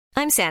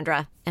I'm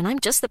Sandra, and I'm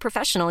just the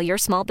professional your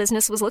small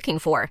business was looking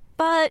for.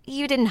 But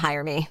you didn't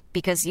hire me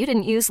because you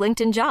didn't use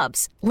LinkedIn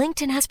Jobs.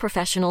 LinkedIn has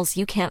professionals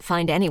you can't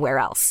find anywhere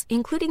else,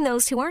 including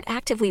those who aren't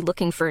actively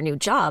looking for a new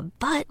job,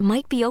 but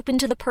might be open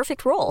to the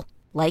perfect role,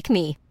 like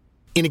me.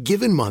 In a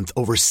given month,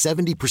 over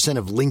 70%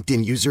 of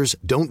LinkedIn users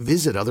don't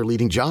visit other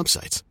leading job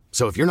sites.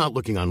 So if you're not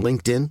looking on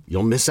LinkedIn,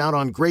 you'll miss out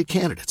on great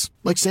candidates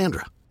like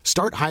Sandra.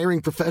 Start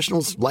hiring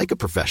professionals like a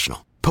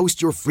professional.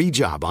 Post your free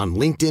job on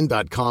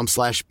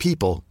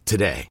linkedin.com/people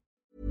today.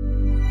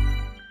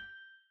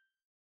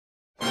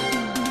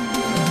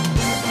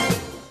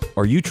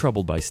 Are you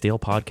troubled by stale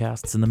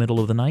podcasts in the middle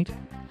of the night?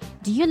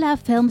 Do you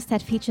love films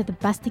that feature the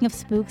busting of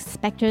spooks,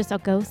 specters, or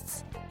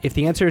ghosts? If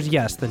the answer is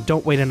yes, then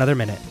don't wait another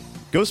minute.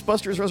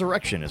 Ghostbusters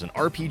Resurrection is an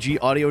RPG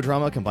audio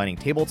drama combining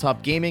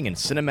tabletop gaming and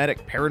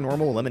cinematic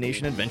paranormal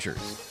elimination adventures.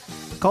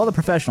 Call the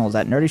professionals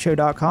at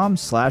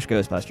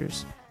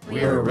nerdyshow.com/Ghostbusters.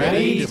 We're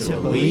ready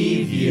to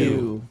believe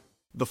you.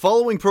 The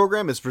following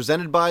program is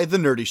presented by The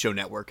Nerdy Show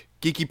Network,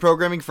 geeky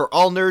programming for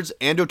all nerds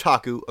and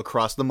otaku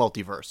across the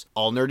multiverse.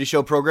 All Nerdy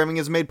Show programming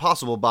is made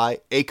possible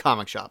by A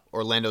Comic Shop,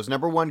 Orlando's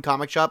 #1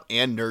 comic shop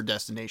and nerd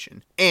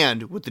destination,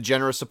 and with the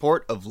generous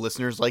support of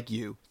listeners like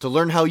you. To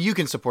learn how you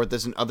can support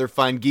this and other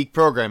fine geek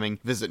programming,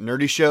 visit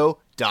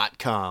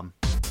nerdyshow.com.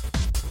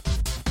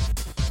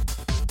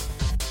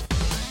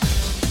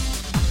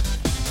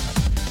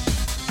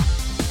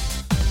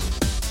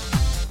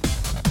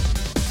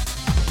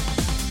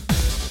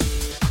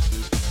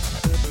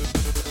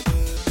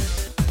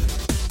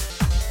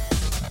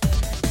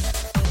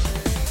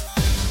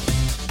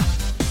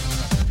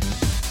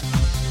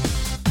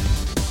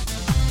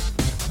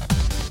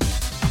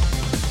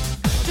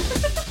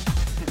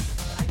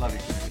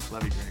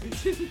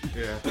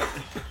 Yeah.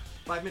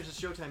 5 minutes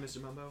of showtime,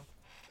 Mr. Mumbo.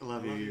 I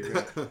love you. You're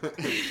right.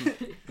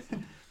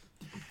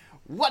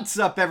 What's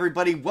up,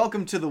 everybody?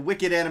 Welcome to the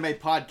Wicked Anime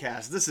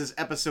Podcast. This is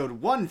episode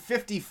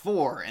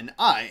 154, and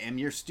I am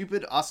your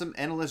stupid, awesome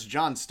analyst,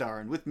 John Starr,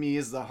 and with me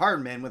is the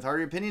hard man with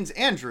harder opinions,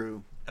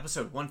 Andrew.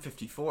 Episode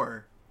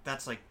 154?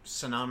 That's like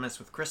synonymous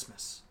with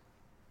Christmas.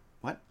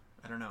 What?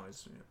 I don't know.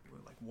 It's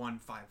like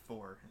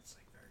 154. It's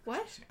like very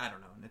what? Christmas. I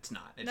don't know. It's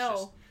not. It's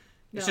No.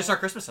 just our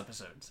Christmas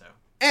episode, so.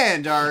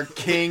 And our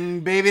king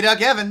baby duck,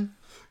 Evan.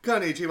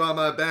 Konnichiwa,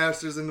 my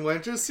bastards and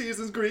winter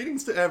seasons.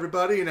 Greetings to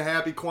everybody and a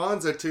happy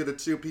Kwanzaa to the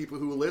two people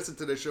who listen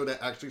to the show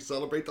that actually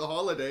celebrate the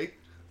holiday.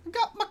 I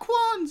got my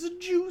Kwanzaa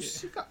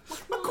juice. I got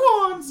my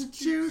Kwanzaa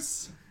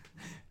juice.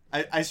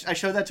 I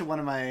showed that to one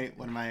of my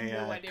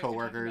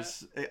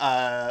coworkers,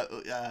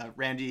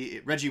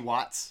 Reggie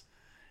Watts.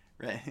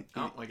 Right.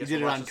 Oh, I guess you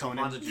did we'll it on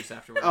Conan. Kwanzaa juice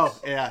afterwards. Oh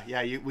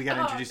yeah. We got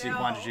introduced to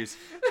Kwanzaa juice.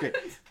 Great.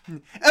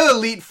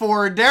 Elite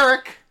Four,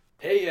 Derek.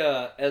 Hey,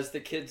 as the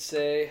kids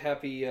say,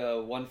 happy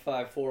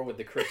 154 with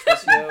the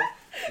Christmas, yo.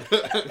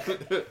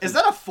 Is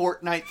that a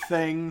Fortnite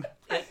thing?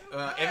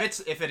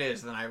 If it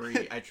is, then I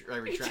retract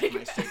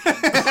my statement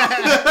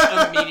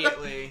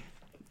immediately.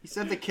 He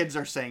said the kids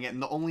are saying it,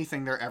 and the only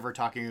thing they're ever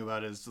talking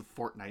about is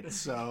Fortnite.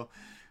 So,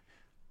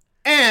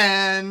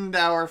 and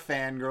our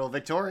fangirl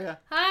Victoria.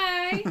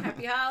 Hi,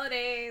 happy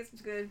holidays. I'm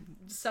just gonna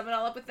sum it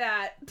all up with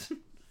that.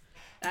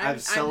 I'm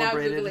now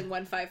Googling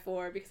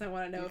 154 because I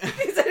want to know if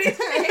there's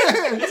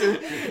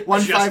anything.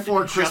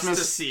 154 Christmas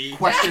to see.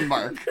 question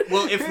mark.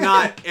 Well, if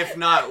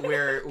not,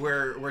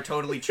 we're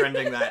totally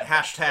trending that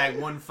hashtag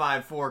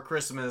 154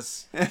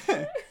 Christmas.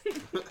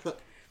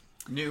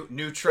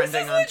 New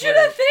trending on Twitter. This is legit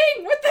a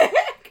thing. What the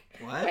heck?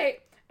 What?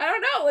 Wait, I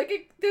don't know.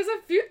 Like, there's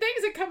a few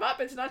things that come up.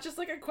 It's not just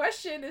like a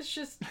question. It's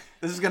just.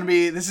 This is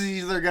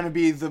either gonna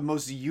be the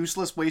most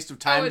useless waste of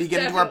time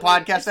beginning to our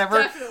definitely- podcast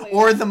ever,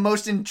 or the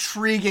most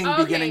intriguing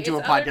beginning to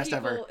a podcast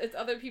ever. It's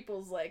other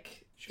people's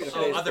like.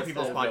 Other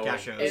people's podcast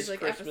shows. It's like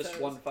Christmas episodes.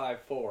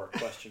 154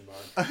 question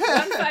mark.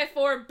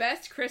 154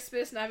 best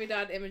Christmas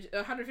Navidad image.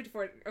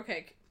 154.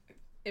 Okay,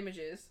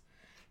 images.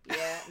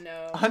 Yeah,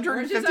 no. 154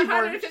 We're just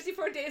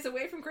 154 days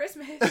away from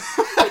Christmas.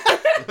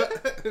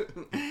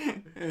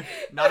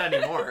 Not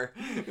anymore.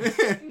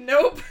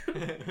 Nope.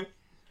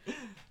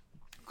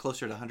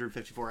 Closer to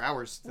 154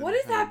 hours. What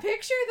is that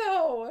picture,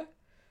 though?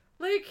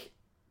 Like,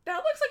 that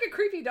looks like a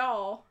creepy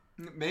doll.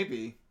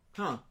 Maybe.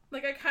 Huh.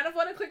 Like, I kind of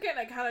want to click it, and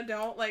I kind of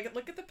don't. Like,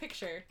 look at the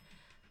picture.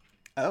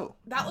 Oh.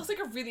 That looks like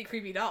a really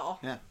creepy doll.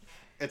 Yeah.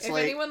 If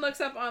anyone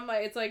looks up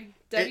online, it's like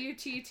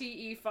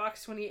WTTE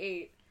Fox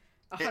 28.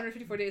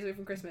 154 days away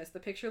from Christmas. The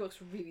picture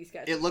looks really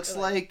sketchy. It looks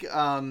like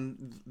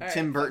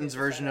Tim Burton's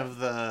version of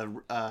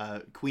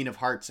the Queen of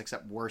Hearts,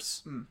 except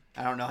worse.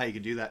 I don't know how you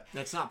could do that.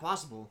 That's not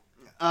possible.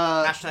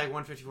 Hashtag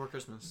 154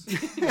 Christmas.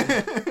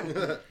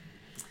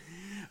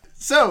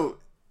 So,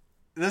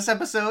 this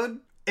episode,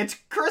 it's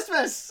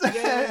Christmas!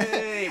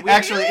 Yay!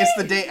 Actually, it's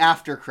the day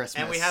after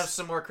Christmas. And we have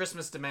some more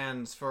Christmas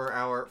demands from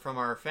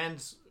our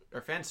fans. Or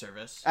fan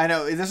service. I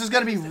know this is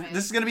gonna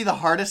be the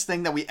hardest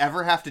thing that we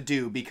ever have to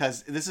do,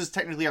 because this is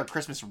technically our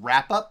Christmas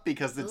wrap up,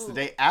 because it's the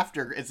day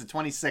after. It's the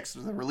 26th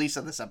of the release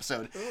of this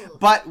episode.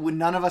 But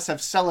none of us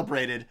have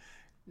celebrated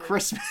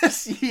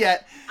Christmas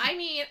yet. I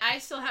mean, I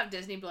still have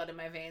Disney blood in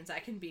my veins. I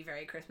can be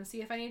very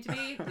Christmassy if I need to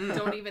be.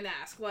 Don't even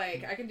ask.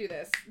 Like, I can do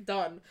this.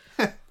 Done.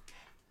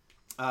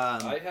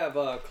 I have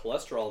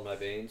cholesterol in my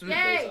veins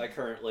because I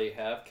currently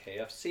have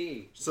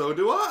KFC. So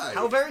do I.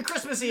 How very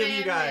Christmassy of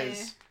you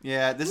guys.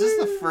 Yeah, this is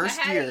the first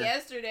I had year. it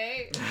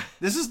yesterday.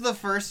 This is the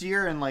first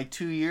year in like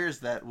 2 years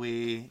that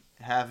we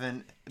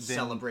haven't been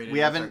Celebrated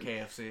with our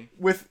KFC.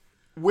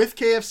 With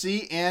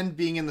KFC and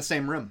being in the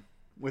same room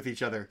with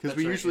each other because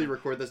we usually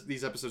record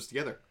these episodes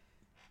together.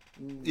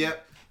 Yeah,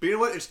 but you know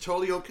what? It's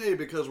totally okay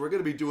because we're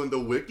going to be doing the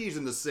wikis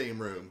in the same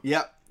room.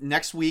 Yep.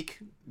 Next week,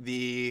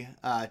 the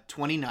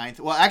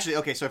 29th. Well, actually,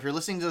 okay, so if you're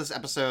listening to this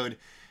episode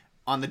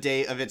on the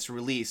day of its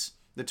release,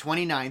 the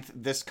 29th,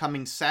 this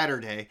coming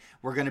Saturday,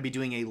 we're going to be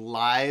doing a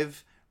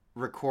live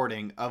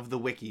recording of the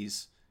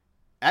wikis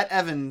at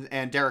Evan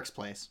and Derek's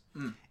place.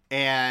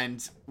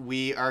 And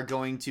we are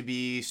going to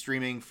be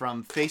streaming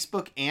from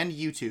Facebook and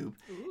YouTube.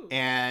 Ooh.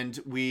 And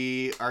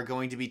we are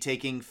going to be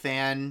taking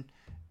fan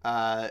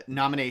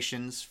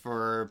nominations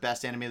for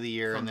Best Anime of the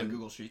Year. From the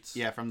Google Sheets.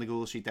 Yeah, from the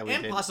Google Sheet that we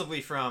did. And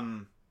possibly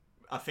from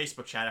a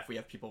Facebook chat if we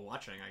have people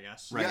watching, I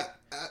guess. Right.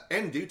 Yeah,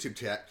 and YouTube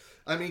chat.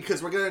 I mean,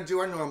 because we're going to do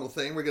our normal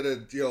thing. We're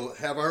going to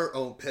have our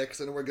own picks,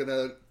 and we're going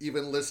to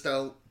even list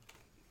out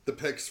the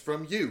picks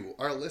from you,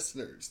 our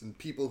listeners, and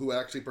people who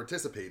actually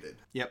participated.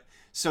 Yep.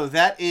 So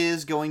that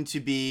is going to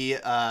be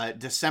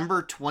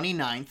December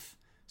 29th,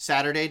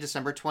 Saturday,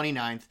 December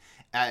 29th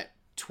at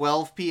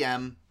 12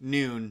 p.m.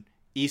 noon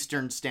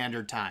Eastern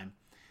Standard Time.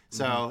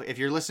 So if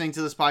you're listening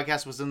to this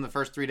podcast within the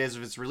first 3 days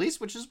of its release,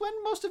 which is when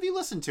most of you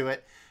listen to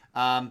it,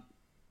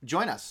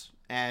 join us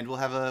and we'll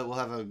have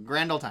a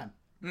grand old time.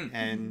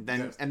 And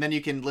then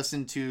you can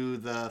listen to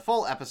the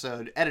full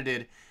episode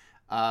edited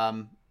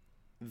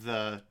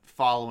the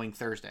following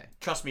Thursday.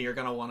 Trust me, you're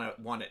gonna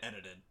want it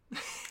edited.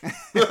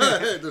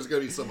 There's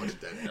gonna be so much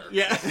dead air.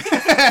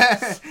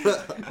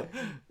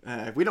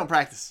 Yeah. We don't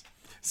practice,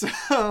 so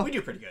we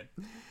do pretty good.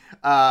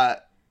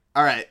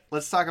 All right,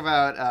 let's talk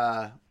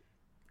about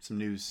some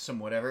news. Some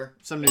whatever.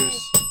 Some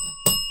news.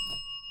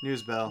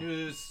 News bell.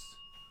 News.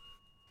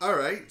 All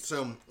right,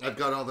 so I've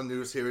got all the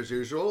news here as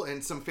usual,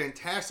 and some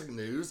fantastic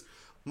news.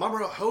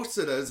 Mamoru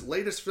Hosoda's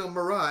latest film,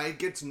 Mirai,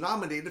 gets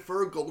nominated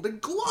for a Golden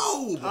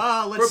Globe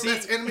for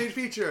Best Animated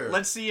Feature.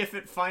 Let's see if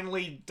it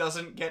finally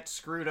doesn't get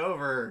screwed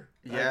over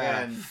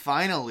again.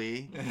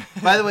 Finally.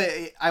 By the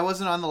way, I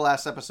wasn't on the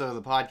last episode of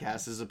the podcast.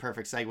 This is a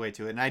perfect segue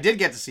to it. And I did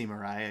get to see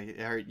Mirai.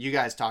 I heard you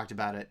guys talked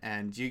about it,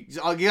 and you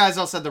guys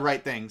all said the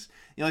right things.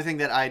 The only thing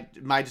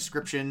that my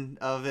description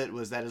of it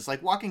was that it's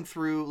like watching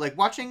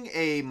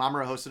a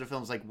Mamoru Hosoda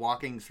film is like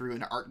walking through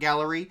an art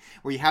gallery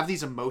where you have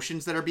these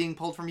emotions that are being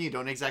pulled from you. You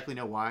don't exactly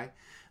know why.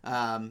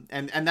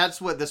 And that's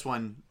what this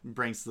one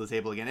brings to the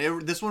table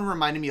again. This one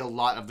reminded me a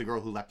lot of The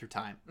Girl Who Leapt Through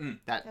Time.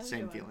 That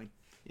same feeling.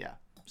 Yeah.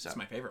 So. That's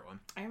my favorite one.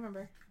 I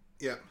remember.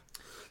 Yeah.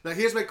 Now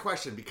here's my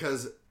question,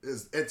 because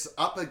it's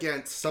up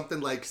against something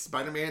like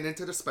Spider-Man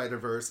Into the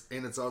Spider-Verse,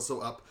 and it's also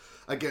up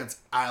against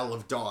Isle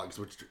of Dogs,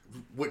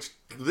 which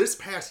this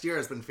past year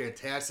has been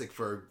fantastic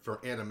for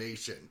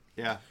animation.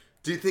 Yeah.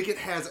 Do you think it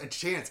has a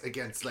chance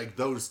against like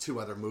those two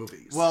other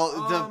movies?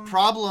 Well, the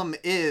problem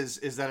is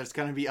that it's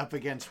going to be up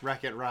against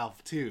Wreck-It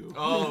Ralph 2.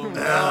 Oh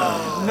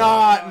no!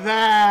 Not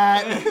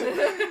that.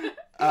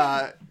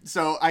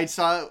 So I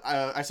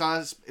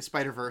saw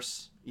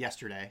Spider-Verse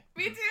yesterday.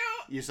 Me too.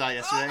 You saw it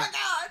yesterday? Oh my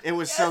god! It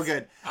was so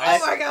good. Oh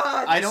my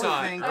god! I don't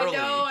think.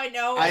 I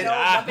know.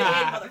 Rub it in,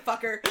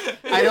 motherfucker.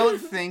 I don't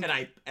think.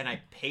 And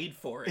I paid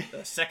for it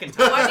the second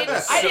time. I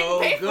didn't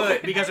pay for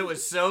it because it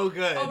was so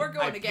good. Oh, we're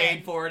going again. I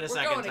paid for it a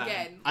second time.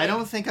 Again. I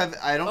don't think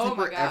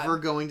we're ever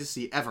going to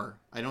see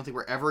I don't think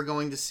we're ever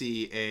going to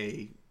see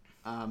a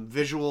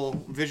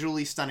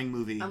visually stunning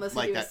movie unless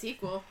like they do that a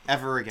sequel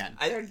ever again.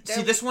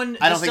 See this one.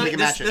 I don't think they can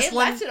match it. They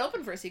left it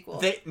open for a sequel.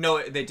 They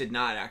did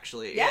not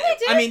actually. Yeah, they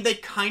did. I mean, they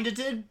kind of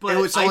did, but it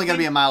was only going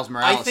to be a Miles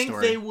Morales I think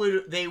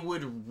story. they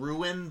would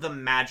ruin the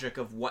magic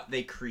of what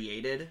they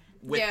created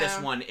with this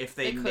one if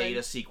they made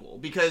a sequel,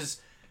 because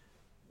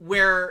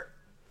where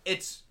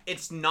it's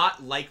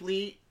not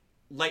likely.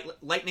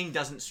 Lightning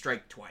doesn't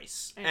strike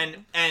twice,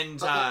 and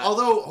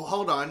although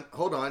hold on.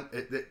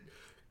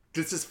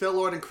 This is Phil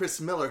Lord and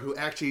Chris Miller, who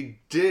actually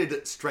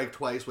did strike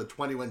twice with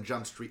 21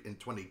 Jump Street and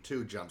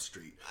 22 Jump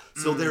Street.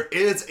 So there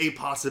is a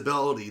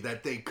possibility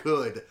that they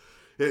could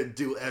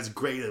do as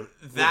great a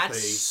that's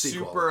a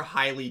sequel. Super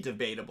highly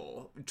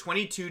debatable.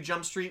 22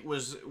 Jump Street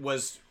was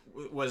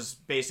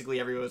basically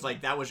everyone was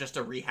like that was just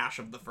a rehash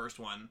of the first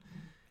one,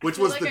 which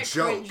was like the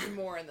joke. Cringed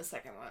more in the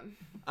second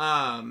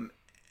one.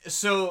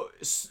 So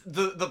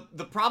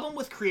the problem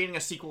with creating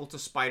a sequel to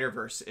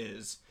Spider-Verse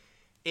is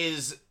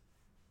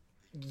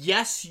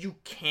yes, you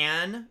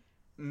can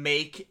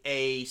make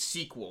a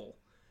sequel,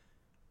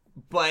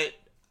 but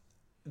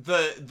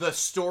the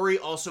story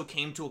also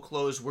came to a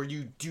close where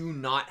you do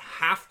not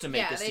have to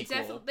make a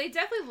sequel. They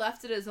definitely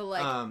left it as a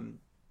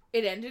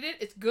it ended it.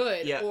 It's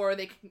good, or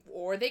they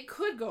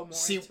could go more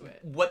into it.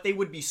 What they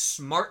would be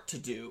smart to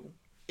do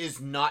is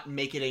not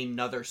make it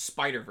another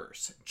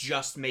Spider-Verse.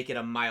 Just make it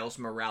a Miles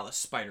Morales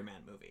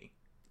Spider-Man movie.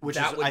 Which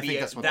that is, would I be think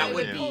that's what that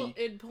would be.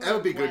 That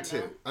would be good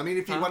too. I mean,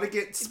 if you want to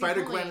get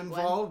Spider-Gwen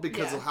involved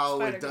because of how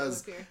it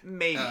does,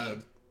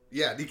 maybe.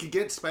 Yeah, you could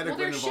get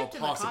Spider-Gwen involved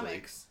possibly.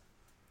 Comics.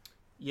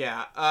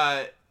 Yeah,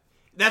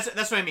 that's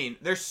what I mean.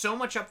 There's so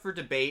much up for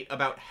debate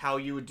about how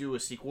you would do a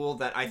sequel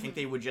that I think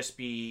they would just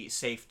be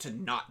safe to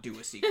not do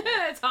a sequel.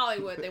 It's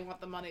Hollywood. They want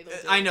the money.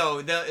 I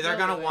know they're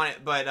gonna want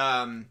it, but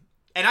and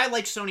I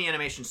like Sony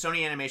Animation.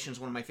 Sony Animation is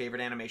one of my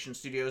favorite animation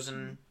studios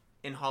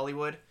in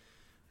Hollywood.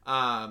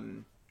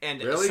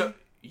 And really?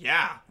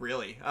 Yeah,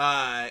 really.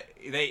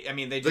 They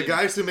did. The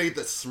guys who made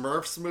the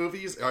Smurfs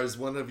movies is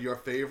one of your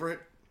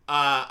favorite.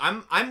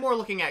 I'm more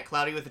looking at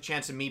Cloudy with a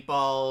Chance of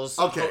Meatballs,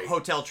 okay.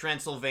 Hotel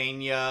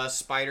Transylvania,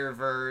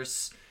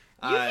 Spider-Verse.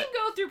 You can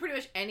go through pretty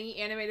much any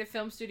animated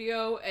film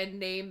studio and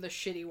name the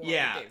shitty one.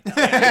 Yeah.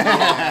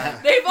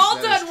 They've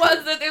all done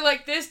ones that they're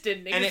like, this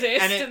didn't exist,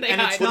 and they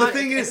hide. Well, the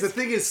thing is,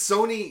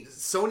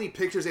 Sony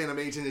Pictures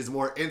Animation is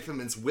more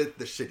infamous with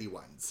the shitty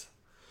ones.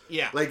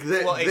 Yeah. Like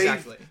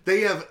exactly. They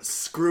have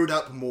screwed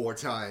up more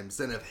times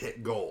than have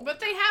hit gold. But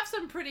they have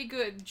some pretty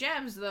good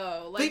gems,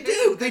 though. Like,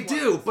 they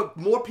do. But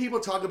more people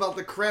talk about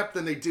the crap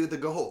than they do the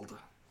gold.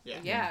 Yeah.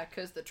 Yeah,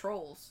 because the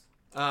trolls.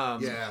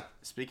 Yeah.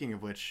 Speaking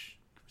of which,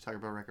 talk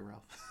about Wreck-It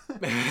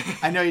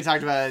Ralph. I know you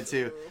talked about it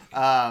too.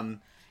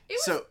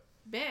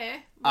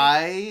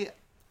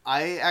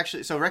 I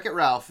actually, Wreck-It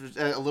Ralph,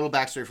 a little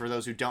backstory for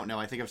those who don't know,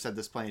 I think I've said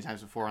this plenty of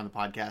times before on the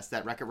podcast,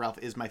 that Wreck-It Ralph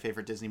is my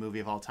favorite Disney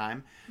movie of all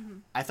time. Mm-hmm.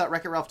 I thought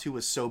Wreck-It Ralph 2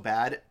 was so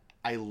bad,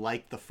 I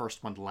like the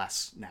first one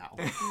less now.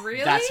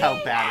 Really? That's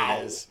how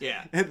bad it is.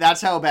 Yeah.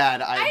 That's how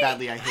bad I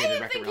hated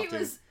Wreck-It Ralph 2.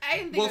 I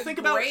didn't think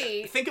it was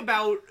great. Think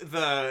about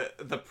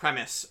the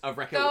premise of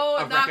Wreck-It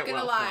Ralph. No, not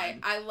gonna lie.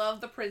 I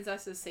love the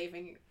princesses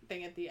saving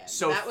thing at the end.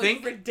 So that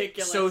was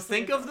ridiculous. So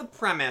think of the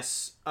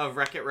premise of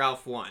Wreck-It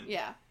Ralph 1.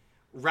 Yeah.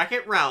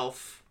 Wreck-It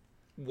Ralph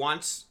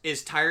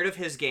is tired of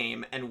his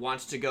game and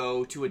wants to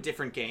go to a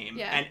different game,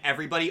 and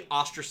everybody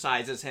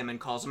ostracizes him and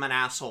calls him an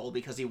asshole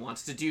because he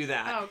wants to do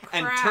that. Oh,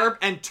 crap.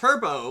 And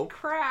Turbo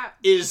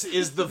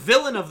is the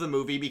villain of the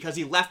movie because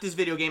he left his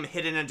video game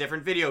hid in a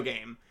different video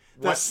game.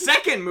 The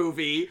second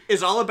movie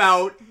is all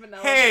about,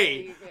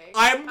 hey,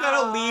 I'm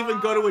gonna leave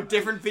and go to a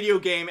different video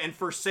game and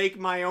forsake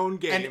my own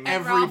game. And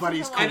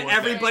everybody's cool and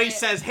everybody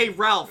says, hey,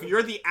 Ralph,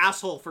 you're the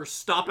asshole for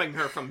stopping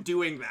her from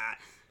doing that.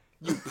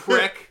 You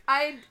prick.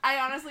 I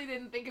honestly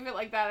didn't think of it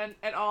like that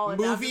at all.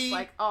 And movie just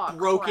like, oh,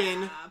 broken.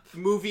 Crap.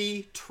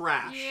 Movie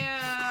trash.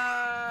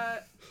 Yeah.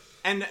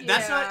 And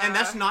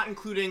that's not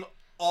including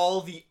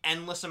all the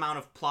endless amount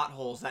of plot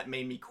holes that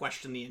made me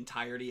question the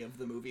entirety of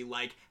the movie.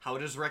 Like, how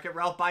does Wreck-It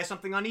Ralph buy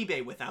something on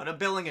eBay without a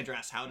billing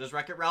address? How does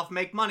Wreck-It Ralph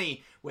make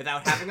money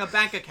without having a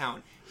bank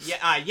account?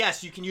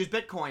 Yes, you can use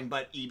Bitcoin,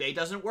 but eBay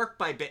doesn't work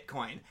by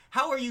Bitcoin.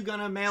 How are you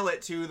gonna mail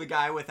it to the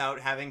guy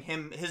without having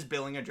his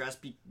billing address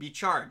be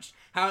charged?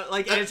 How,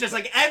 like, and it's just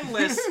like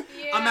endless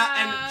amount.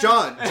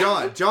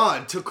 And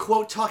John, to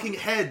quote Talking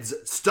Heads,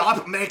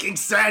 stop making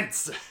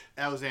sense.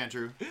 That was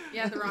Andrew.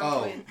 Yeah, the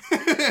wrong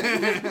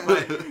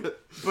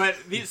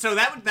twin. So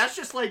that's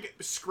just like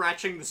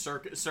scratching the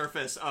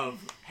surface of,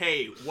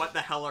 hey, what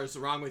the hell is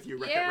wrong with you,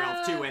 Wreck-It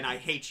Ralph 2, and I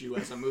hate you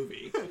as a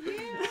movie.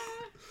 Yeah.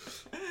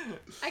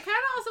 I kind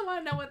of also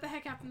want to know what the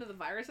heck happened to the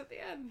virus at the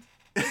end.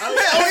 It's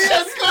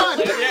gone.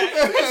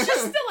 It's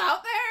just still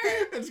out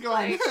there. It's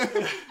gone.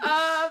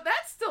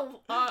 That's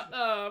still. What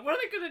are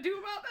they gonna do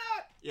about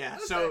that? Yeah.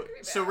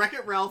 So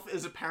Wreck-It Ralph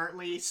is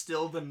apparently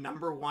still the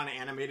 #1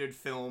 animated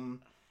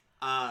film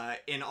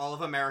in all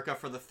of America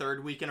for the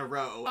third week in a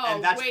row. Oh,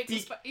 and that's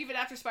even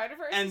after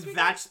Spider-Verse?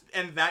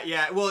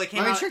 Well, it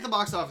came out... check the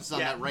box office on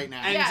that right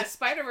now. And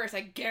Spider-Verse,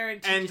 I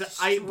guarantee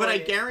I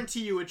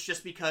guarantee you it's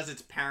just because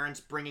it's parents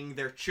bringing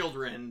their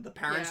children. The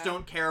parents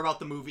don't care about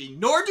the movie,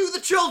 nor do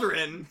the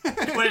children,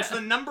 but it's the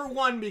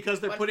 #1 because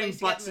they're putting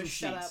butts in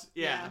sheets.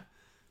 Yeah.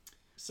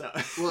 So...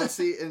 Well,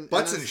 see...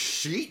 Butts in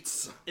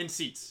sheets? In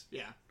seats,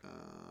 yeah.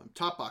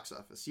 Top box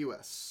office,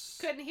 U.S.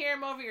 Couldn't hear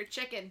him over your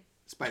chicken.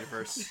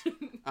 Spider-Verse.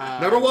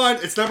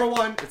 #1. It's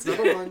 #1. It's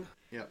 #1.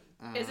 Yep.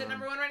 Is it #1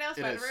 right now?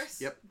 Spider-Verse?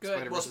 Yep.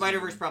 Good. Well,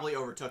 Spider-Verse probably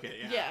overtook it.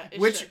 Yeah.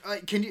 Which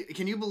can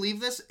you believe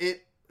this?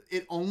 It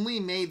only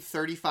made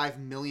 $35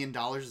 million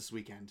this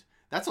weekend.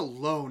 That's a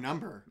low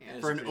number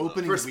for an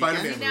opening for a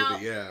Spider-Man weekend.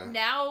 movie. Yeah.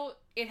 Now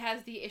it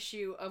has the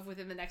issue of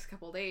within the next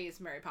couple of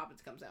days, Mary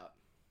Poppins comes out.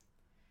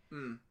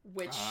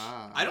 Which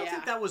I don't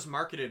think that was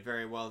marketed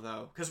very well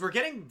though, because we're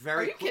getting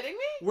very. Are you kidding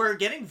me? We're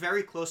getting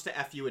very close to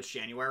FU. It's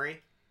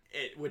January,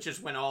 which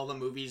is when all the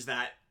movies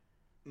that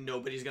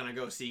nobody's gonna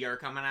go see are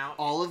coming out.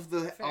 All of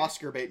the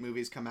Oscar bait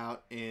movies come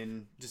out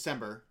in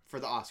December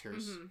for the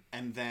Oscars,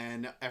 and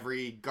then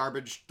every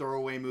garbage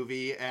throwaway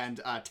movie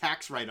and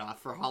tax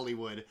write-off for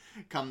Hollywood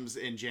comes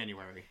in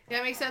January. Yeah,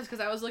 that makes sense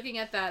because I was looking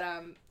at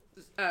that.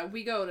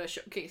 We go to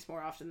Showcase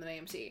more often than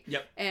AMC.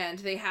 Yep. And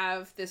they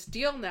have this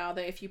deal now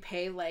that if you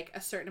pay like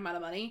a certain amount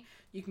of money,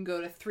 you can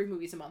go to 3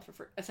 movies a month for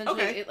free.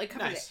 Essentially, it like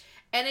covers it.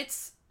 And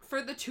it's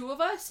for the two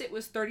of us, it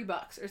was $30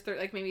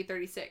 or maybe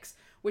 $36,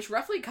 which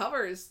roughly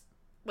covers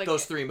like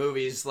those 3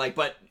 movies, like,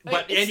 but it's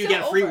and you still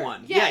get a free over.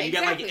 one. Yeah, you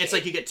get exactly. like, it's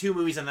like you get 2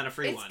 movies and then a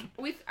free one.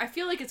 I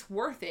feel like it's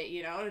worth it,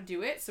 to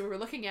do it. So we're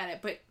looking at it,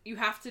 but you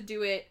have to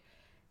do it.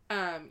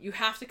 You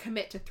have to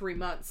commit to 3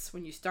 months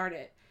when you start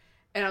it.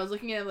 And I was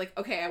looking at it like,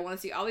 okay, I want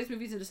to see all these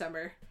movies in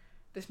December.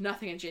 There's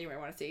nothing in January I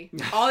want to see.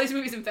 All these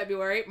movies in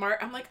February, March.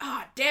 I'm like,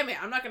 damn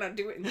it, I'm not gonna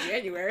do it in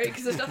January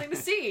because there's nothing to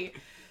see.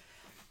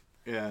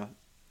 Yeah.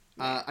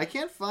 I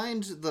can't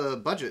find the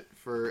budget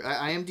for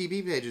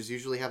IMDb pages.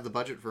 Usually have the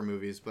budget for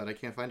movies, but I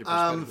can't find it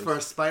for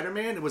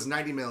Spider-Man. It was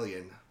 $90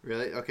 million.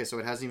 Really? Okay, so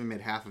it hasn't even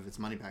made half of its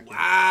money back.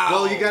 Wow.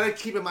 Well, you got to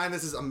keep in mind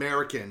this is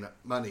American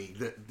money.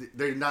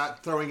 They're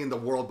not throwing in the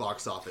world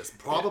box office.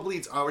 Probably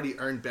it's already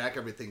earned back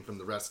everything from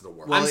the rest of the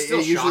world. Well, it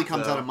usually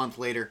comes out a month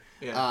later.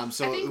 Yeah.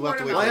 So we'll have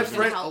to wait.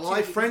 I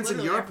have friends in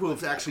Europe who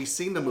have actually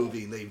seen the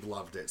movie and they've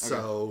loved it.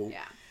 So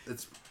yeah.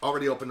 It's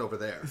already opened over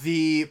there.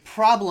 The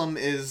problem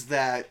is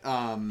that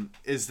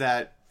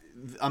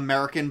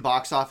American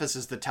box office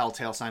is the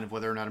telltale sign of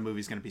whether or not a movie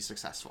is going to be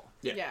successful.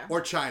 Yeah. Or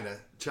China.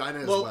 China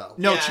as well.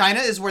 No, China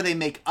is where they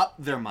make up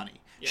their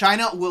money. Yeah.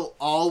 China will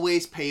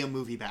always pay a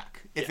movie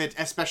back,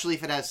 especially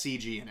if it has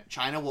CG in it.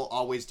 China will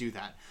always do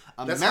that.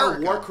 That's how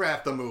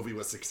Warcraft the movie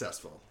was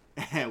successful.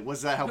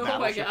 Was that how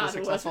Battleship was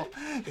successful?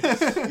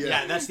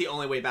 Yeah, that's the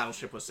only way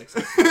Battleship was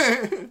successful.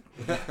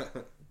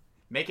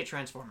 Make it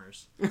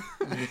Transformers.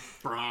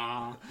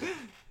 I'm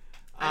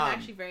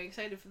actually very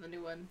excited for the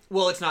new one.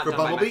 Well, it's not for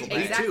Bumblebee.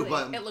 Exactly. Me too,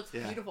 but it looks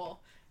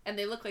beautiful. And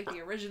they look like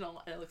the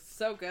original, and it looks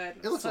so good.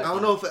 I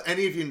don't know if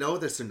any of you know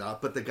this or not,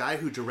 but the guy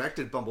who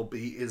directed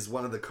Bumblebee is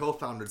one of the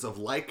co-founders of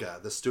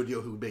Laika, the studio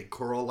who made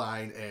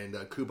Coraline and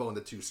Kubo and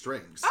the Two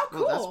Strings. Oh,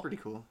 cool. That's pretty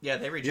cool. Yeah,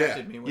 they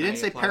rejected me when you didn't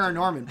say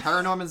Paranorman.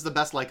 Paranorman's the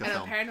best Laika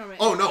film. Paranorman.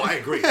 Oh, no, I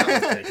agree. That was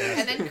fantastic.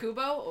 And then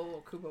Kubo?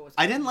 Oh, Kubo was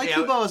I didn't like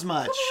Kubo as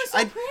much. Kubo was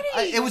so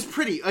pretty. It was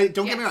pretty.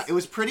 Don't get me wrong. It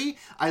was pretty.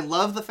 I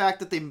love the fact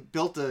that they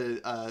built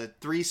a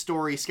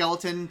 3-story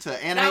skeleton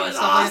to animate and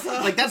stuff awesome. like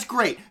that. Like, that's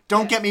great.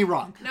 Don't get me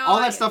wrong. No, all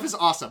that stuff is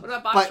awesome. What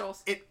about Box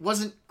Trolls? It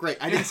wasn't great.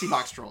 I didn't see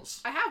Box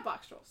Trolls. I have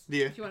Box Trolls. Do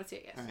you? If you want to see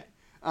it, yes.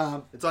 All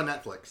right. It's on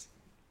Netflix.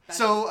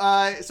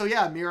 So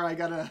yeah, Mira, I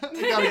got a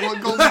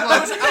Golden Globe. I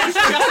was just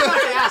about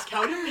to ask,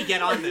 how did we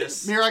get on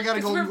this? Mira, I got a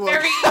Golden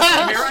Globe.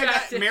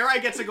 Mira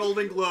gets a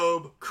Golden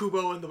Globe.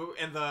 Kubo and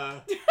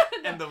the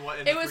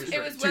It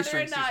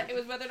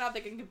was whether or not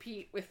they can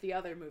compete with the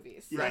other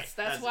movies. Right.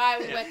 That's why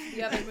we went to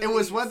the other movies. It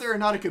was whether or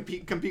not it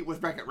could compete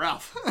with Wreck-It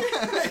Ralph.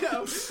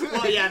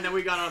 Well, yeah, and then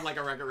we got on like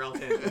a Wreck-It Ralph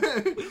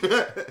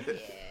tangent.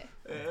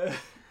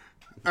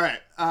 All right.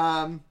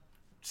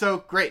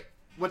 So great.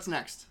 What's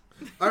next?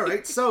 All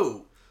right.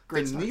 So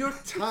the New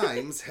York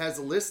Times has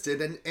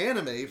listed an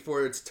anime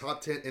for its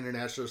top 10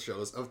 international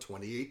shows of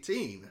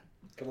 2018.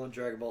 Come on,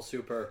 Dragon Ball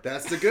Super.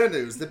 That's the good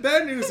news. The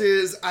bad news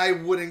is I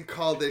wouldn't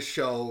call this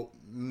show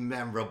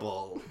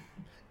memorable.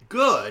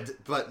 Good,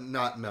 but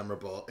not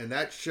memorable. And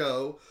that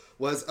show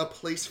was A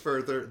Place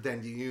Further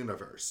Than the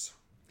Universe.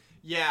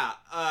 Yeah,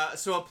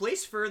 so A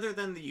Place Further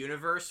Than the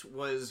Universe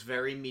was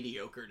very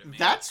mediocre to me.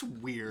 That's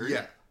weird.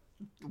 Yeah.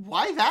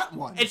 Why that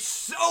one? It's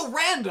so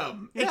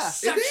random. Yeah. It's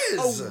such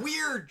a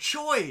weird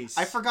choice.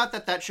 I forgot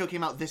that show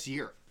came out this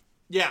year.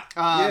 Yeah.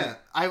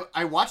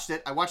 I watched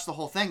it. I watched the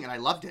whole thing, and I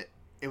loved it.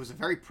 It was a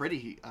very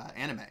pretty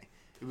anime.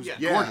 It was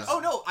gorgeous. Oh,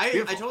 no, I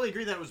totally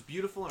agree that it was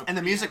beautiful. And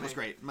the music was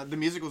great. The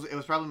music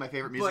was probably my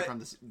favorite music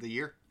from the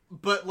year.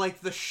 But,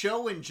 like, the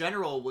show in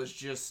general was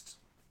just...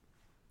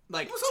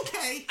 Like, it was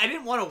okay. I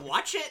didn't want to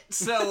watch it,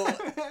 so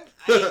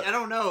I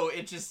don't know.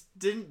 It just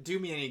didn't do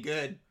me any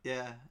good.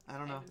 Yeah, I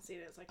don't know. I haven't seen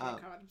it, so I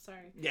can't comment. I'm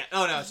sorry. Yeah.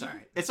 Oh no,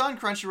 sorry. It's on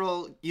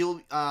Crunchyroll.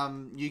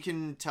 You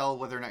can tell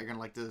whether or not you're gonna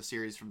like the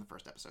series from the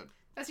first episode.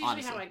 That's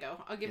usually how I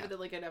go. I'll give it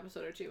like an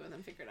episode or two and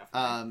then figure it out.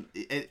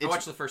 I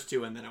watched the first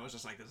 2 and then I was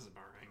just like, this is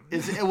boring.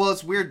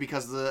 It's weird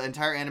because the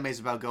entire anime is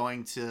about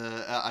going to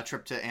a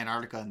trip to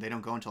Antarctica, and they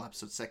don't go until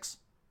episode 6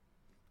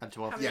 out of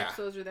 12. How many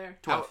episodes are there?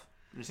 12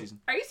 in a season.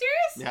 Are you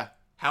serious? Yeah.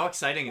 How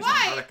exciting is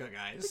Antarctica,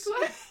 guys?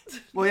 Like,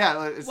 what? Well, yeah.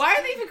 Why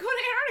are they even going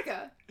to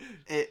Antarctica?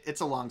 It's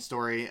a long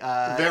story.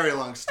 Very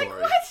long story.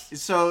 Like, what?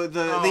 So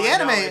the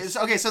anime is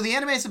okay. So the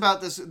anime is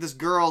about this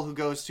girl who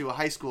goes to a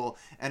high school,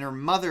 and her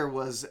mother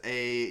was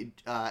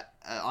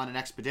on an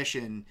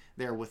expedition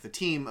there with a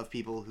team of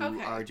people who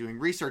are doing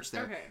research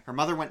there. Okay. Her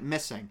mother went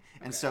missing,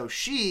 and so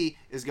she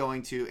is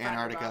going to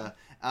Antarctica.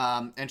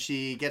 And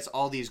she gets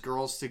all these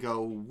girls to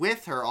go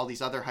with her, all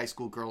these other high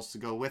school girls to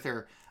go with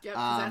her. Yep,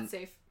 that's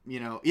safe. You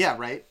know, yeah,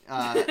 right.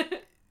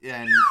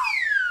 And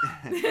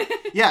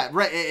yeah,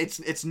 right.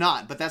 It's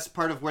not, but that's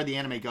part of where the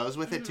anime goes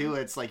with it too.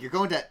 It's like you're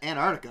going to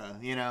Antarctica,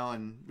 you know,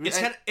 and it's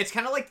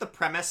kind of like the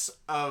premise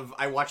of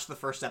I watched the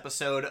first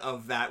episode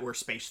of that where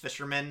space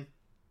fishermen.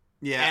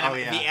 Yeah, the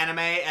anime,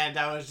 and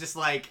I was just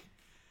like,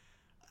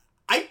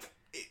 I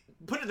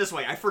put it this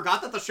way, I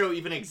forgot that the show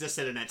even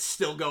existed, and it's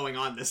still going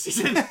on this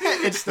season.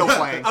 It's still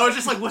playing. I was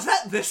just like, was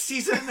that this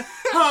season?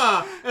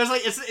 Huh? It was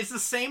like it's the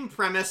same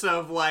premise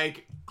of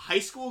like high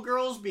school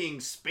girls being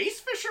space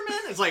fishermen.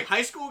 It's like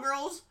high school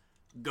girls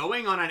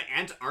going on an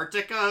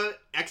Antarctica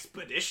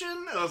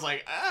expedition? I was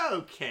like,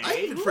 okay.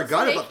 I even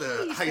forgot about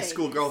the high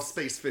school girl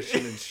space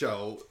fishing and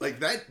show. Like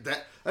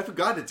that I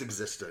forgot its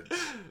existence.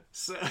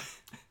 So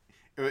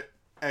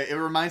it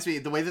reminds me,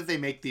 the way that they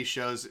make these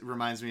shows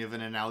reminds me of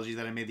an analogy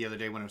that I made the other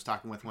day when I was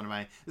talking with one of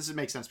my, this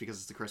makes sense because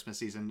it's the Christmas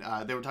season.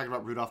 They were talking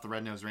about Rudolph the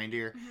Red-Nosed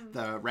Reindeer,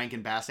 the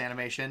Rankin Bass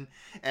animation,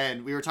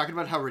 and we were talking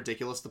about how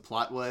ridiculous the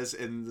plot was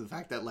and the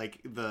fact that,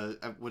 like,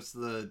 what's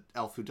the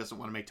elf who doesn't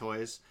want to make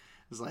toys?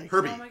 It was like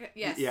Herbie. Oh my God.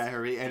 Yes. Yeah,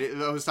 Herbie.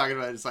 And I was talking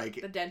about, it's like...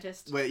 The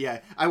dentist. Well, yeah.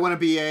 I want to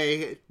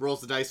be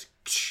rolls the dice,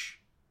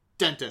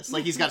 dentist.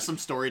 Like, he's got some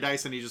story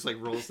dice and he just, like,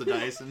 rolls the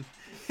dice and...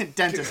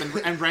 dentist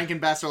and Rankin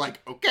Bass are like,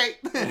 okay.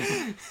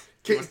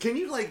 Can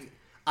you, like,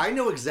 I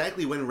know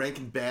exactly when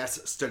Rankin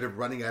Bass started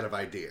running out of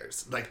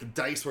ideas. Like, the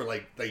dice were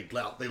like, they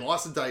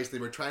lost the dice, they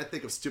were trying to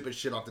think of stupid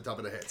shit off the top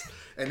of their heads.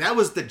 And that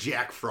was the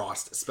Jack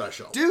Frost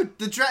special. Dude,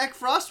 the Jack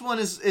Frost one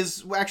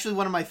is actually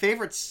one of my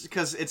favorites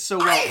because it's so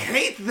well... I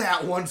hate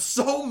that one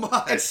so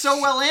much. It's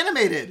so well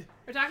animated.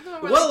 We're talking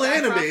about well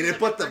animated,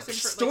 but the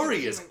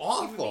story is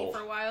awful.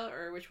 For a while,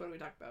 or which one are we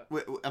talking about?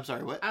 Wait, I'm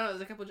sorry, what? I don't know.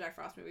 There's a couple of Jack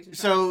Frost movies.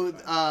 So,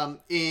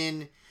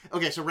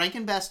 so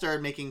Rankin Bass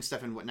started making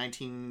stuff in,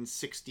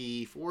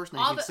 1964,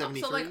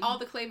 1973? So, like, all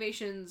the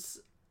claymations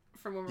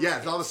from when we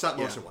were all the stop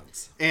motion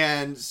ones.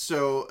 And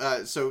so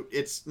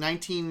it's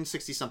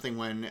 1960-something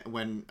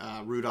when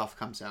Rudolph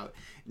comes out.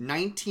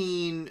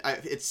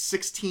 It's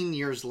 16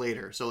 years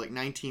later, so, like,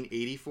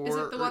 1984. Is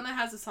it the one that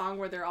has a song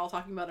where they're all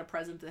talking about a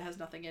present that has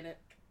nothing in it?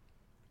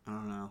 I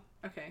don't know.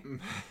 Okay.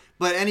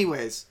 But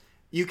anyways,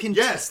 you can...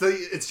 Yes,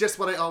 it's just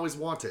what I always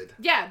wanted.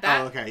 Yeah,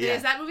 that... Oh, okay, yeah.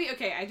 Is that movie?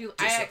 Okay, I do...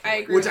 I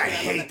agree Which with I that.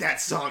 hate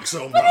that song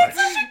so much. But it's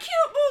such a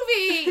cute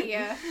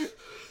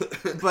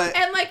movie! But...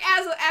 And, like,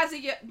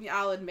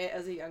 I'll admit,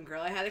 as a young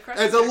girl, I had a crush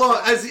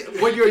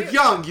when you're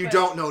young, you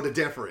don't know the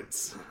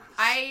difference.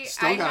 I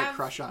got a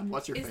crush on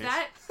what's-her-face. Is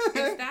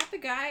that the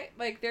guy?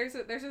 Like, there's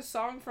a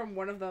song from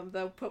one of them.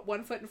 They'll put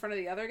one foot in front of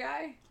the other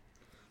guy.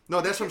 No,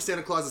 that's from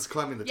Santa Claus is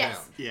Climbing the Town.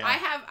 Yeah. I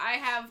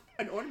have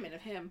an ornament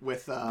of him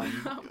with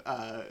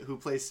who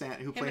plays Saint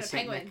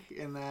Penguin Nick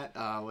in that?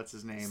 What's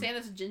his name?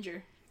 Santa's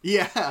ginger.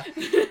 Yeah,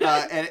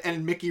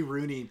 and Mickey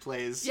Rooney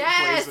plays.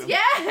 Yes, plays him.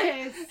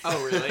 Yes.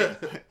 Oh,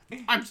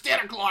 really? I'm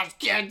Santa Claus,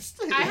 kids.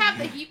 I have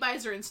the Heat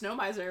Miser and Snow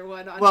Miser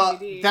one on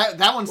DVD.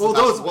 That one's the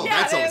best.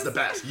 That's always the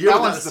best. That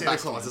one's the Santa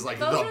best. Claus is like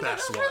those the are,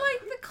 best those one. are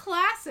like the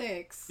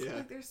classics. Yeah.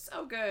 Like, they're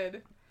so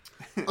good.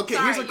 Okay,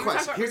 Sorry, here's a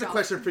question. Here's a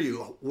question for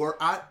you.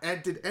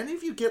 Did any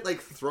of you get,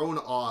 like, thrown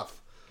off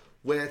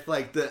with,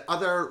 like, the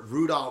other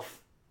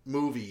Rudolph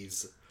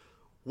movies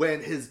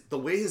when the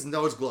way his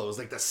nose glows,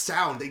 like the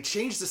sound, they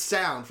changed the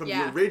sound from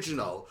the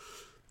original,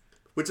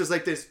 which is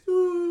like this,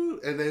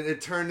 and then it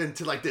turned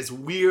into, like, this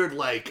weird,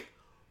 like,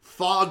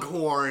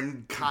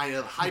 foghorn kind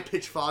of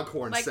high-pitched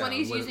foghorn like sound. Like when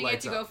he's using it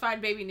to go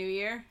find Baby New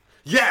Year?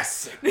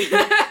 Yes!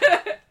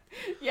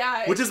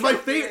 Yeah, which is my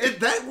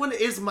favorite. That one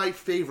is my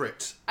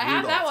favorite. I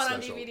have that one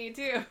special. on DVD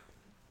too.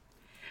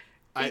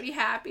 Baby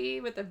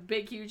Happy with the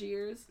big huge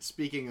ears.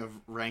 Speaking of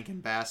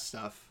Rankin Bass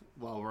stuff,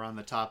 while we're on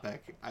the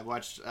topic, I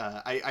watched.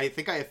 I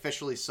think I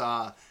officially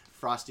saw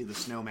Frosty the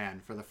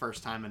Snowman for the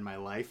first time in my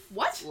life.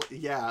 What?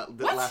 Yeah,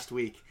 what? Last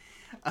week.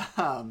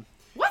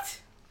 What?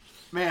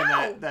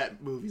 Man,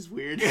 that movie's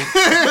weird. Did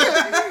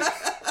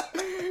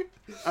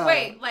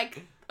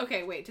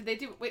they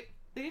do?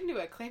 They didn't do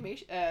a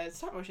claymation,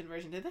 stop motion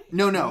version, did they?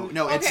 No.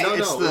 Okay.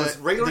 It's the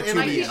regular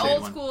animation. the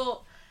old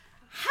school.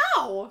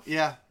 How?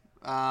 Yeah.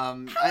 How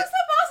is that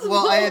possible?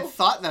 Well, I had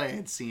thought that I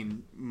had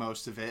seen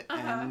most of it,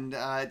 and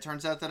it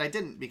turns out that I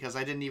didn't, because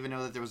I didn't even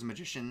know that there was a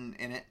magician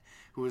in it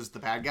who was the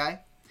bad guy.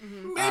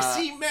 Mm-hmm.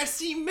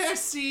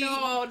 Messy.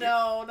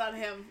 No, not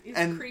him. He's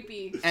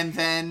creepy. And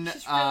then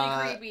She's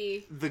really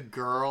creepy. The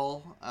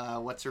girl,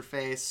 what's her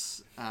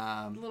face?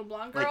 The little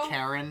blonde girl? Like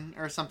Karen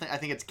or something. I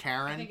think it's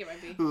Karen. I think it might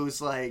be.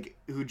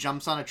 Who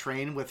jumps on a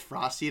train with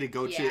Frosty to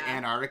go to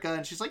Antarctica,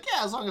 and she's like,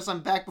 yeah, as long as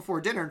I'm back before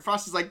dinner. And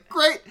Frosty's like,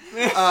 great.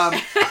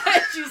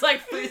 She's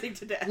like freezing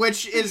to death.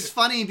 Which is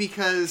funny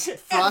because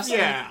Frosty...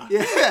 Yeah.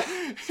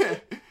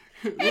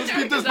 Let's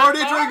get this party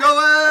train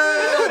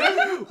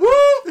going!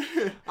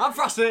 Woo! I'm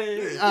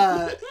Frosty!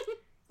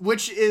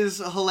 Which is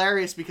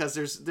hilarious because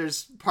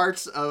there's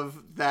parts of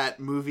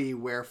that movie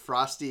where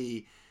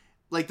Frosty,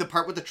 like the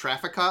part with the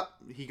traffic cop,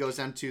 he goes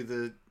down to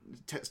the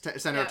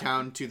center of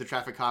town to the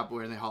traffic cop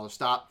where they holler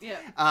stop.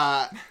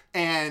 Yeah.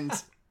 And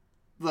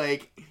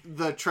like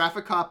the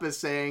traffic cop is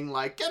saying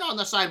like, get on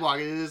the sidewalk,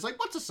 and it's like,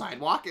 what's a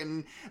sidewalk?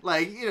 And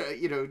like,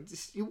 you know,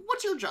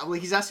 what's your job? Like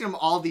he's asking him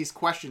all these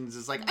questions.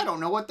 It's like, I don't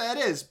know what that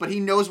is, but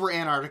he knows where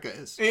Antarctica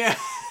is. Yeah.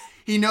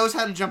 He knows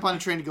how to jump on a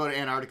train to go to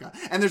Antarctica.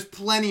 And there's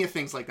plenty of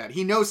things like that.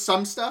 He knows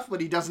some stuff,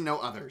 but he doesn't know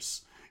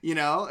others. You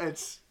know,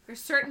 there's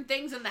certain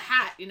things in the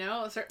hat, you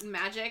know, a certain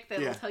magic that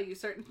will tell you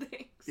certain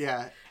things.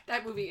 Yeah.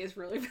 That movie is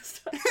really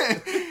messed up. They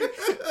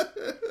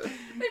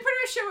pretty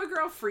much show a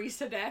girl freeze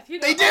to death, you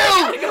know? They do! We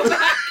gotta go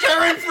back.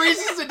 Karen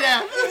freezes to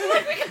death.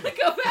 We gotta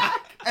go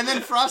back. And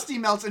then Frosty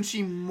melts and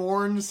she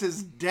mourns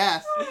his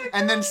death.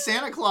 And then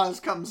Santa Claus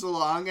comes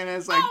along and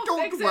is like,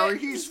 don't worry,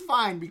 he's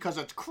fine because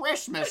it's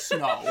Christmas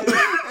snow.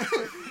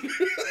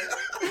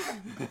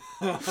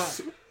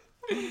 God.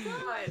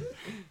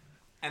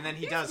 And then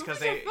he does because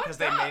they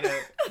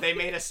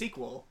made a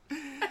sequel,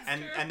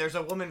 and there's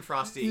a woman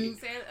Frosty.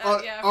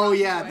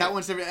 That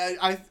one's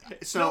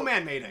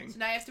snowman mating. So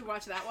now you have to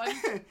watch that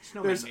one.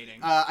 Snowman mating.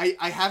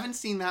 I haven't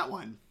seen that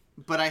one,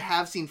 but I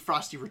have seen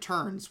Frosty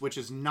Returns, which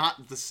is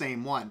not the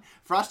same one.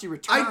 Frosty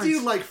Returns. I do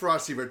like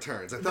Frosty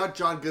Returns. I thought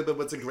John Goodman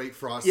was a great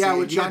Frosty. Yeah,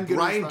 with John Goodman,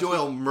 Brian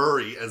Doyle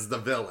Murray as the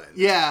villain.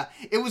 Yeah,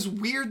 it was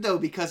weird though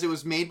because it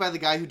was made by the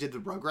guy who did the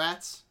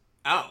Rugrats.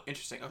 Oh,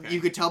 interesting. Okay. You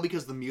could tell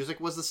because the music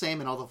was the same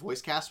and all the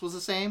voice cast was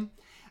the same,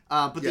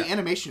 but the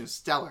animation is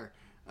stellar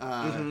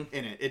in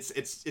it. It's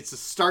a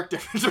stark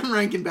difference from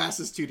Rankin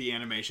Bass's 2D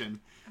animation.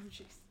 Oh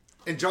jeez.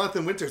 And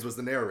Jonathan Winters was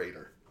the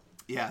narrator.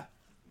 Yeah,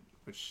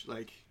 which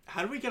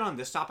how did we get on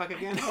this topic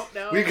again?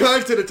 We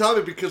got to the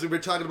topic because we were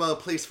talking about A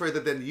Place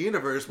Further Than the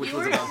Universe, which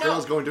was about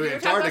girls going to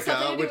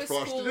Antarctica, which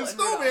Frosty the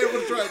Snowman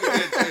was trying to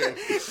get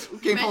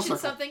to. You mentioned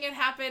something had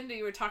happened, and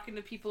you were talking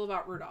to people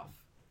about Rudolph.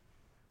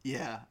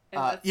 Yeah,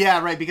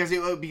 right. Because he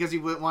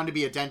wanted to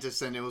be a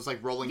dentist, and it was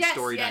like rolling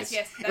story dice.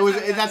 Yes.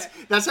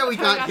 That's how we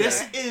got.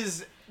 This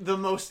is the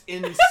most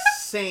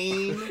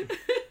insane.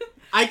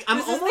 This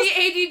is the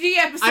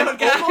ADD episode,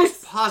 guys. I'm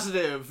almost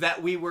positive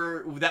that we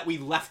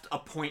left a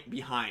point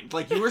behind.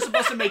 Like you were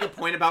supposed to make a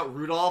point about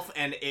Rudolph,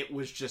 and it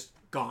was just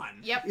gone.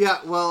 Yep. Yeah.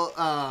 Well,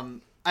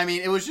 I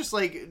mean, it was just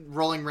like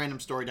rolling random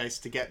story dice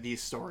to get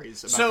these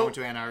stories about going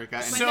to Antarctica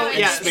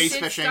and space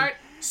fishing.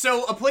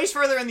 So, A Place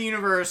Further in the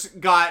Universe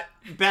got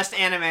Best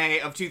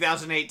Anime of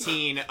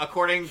 2018,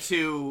 according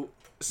to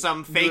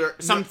some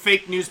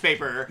fake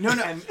newspaper. No,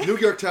 New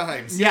York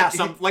Times. Yeah,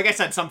 like I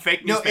said, some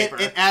fake newspaper.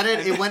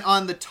 It went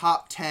on the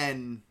top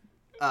 10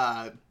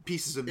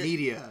 pieces of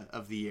media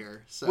of the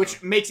year. So.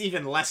 Which makes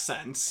even less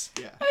sense.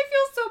 Yeah. I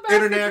feel so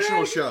bad.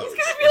 International shows.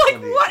 He's gonna be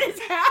like, what is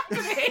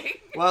happening?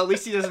 Well, at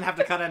least he doesn't have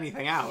to cut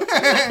anything out.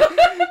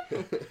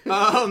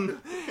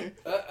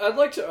 I'd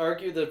like to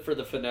argue that for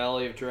the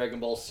finale of Dragon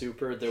Ball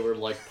Super, there were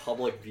like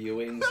public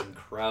viewings and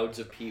crowds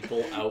of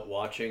people out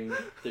watching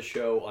the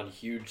show on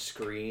huge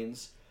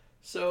screens.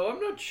 So I'm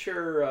not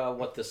sure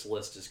what this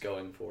list is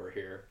going for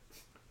here.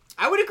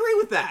 I would agree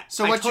with that.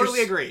 I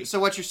totally agree. So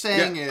what you're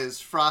saying is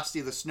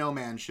Frosty the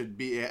Snowman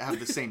should have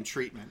the same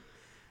treatment.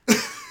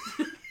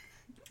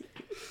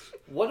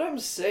 What I'm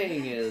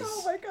saying is,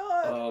 oh my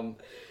god,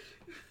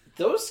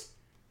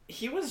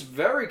 he was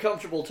very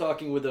comfortable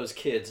talking with those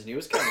kids, and he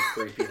was kind of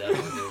creepy that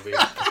movie.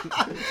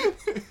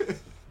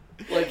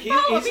 Like he's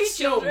a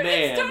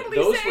snowman. Totally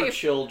those safe. were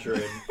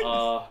children.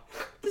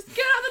 Just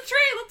get on the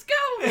train. Let's go.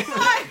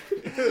 Bye.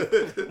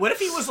 What if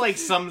he was like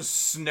some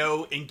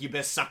snow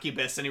incubus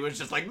succubus, and he was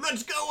just like,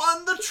 "Let's go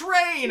on the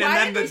train,"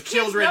 Why and then the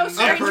children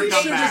never I'm come pretty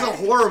sure back. there's a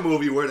horror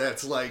movie where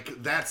that's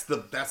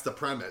the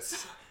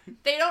premise.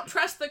 They don't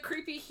trust the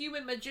creepy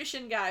human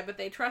magician guy, but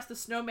they trust the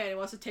snowman who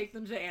wants to take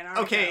them to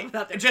Antarctica. Okay,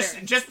 without their just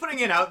parents. just putting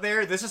it out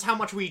there. This is how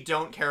much we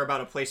don't care about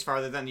A Place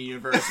Farther Than the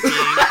Universe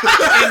being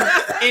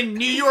in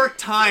New York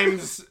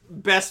Times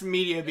best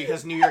media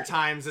because New York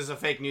Times is a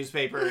fake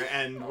newspaper,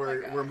 and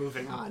we're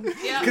moving on.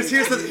 Because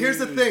here's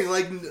the thing.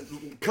 Like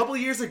a couple of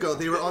years ago,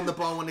 they were on the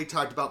ball when they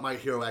talked about My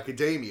Hero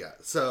Academia.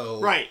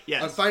 So right,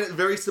 yes. I find it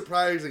very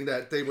surprising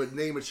that they would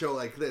name a show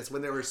like this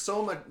when there were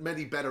so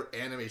many better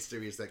anime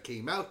series that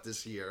came out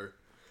this year.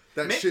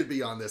 That should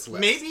be on this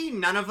list. Maybe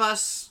none of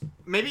us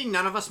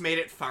made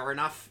it far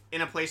enough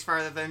in A Place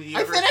Farther Than the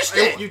Universe. I finished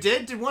it. You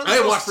did? Did one of those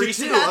I girls watched it freeze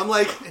to too. death? I'm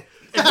like,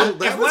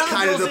 that was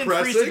kind of freeze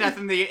to depressing. death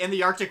in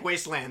the Arctic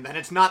wasteland, then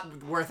it's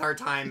not worth our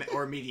time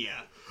or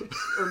media.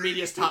 Or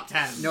media's top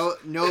 10.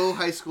 No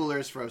high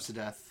schoolers froze to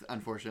death,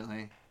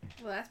 unfortunately.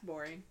 Well, that's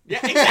boring. Yeah,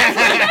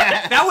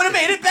 exactly. That would have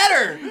made it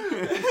better.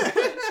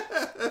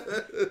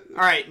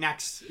 All right,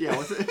 next. Yeah,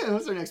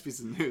 what's our next piece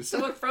of news?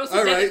 Someone froze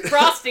to death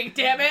frosting,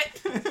 damn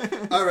it.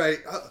 All right.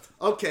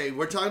 Okay,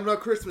 we're talking about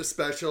Christmas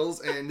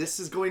specials, and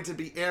this is going to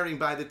be airing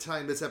by the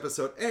time this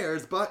episode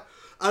airs, but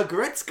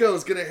Agretzko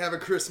is going to have a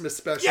Christmas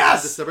special on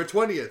December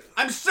 20th.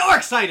 I'm so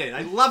excited.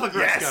 I love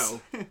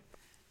Agretzko. Yes.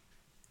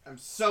 I'm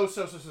so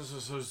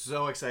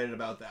excited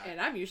about that.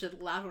 And I'm usually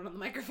the loud one on the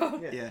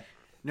microphone. Yeah.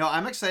 No,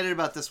 I'm excited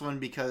about this one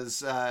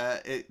because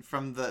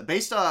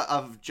based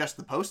off just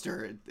the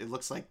poster, it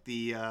looks like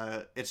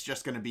it's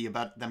just going to be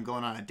about them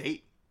going on a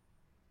date.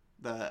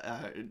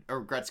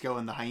 Agretzko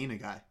and the hyena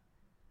guy,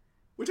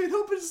 which I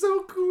hope is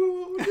so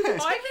cool.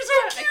 I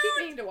keep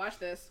meaning to watch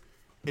this.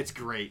 It's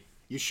great.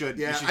 You should.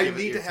 Yeah, I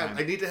need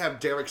to have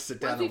Derek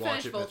sit down and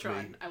watch it with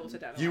me. I will sit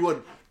down.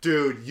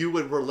 You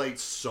would relate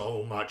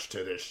so much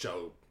to this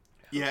show.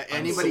 Yeah,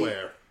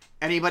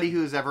 anybody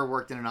who's ever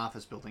worked in an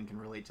office building can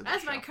relate to that.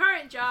 That's my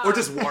current job. Or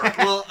just work.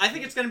 Well, I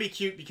think it's gonna be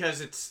cute because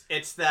it's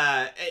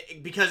a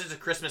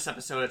Christmas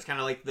episode. It's kind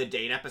of like the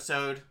date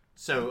episode.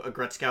 So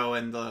Agretzko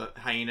and the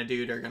hyena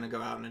dude are gonna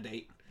go out on a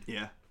date.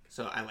 Yeah.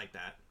 So I like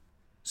that.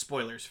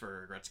 Spoilers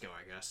for Agretzko,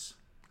 I guess.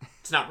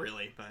 It's not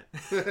really, but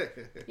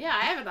Yeah,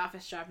 I have an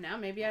office job now.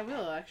 Maybe I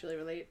will actually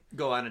relate.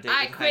 Go on a date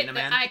with quit Hyena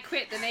Man. I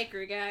quit the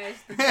Naker, guys.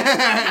 The best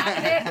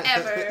happening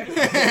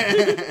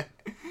ever.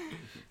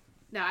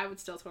 No, I would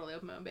still totally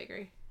open my own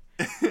bakery.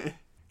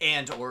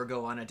 And or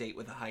go on a date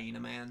with a Hyena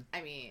Man.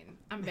 I mean,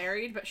 I'm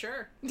married, but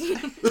sure.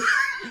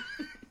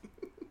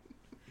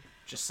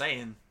 Just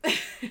saying.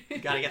 You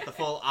gotta get the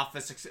full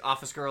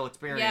office girl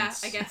experience. Yeah,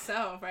 I guess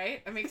so,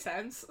 right? That makes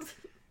sense.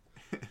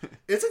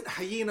 Isn't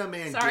Hyena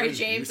Man Sorry, Gary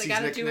James, Busey's I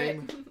gotta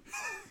nickname? do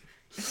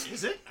it.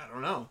 Is it? I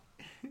don't know.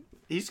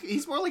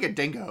 He's more like a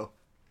dingo.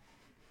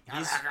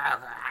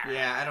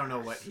 Yeah, I don't know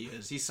what he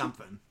is. He's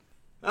something.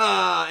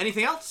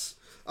 Anything else?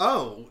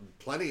 Oh,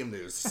 plenty of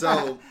news.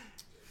 So,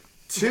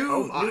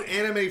 two new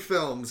anime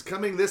films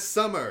coming this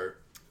summer.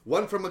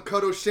 One from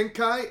Makoto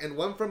Shinkai and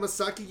one from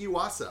Masaki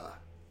Yuasa.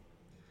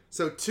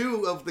 So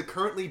two of the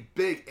currently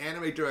big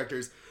anime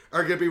directors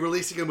are going to be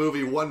releasing a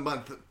movie 1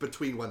 month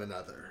between one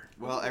another.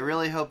 Well, I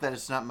really hope that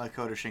it's not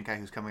Makoto Shinkai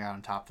who's coming out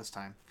on top this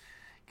time.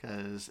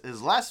 Because his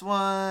last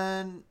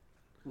one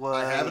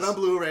was... I have it on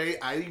Blu-ray.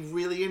 I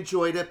really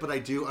enjoyed it, but I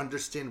do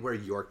understand where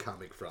you're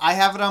coming from. I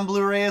have it on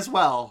Blu-ray as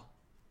well.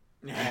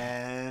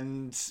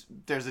 And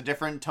there's a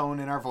different tone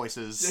in our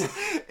voices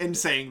in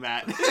saying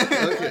that.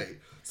 Okay.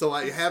 So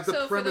I have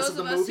the premise of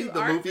the movie.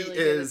 The movie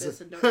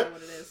is...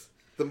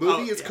 The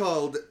movie is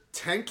called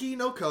Tenki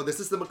no Ko.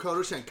 This is the Makoto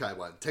Shinkai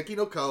one. Tenki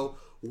no Ko,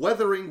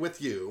 Weathering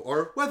with You,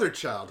 or Weather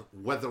Child,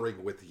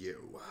 Weathering with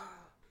You.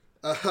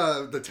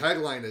 The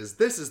tagline is,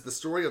 "This is the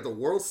story of the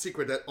world's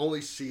secret that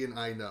only she and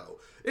I know."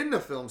 In the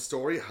film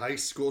story, high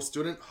school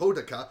student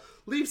Hodaka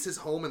leaves his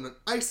home in an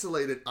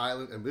isolated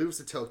island and moves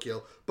to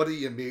Tokyo, but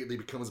he immediately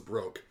becomes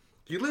broke.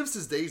 He lives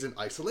his days in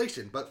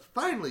isolation, but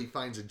finally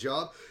finds a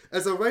job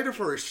as a writer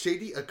for a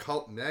shady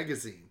occult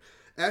magazine.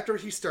 After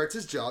he starts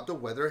his job, the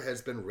weather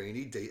has been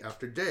rainy day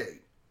after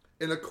day.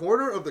 In a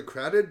corner of the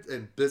crowded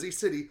and busy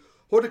city,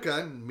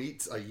 Hodaka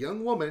meets a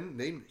young woman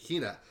named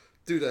Hina.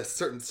 Due to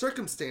certain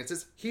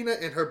circumstances, Hina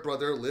and her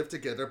brother live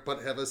together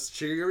but have a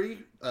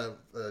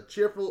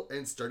cheerful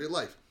and sturdy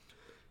life.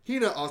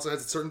 Hina also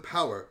has a certain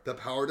power, the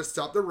power to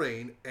stop the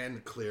rain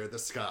and clear the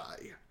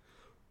sky.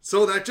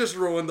 So that just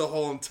ruined the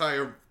whole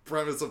entire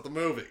premise of the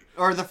movie.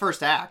 Or the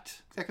first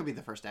act. That could be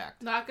the first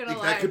act. Not gonna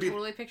lie, I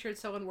totally pictured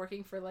someone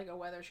working for like a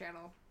weather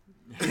channel.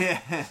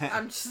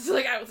 I'm just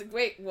like, I was like,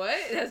 wait, what?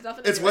 It has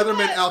nothing to do with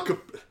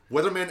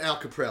Weatherman Al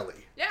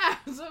Caprelli. Yeah,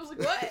 so I was like,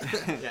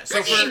 what? Yeah,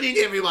 so Good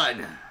evening,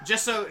 everyone.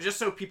 Just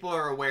so people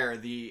are aware,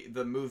 the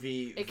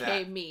movie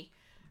me.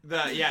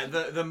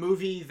 The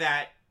movie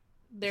that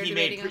They're he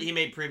debating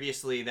made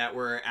previously that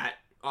we're at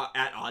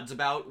odds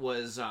about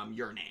was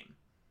Your Name.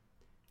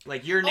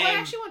 Like Your Name. I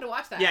actually wanted to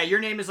watch that. Yeah, Your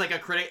Name is like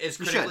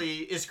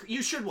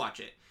you should watch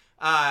it.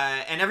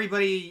 And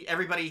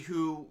everybody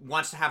who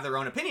wants to have their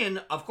own opinion,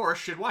 of course,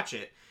 should watch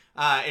it.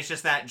 It's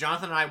just that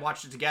Jonathan and I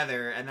watched it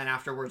together, and then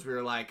afterwards we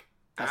were like,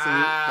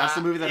 that's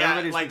the movie that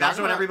everybody's like that's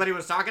what everybody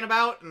was talking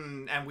about,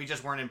 and we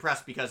just weren't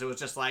impressed because it was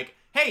just like,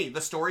 hey,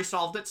 the story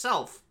solved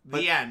itself.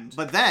 The end.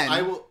 But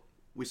then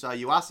we saw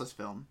Yuasa's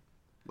film,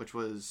 which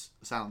was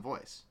A Silent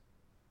Voice.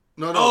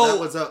 That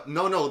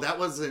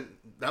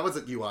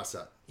wasn't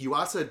Yuasa.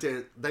 Yuasa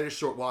did a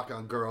short walk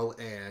on Girl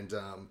and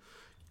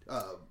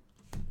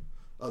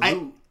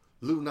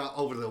Lou not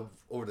over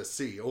the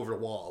sea, over the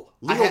wall.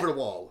 Over the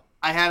wall.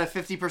 I had a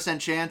 50%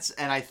 chance,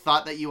 and I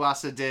thought that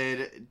Yuasa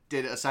did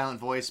A Silent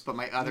Voice, but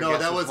my other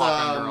guess was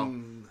Walk on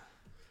Girl.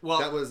 Well,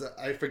 that was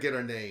I forget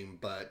her name,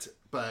 but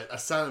A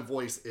Silent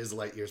Voice is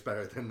light years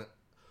better than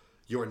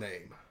Your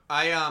Name.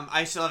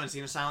 I still haven't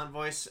seen A Silent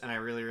Voice, and I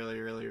really, really,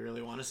 really,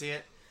 really want to see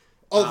it.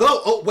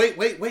 Although,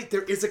 wait,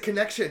 there is a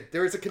connection.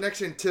 There is a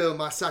connection to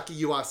Masaki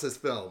Yuasa's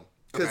film.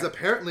 Because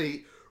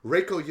apparently,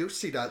 Reiko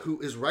Yoshida, who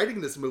is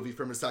writing this movie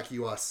for Masaki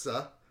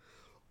Yuasa,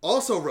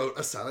 also wrote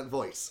A Silent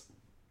Voice.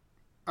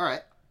 All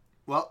right.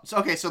 Well,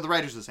 so the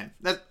writer's the same.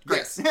 That's great.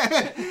 Yes.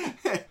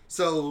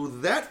 So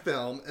that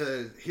film,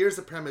 here's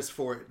the premise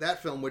for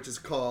that film, which is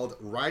called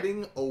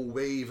Riding a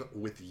Wave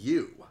with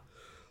You.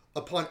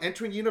 Upon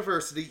entering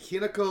university,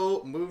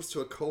 Hinako moves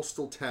to a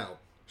coastal town.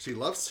 She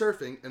loves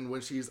surfing, and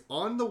when she's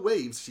on the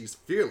waves, she's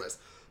fearless,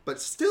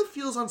 but still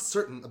feels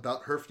uncertain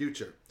about her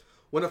future.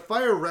 When a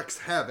fire wreaks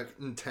havoc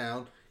in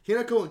town,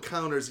 Hinako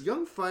encounters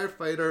young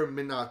firefighter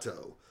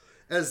Minato.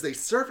 As they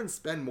surf and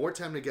spend more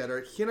time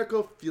together,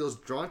 Hinako feels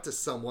drawn to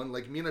someone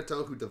like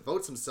Minato who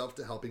devotes himself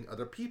to helping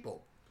other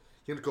people.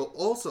 Hinako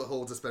also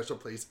holds a special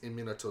place in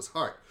Minato's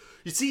heart.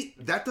 You see,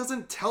 that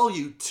doesn't tell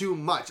you too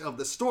much of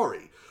the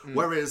story.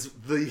 Whereas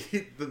the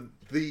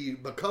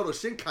Makoto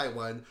Shinkai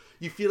one,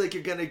 you feel like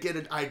you're going to get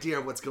an idea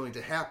of what's going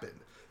to happen.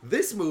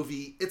 This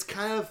movie, it's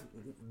kind of,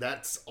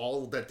 that's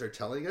all that they're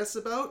telling us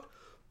about,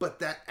 but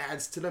that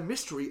adds to the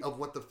mystery of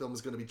what the film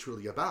is going to be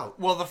truly about.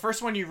 Well, the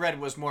first one you read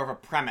was more of a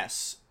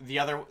premise. The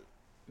other...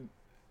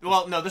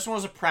 Well, no, this one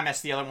was a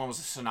premise. The other one was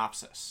a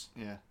synopsis.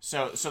 Yeah.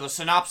 So the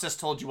synopsis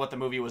told you what the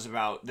movie was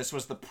about. This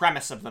was the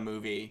premise of the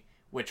movie,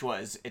 which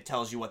was it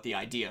tells you what the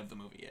idea of the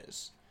movie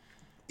is.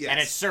 Yes.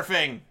 And it's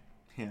surfing.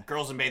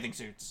 Girls in bathing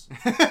suits.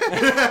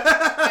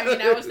 I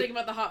mean, I was thinking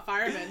about the hot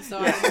firemen,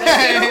 so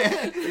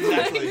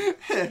Exactly.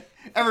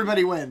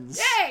 Everybody wins.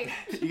 Yay!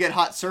 You get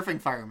hot surfing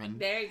firemen.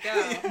 There you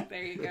go.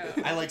 There you go.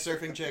 I like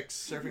surfing chicks.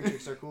 Surfing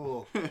chicks are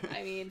cool.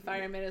 I mean,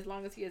 fireman, as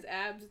long as he has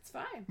abs, it's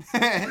fine.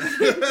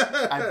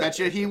 I bet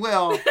you he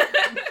will.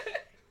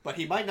 But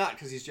he might not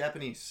because he's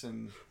Japanese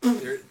and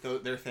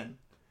they're thin.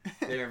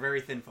 They are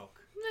very thin folk.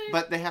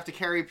 But they have to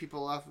carry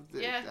people off of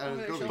the, Yeah, out of over the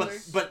their buildings.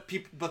 shoulders.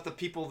 But the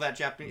people that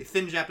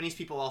thin Japanese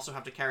people also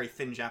have to carry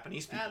thin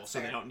Japanese people, That's so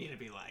fair. they don't need to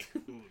be like,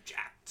 ooh,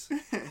 jacked.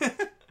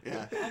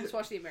 Yeah. I'll just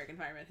watch the American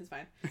fireman. It's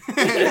fine.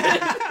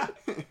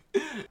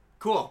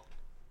 Cool.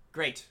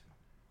 Great.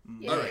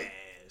 Yeah. All right.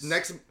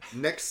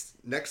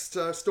 Next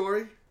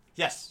story.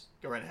 Yes.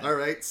 Go right ahead. All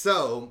right.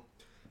 So,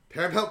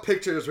 Paramount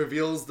Pictures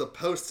reveals the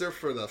poster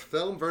for the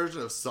film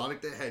version of Sonic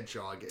the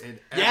Hedgehog, and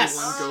Yes!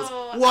 everyone goes,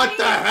 Oh, "What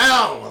the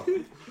hell?"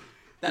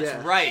 That's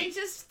Yeah. right. I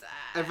just...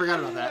 I forgot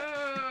about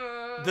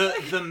that.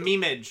 The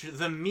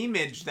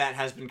memeage that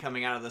has been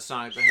coming out of the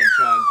Sonic the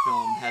Hedgehog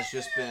film has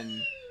just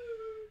been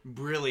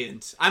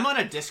brilliant. I'm on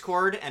a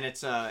Discord and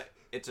it's a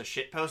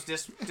shitpost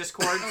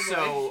Discord,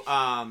 so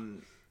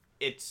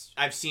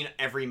I've seen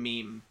every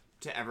meme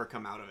to ever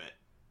come out of it.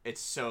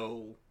 It's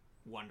so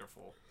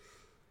wonderful.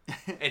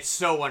 It's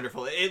so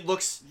wonderful. It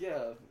looks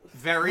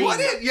very.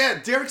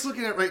 Derek's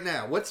looking at it right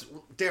now.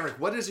 Derek?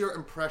 What is your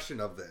impression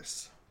of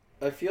this?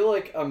 I feel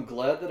like I'm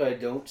glad that I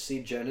don't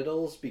see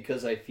genitals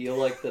because I feel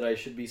like that I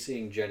should be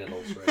seeing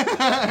genitals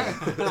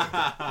right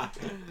now.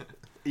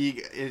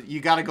 You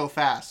got to go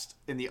fast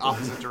in the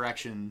opposite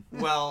direction.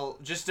 Well,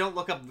 just don't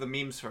look up the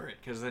memes for it,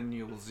 because then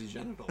you will see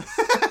genitals.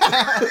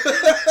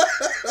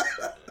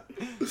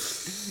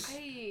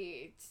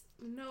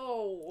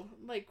 No.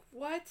 Like,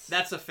 what?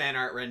 That's a fan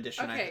art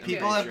rendition. Okay,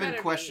 People good. have It been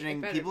better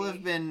questioning. be. It People better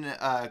have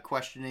been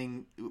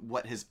questioning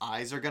what his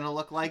eyes are going to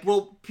look like.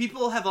 Well,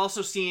 people have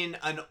also seen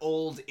an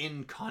old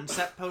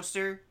in-concept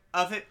poster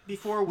of it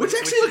before. Which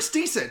actually looks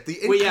decent.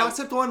 The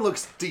in-concept one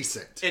looks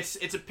decent.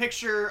 It's a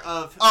picture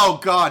of... Oh,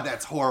 God,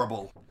 that's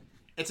horrible.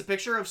 It's a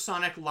picture of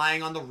Sonic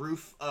lying on the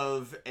roof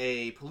of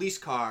a police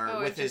car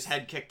with his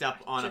head kicked up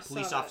on a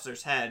police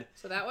officer's head.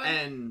 So that one?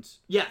 And,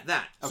 yeah,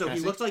 that. So Okay, he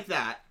see? looked like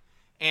that.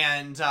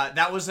 And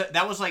that was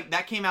like,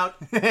 that came out...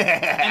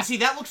 and see,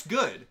 that looks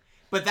good.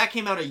 But that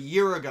came out a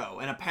year ago,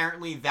 and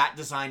apparently that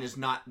design is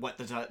not what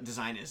the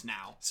design is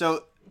now.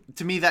 So,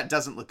 to me, that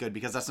doesn't look good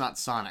because that's not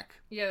Sonic.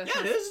 Yeah,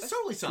 it is. It's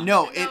totally Sonic.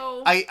 No,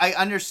 No. I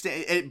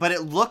understand it, but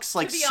it looks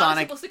like to be Sonic.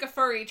 honest, it looks like a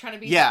furry trying to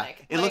be Yeah,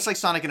 Sonic. it looks like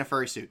Sonic in a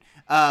furry suit.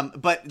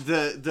 But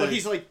the But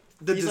he's like...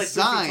 the he's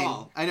design. Like 3 feet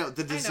tall. I know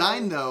the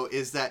design though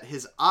is that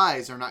his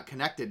eyes are not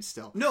connected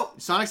still. No,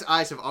 Sonic's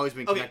eyes have always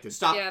been connected. Okay,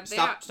 stop! Yeah,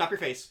 Stop your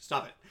face!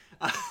 Stop it!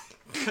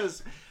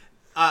 Because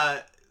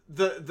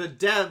the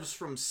devs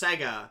from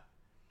Sega,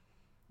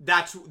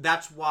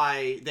 that's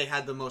why they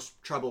had the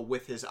most trouble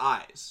with his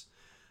eyes,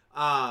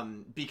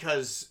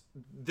 because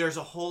there's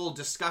a whole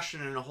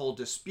discussion and a whole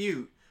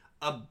dispute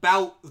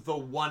about the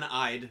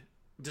one-eyed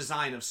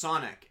design of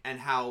Sonic and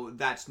how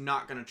that's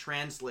not going to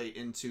translate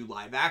into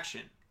live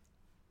action,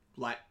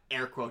 like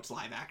air quotes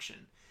live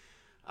action.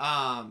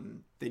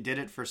 They did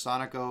it for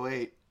Sonic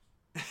 08.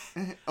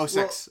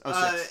 06.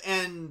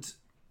 And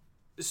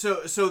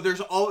so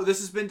there's this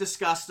has been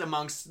discussed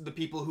amongst the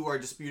people who are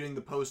disputing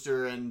the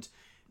poster and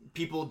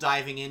people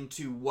diving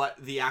into what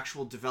the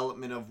actual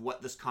development of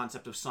what this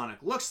concept of Sonic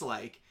looks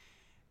like.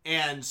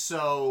 And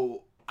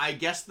so I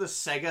guess the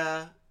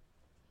Sega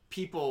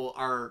people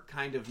are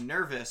kind of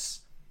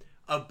nervous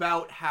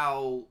about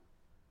how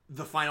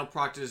the final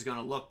product is going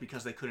to look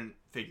because they couldn't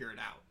figure it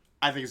out.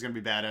 I think it's going to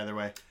be bad either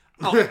way.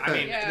 Oh, I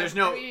mean, Yeah, there's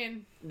no I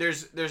mean-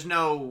 there's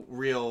no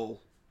real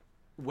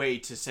way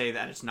to say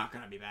that it's not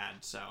going to be bad.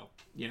 So,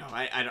 you know,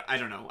 I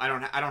don't know. I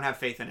don't have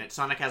faith in it.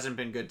 Sonic hasn't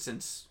been good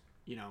since,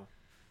 you know,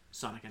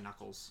 Sonic and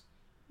Knuckles.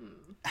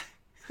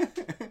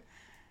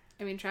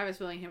 I mean, Travis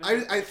Willingham.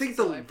 I think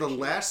the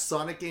last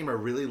Sonic game I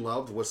really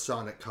loved was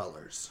Sonic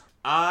Colors.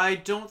 I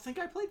don't think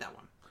I played that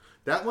one.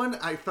 That one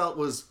I felt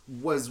was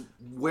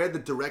where the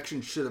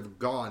direction should have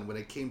gone when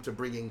it came to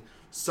bringing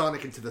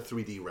Sonic into the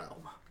 3D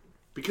realm.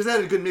 Because it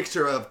had a good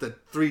mixture of the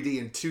 3D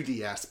and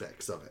 2D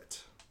aspects of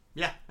it.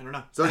 Yeah, I don't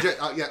know. So,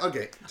 yeah,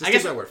 okay. Just I take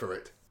guess- my word for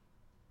it.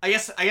 I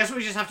guess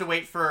we just have to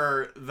wait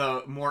for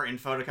the more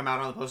info to come out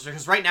on the poster,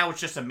 because right now it's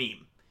just a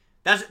meme.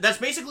 That's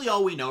basically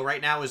all we know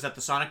right now, is that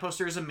the Sonic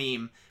poster is a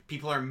meme.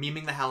 People are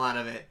memeing the hell out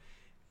of it,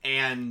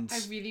 and I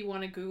really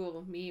want to Google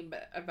a meme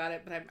about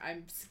it, but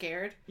I'm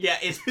scared. yeah,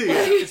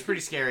 it's pretty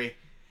scary.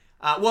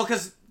 Well,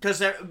 because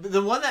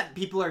the one that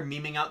people are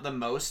memeing out the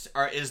most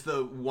is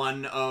the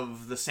one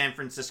of the San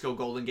Francisco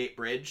Golden Gate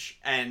Bridge,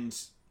 and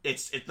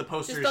the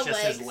poster is just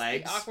his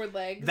legs. The awkward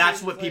legs. That's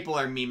His what legs. people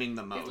are memeing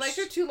the most. His legs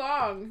are too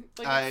long.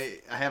 Like, I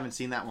haven't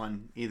seen that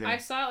one either. I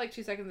saw it like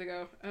 2 seconds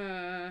ago,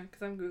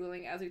 because I'm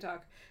Googling as we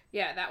talk.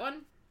 Yeah, that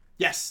one?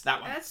 Yes, that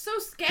one. That's so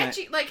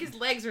sketchy. Like his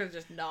legs are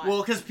just not.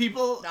 Well, because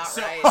people. Not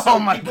so, right. So Oh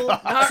my people,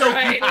 God. So,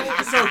 Not people,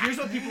 right. so here's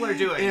what people are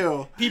doing.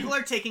 Ew. People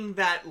are taking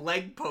that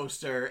leg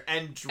poster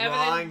and Evan,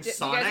 drawing do you guys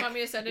Sonic want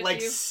me to send it to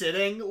like you?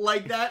 sitting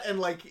like that, and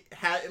like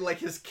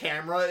his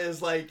camera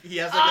is like he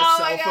has like Oh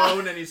a my cell God.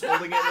 phone and he's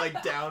holding it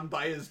like down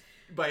by his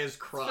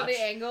crotch. For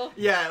the angle.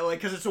 Yeah, like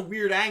because it's a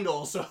weird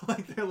angle, so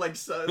like they're like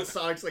Sonic's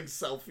like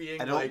selfieing.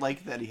 I don't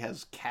like that he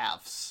has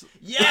calves.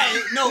 Yeah,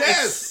 no,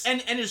 Yes!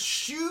 and his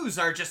shoes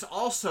are just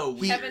also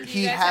weird. Kevin, do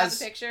you guys have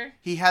the picture?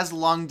 He has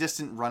long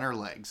distance runner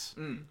legs,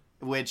 Mm.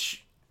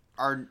 which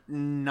are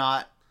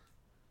not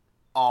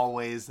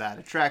always that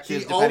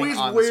attractive. He depending always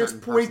on the wears certain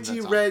person pointy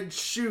that's on. red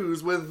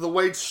shoes with the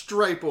white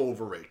stripe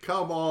over it.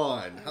 Come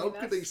on. How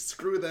could they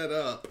screw that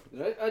up?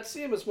 I'd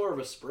see him as more of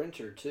a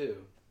sprinter too.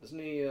 Isn't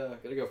he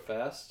gotta go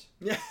fast?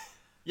 Yeah.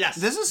 Yes.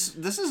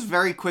 This is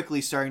very quickly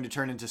starting to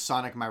turn into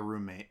Sonic My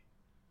Roommate.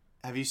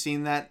 Have you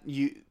seen that?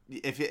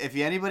 If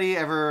anybody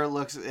ever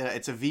looks,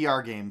 it's a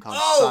VR game called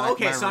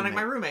Sonic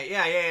My Roommate.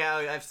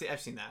 Yeah. I've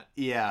seen that.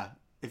 Yeah,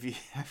 if you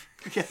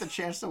ever get the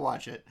chance to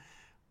watch it,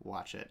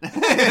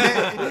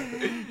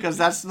 because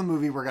that's the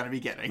movie we're gonna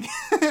be getting.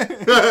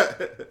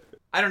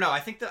 I don't know. I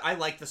think that I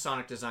like the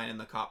Sonic design in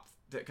the cop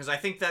because I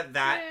think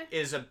that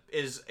is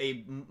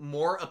a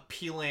more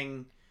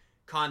appealing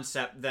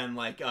concept than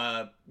like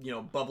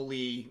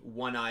bubbly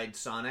one-eyed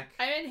Sonic.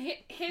 I mean,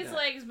 his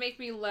legs make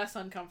me less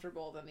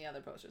uncomfortable than the other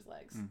poster's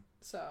legs.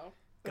 So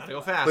Gotta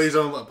go fast. Please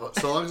don't.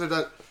 So long as they're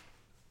done.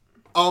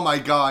 Oh my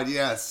God!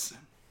 Yes.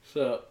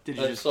 So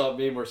I saw a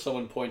meme where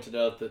someone pointed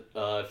out that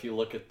if you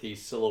look at the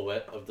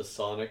silhouette of the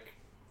Sonic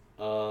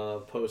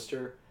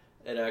poster,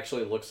 it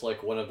actually looks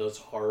like one of those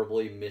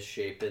horribly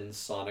misshapen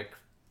Sonic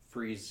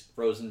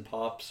frozen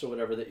pops or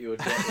whatever that you would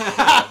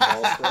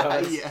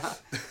get. Yeah.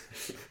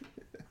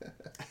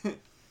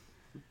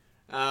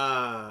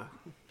 All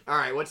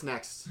right, what's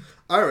next?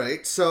 All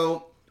right,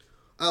 so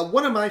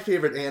one of my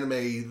favorite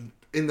anime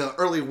in the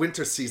early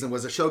winter season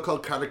was a show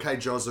called Karakai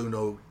Jozu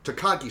no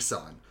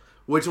Takagi-san,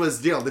 which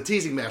was, the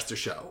teasing master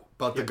show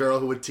about the girl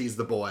who would tease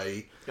the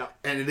boy,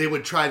 and they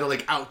would try to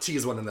like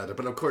out-tease one another,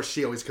 but of course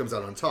she always comes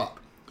out on top.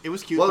 It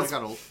was cute. Well, But I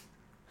got old.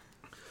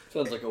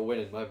 Sounds like a win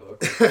in my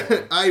book.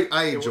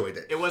 I enjoyed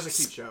it. It was a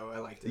cute show. I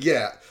liked it.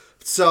 Yeah.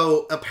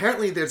 So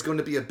apparently there's going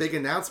to be a big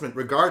announcement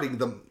regarding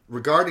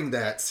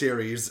that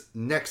series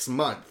next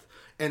month.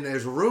 And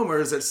there's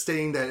rumors that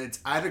stating that it's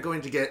either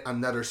going to get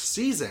another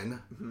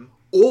season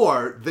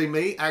or they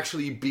may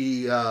actually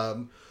be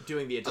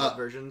doing the adult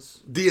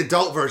versions. The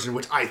adult version,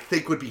 which I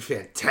think would be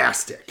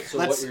fantastic. So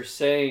what you're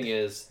saying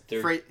is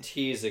they're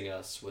teasing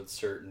us with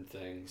certain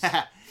things.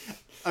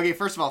 Okay,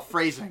 first of all,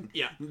 phrasing.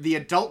 Yeah. The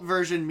adult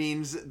version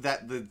means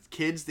that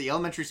the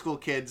elementary school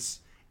kids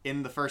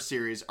in the first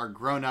series are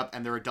grown up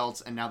and they're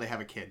adults and now they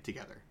have a kid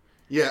together.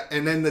 Yeah,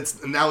 and then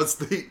now it's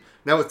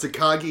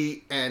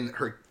Takagi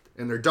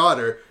and their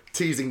daughter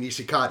teasing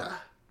Nishikata.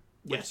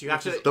 Yes, you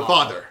have to. The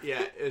father.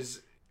 Yeah,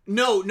 is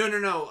no.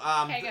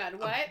 Hang on,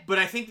 what? But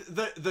I think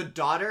the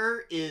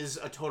daughter is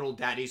a total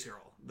daddy's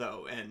girl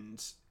though,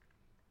 and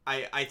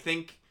I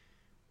think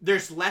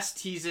there's less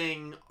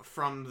teasing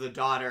from the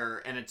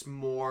daughter, and it's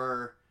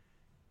more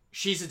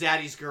she's a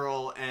daddy's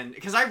girl, and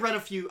because I read a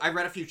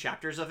few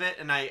chapters of it,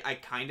 and I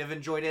kind of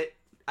enjoyed it.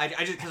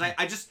 I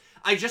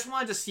just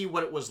wanted to see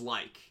what it was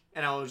like,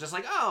 and I was just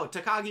like, oh,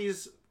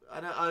 Takagi's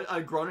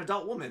a grown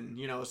adult woman,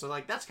 so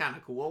like that's kind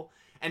of cool.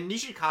 And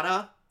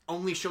Nishikata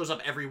only shows up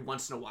every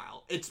once in a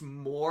while. It's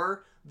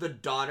more the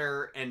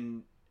daughter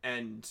and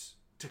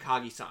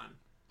Takagi-san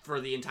for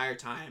the entire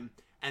time,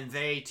 and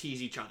they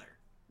tease each other.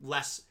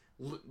 Less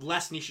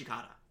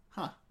Nishikata.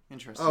 Huh.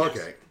 Interesting. Oh,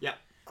 okay. Yep.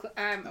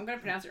 I'm gonna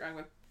pronounce it wrong,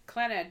 but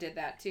Clannad did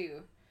that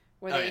too,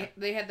 where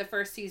they had the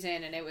first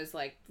season and it was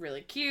like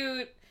really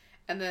cute,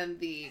 and then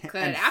the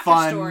Clannad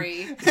after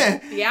story,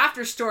 the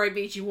after story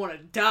made you want to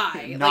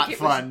die. Not like, it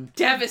fun. was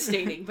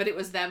devastating, but it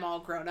was them all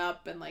grown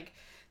up and like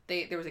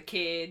there was a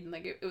kid and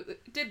like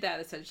it did that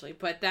essentially,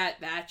 but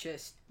that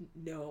just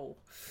no.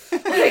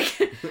 Like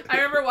I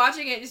remember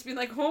watching it and just being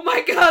like, oh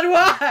my God,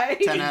 why?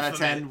 10 out of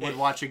 10 would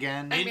watch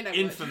again. I mean,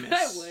 Infamous.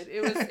 I would.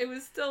 It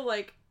was still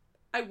like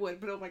I would,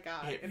 but oh my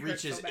God, it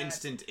reaches so bad.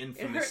 instant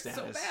infamous status.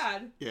 status. So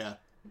bad. Yeah.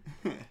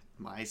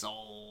 My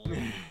soul.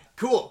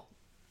 Cool.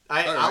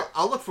 right.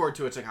 I'll look forward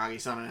to a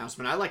Takagi-san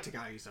announcement. I like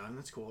Takagi-san.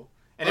 That's cool.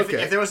 And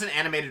Okay. if there was an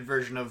animated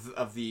version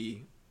of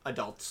the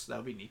adults, that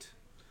would be neat.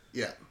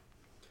 Yeah.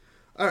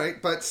 All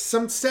right, but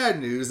some sad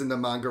news in the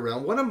manga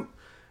realm.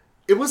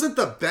 It wasn't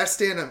the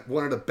best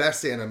one of the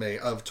best anime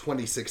of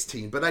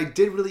 2016, but I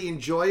did really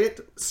enjoy it.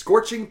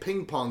 Scorching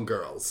Ping Pong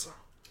Girls.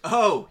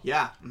 Oh,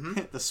 yeah.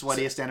 The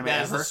sweatiest anime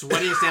That is ever. the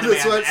sweatiest anime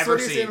I've ever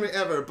Sweatiest seen. anime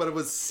ever, but it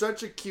was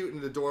such a cute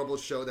and adorable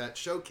show that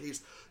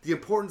showcased the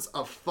importance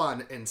of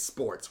fun in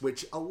sports,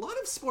 which a lot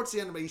of sports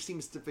anime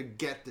seems to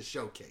forget to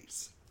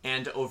showcase.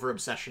 And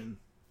over-obsession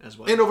as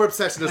well. And over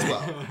obsession as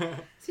well.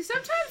 See,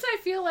 sometimes I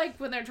feel like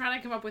when they're trying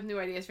to come up with new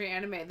ideas for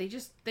anime, they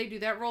do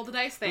that roll the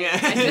dice thing Yeah.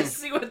 and just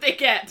see what they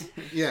get.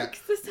 Yeah.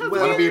 This sounds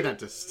Well, weird.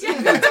 it's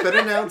been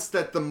announced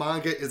that the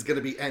manga is going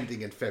to be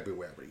ending in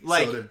February.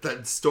 Like- so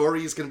the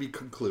story is going to be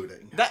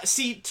concluding.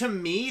 To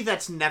me,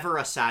 that's never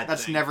a sad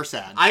That's thing. never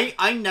sad.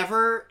 I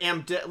never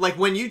am... like,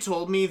 when you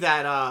told me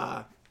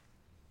that,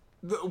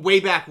 way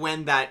back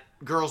when that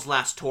Girls'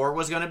 Last Tour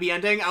was going to be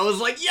ending, I was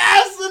like,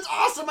 yes, that's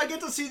awesome! I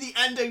get to see the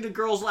ending to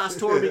Girls' Last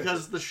Tour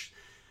because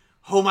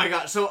oh my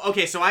god. So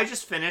I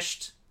just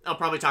finished... I'll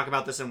probably talk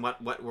about this in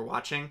what we're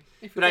watching.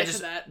 If but we I get just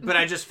to that. but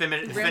I just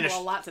finished Ramble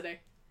a lot today.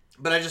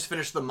 But I just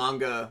finished the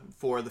manga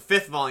for the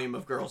 5th volume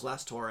of Girls'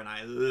 Last Tour, and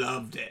I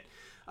loved it.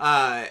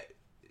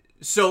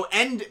 So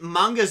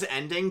manga's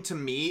ending to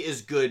me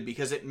is good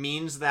because it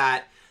means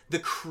that the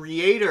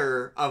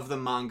creator of the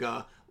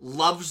manga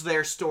loves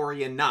their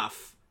story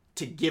enough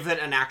to give it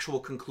an actual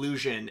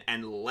conclusion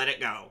and let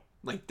it go.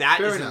 Like that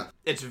Fair is enough.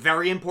 It's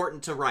very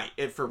important to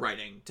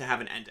writing to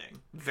have an ending.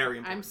 Very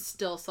important. I'm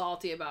still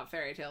salty about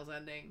Fairy Tail's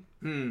ending.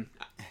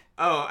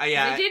 Oh,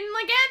 yeah. They didn't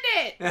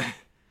end it.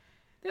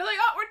 They're like,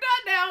 oh, we're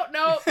done now.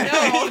 No.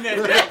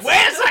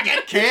 Wait a second.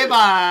 Okay,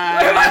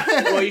 bye.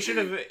 Well, you should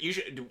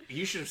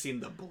have seen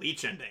the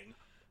Bleach ending.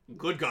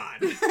 Good God.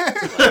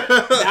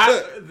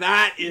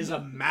 that is a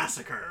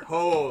massacre.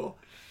 Oh,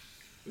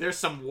 there's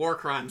some war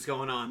crimes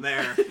going on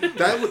there.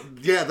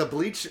 The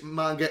Bleach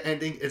manga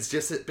ending is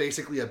just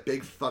basically a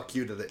big fuck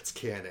you to its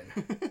canon.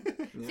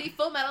 See,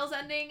 Full Metal's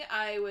ending,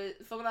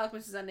 Full Metal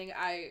Alchemist's ending,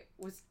 I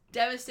was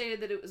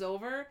devastated that it was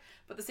over,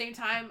 but at the same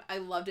time, I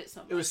loved it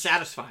so much. It was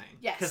satisfying.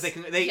 Yes.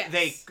 Because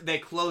Yes. they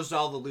closed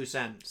all the loose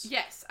ends.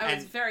 Yes, I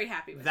was very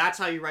happy with that's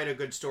how you write a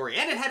good story.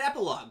 And it had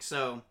epilogue,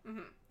 so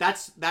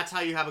that's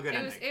how you have a good it.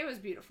 ending. It was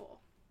beautiful.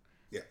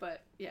 Yeah.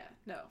 But, yeah,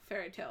 no,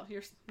 Fairy Tail,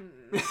 you're...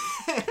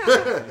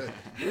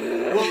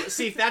 Well,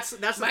 see, that's the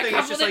My thing. couple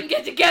It's just didn't like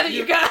get together,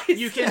 you guys!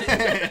 You can...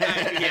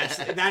 yes,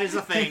 that is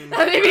the thing.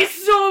 That made me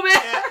so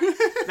mad!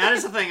 That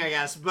is the thing, I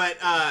guess. But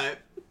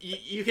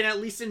you can at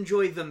least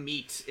enjoy the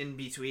meat in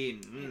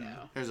between.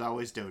 There's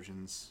always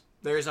dojins.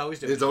 There's always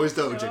dojins. There's always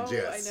dojins,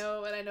 yes. I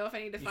know, and I know if I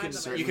need to find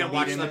them. You can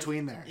watch in them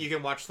between there. You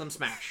can watch them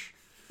smash.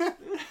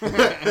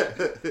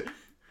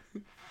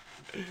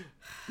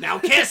 Now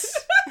kiss!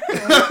 Yeah,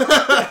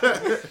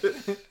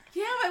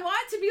 I want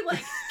it to be,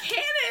 like,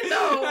 canon,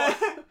 though!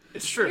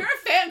 It's true. You're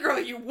a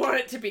fangirl, you want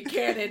it to be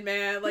canon,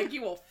 man. Like,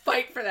 you will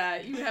fight for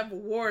that. You have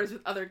wars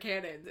with other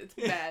canons. It's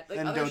bad. Like,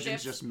 And other dojins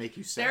ships, just make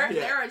you sad.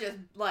 there are just,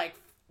 like,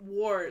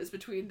 wars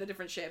between the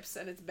different ships,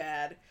 and it's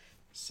bad.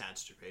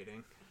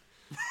 Sadsterbating.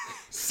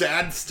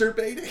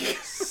 Sadsterbating?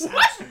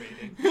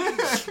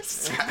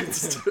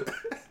 Sadsterbating.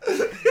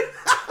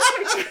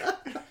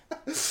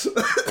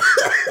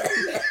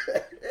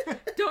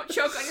 Don't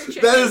choke on your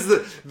chicken.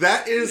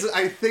 That is,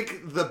 I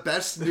think, the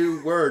best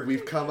new word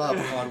we've come up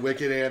on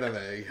Wicked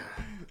Anime.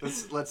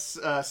 Let's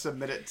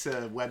submit it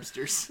to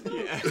Webster's.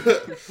 Yeah.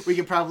 We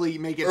could probably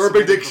make it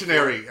Urban submitted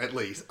Dictionary, at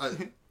least.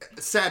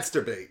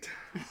 Sadsterbate.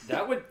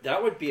 That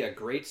would be a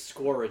great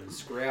score in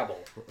Scrabble.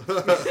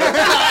 Oh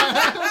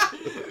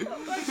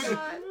my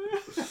god.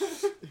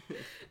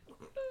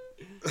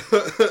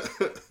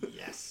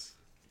 Yes.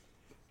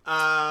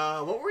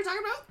 What were we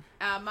talking about?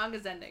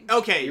 Manga's ending.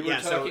 Okay, You were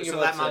yeah. So talking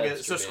that about manga.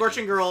 So Sadsterbating.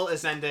 Scorching Girl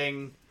is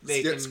ending.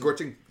 They can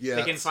Scorching. Yeah.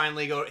 They can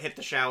finally go hit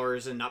the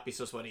showers and not be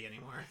so sweaty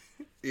anymore.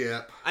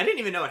 Yeah. I didn't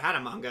even know it had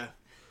a manga.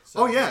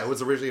 Oh yeah, it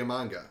was originally a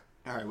manga.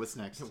 All right, what's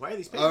next? Why are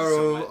these pages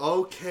so wet? Oh,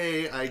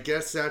 okay. I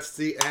guess that's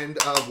the end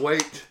of.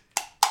 Wait.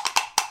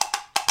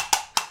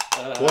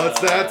 What's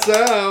that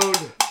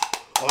sound?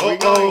 Are we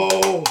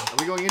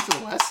going into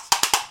the West?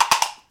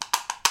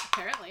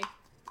 Apparently.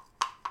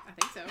 I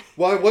think so.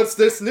 Why? What's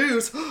this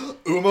news?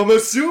 Uma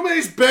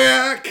Musume's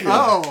back.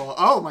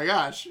 Oh my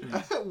gosh!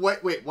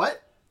 Wait,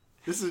 what?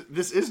 This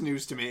is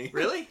news to me.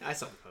 Really? I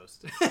saw the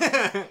post.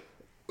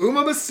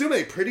 Uma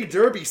Musume Pretty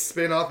Derby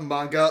spin-off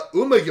manga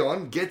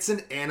Umayon gets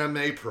an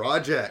anime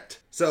project.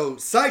 So,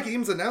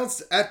 Cygames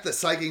announced at the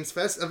Cygames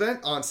Fest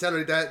event on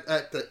Saturday that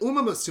at the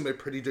Uma Musume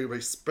Pretty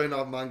Derby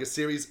spin-off manga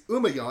series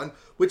Umayon,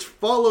 which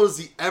follows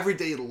the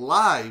everyday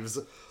lives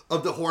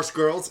of the horse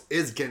girls,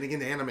 is getting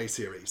an anime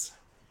series.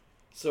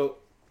 So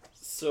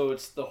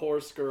it's the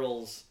horse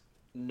girls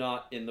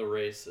not in the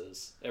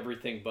races.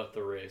 Everything but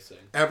the racing.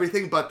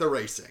 Everything but the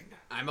racing.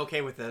 I'm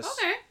okay with this.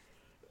 Okay.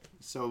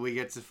 So we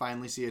get to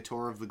finally see a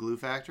tour of the glue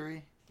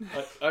factory?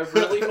 I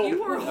really hope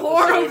You were one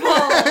horrible!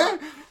 episode-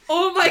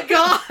 Oh my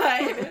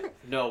god!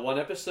 No, one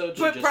episode should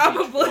But just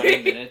probably. be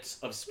 20 minutes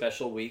of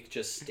Special Week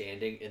just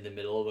standing in the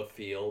middle of a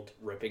field,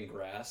 ripping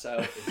grass out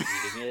and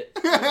eating it,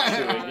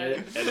 chewing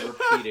it, and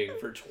repeating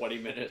for 20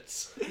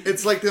 minutes.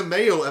 It's like the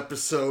Mayo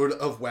episode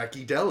of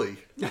Wacky Deli.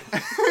 I mean,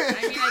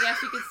 I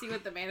guess we could see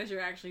what the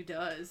manager actually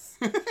does.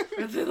 like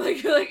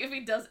if he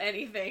does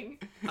anything.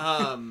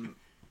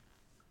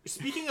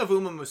 Speaking of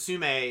Uma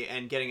Musume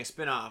and getting a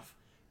spin-off,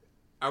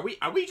 are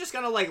we just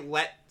gonna like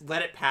let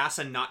it pass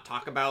and not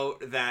talk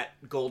about that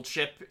Gold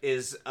Ship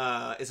is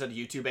a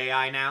YouTube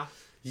AI now?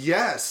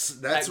 Yes,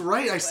 that's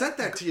right. I sent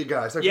that to you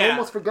guys. I Yeah.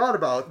 almost forgot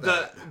about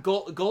that.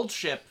 The Gold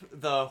Ship,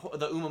 the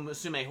Uma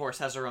Musume horse,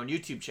 has her own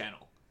YouTube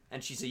channel,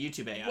 and she's a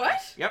YouTube AI.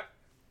 What? Yep.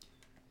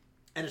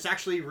 And it's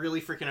actually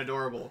really freaking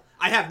adorable.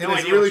 I have no And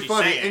it's idea really what she's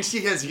funny, saying. and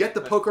she has yet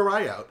to poke her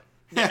eye out.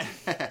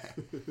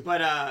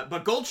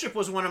 But Gold Ship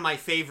was one of my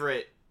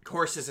favorite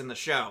horses in the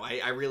show.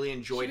 I really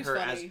enjoyed She was her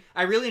funny.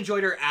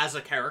 as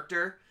a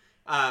character.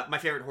 My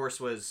favorite horse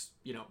was,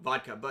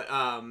 Vodka, but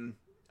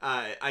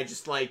I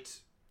just liked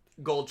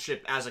Gold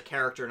Ship as a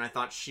character, and I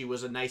thought she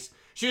was a nice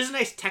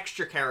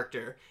texture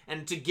character,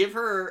 and to give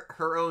her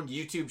her own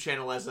YouTube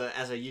channel as a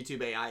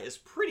YouTube AI is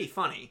pretty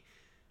funny.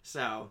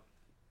 So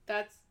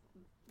That's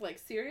like,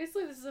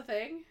 seriously, this is a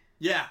thing?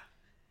 yeah,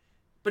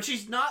 but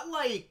she's not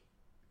like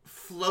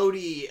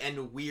floaty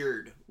and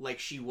weird like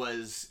she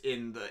was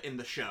in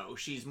the show.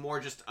 She's more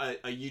just a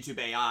YouTube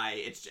AI.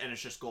 It's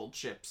just Gold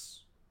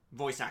Ship's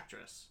voice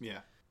actress. Yeah.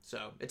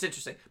 So it's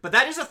interesting, but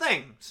that is a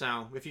thing.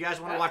 So if you guys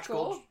want to watch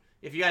cool.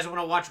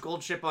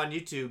 Gold Ship on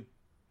YouTube,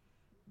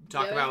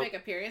 talk Do the about others make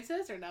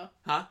apperances or no?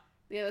 huh?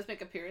 The others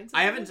make appearances?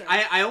 I haven't. or-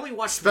 I only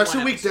watched Special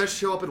one Week episode. does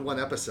show up in one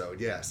episode,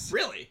 yes.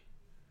 Really?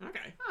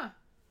 Okay. Huh.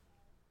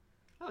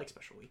 I like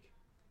Special Week.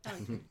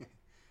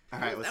 All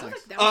right, what's that was,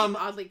 next? that was an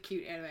oddly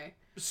cute anime.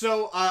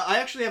 So I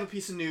actually have a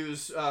piece of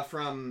news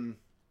from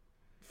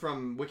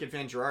Wicked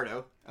fan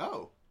Gerardo.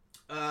 Oh.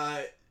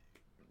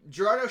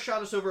 Gerardo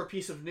shot us over a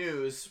piece of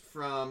news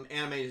from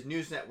Anime's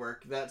news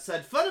network that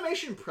said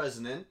Funimation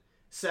president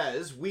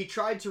says we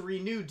tried to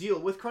renew deal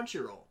with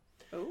Crunchyroll.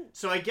 Oh.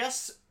 So I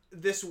guess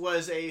this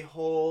was a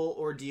whole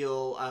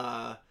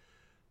ordeal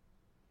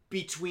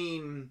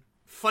between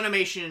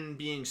Funimation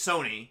being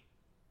Sony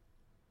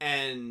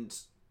and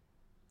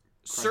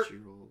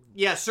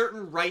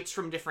certain rights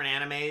from different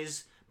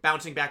animes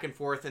bouncing back and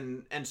forth,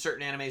 and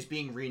certain animes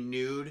being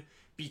renewed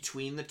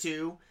between the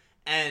two,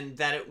 and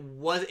that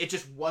it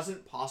just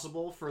wasn't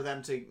possible for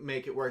them to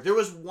make it work. There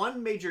was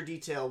one major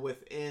detail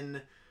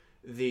within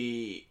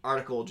the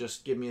article.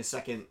 Just give me a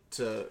second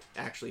to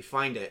actually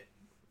find it.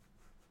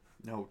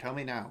 No, tell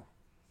me now.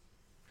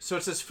 So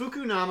it says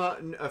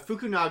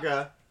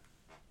Fukunaga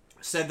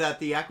said that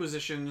the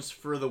acquisitions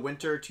for the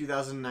winter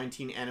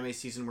 2019 anime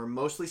season were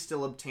mostly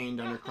still obtained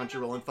under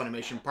Crunchyroll and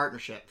Funimation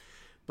partnership,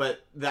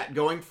 but that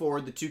going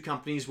forward the two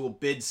companies will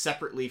bid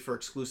separately for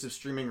exclusive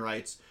streaming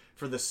rights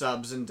for the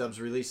subs and dubs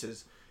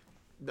releases.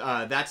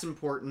 That's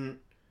important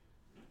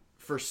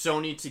for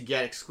Sony to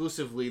get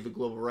exclusively the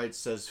global rights,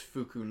 says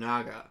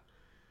Fukunaga.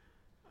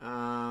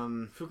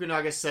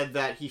 Fukunaga said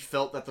that he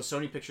felt that the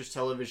Sony Pictures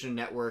Television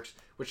Networks,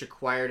 which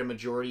acquired a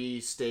majority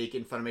stake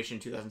in Funimation in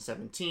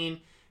 2017,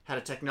 had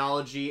a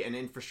technology and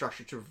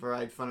infrastructure to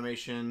provide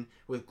Funimation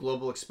with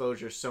global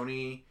exposure.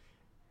 Sony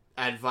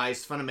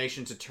advised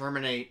Funimation to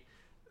terminate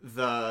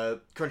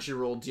the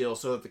Crunchyroll deal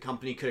so that the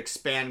company could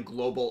expand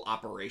global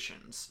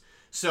operations.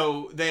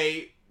 So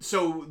the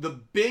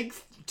big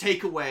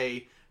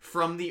takeaway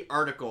from the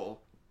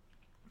article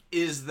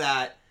is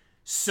that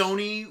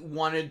Sony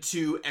wanted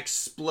to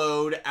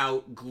explode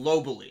out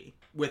globally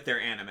with their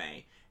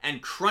anime,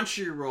 and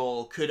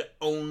Crunchyroll could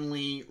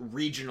only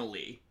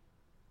regionally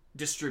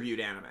distribute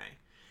anime.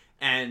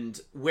 And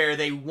where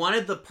they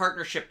wanted the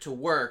partnership to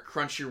work,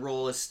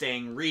 Crunchyroll is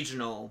staying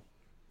regional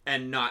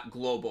and not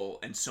global,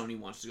 and Sony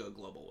wants to go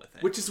global with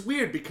it. Which is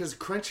weird because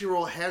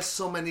Crunchyroll has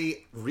so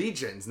many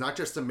regions, not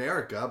just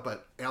America,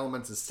 but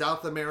elements of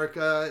South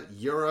America,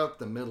 Europe,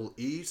 the Middle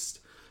East,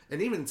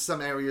 and even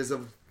some areas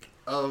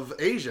of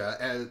Asia.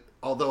 And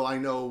although I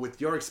know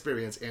with your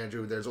experience,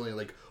 Andrew, there's only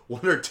like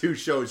one or two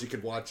shows you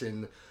could watch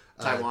in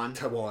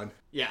Taiwan.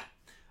 Yeah.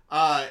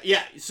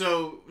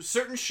 So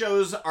certain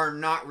shows are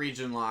not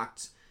region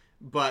locked,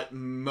 but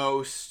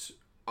most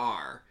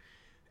are.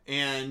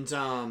 And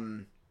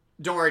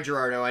don't worry,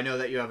 Gerardo, I know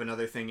that you have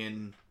another thing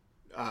in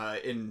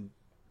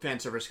fan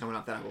service coming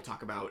up that I will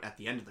talk about at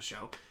the end of the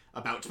show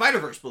about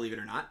Spider-Verse, believe it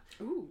or not.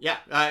 Ooh. Yeah,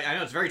 I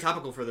know it's very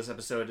topical for this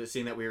episode,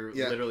 seeing that we were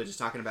literally just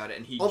talking about it,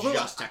 and he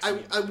just texted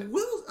me.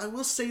 I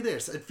will say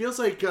this. It feels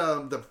like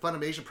the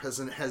Funimation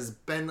president has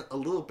been a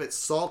little bit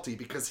salty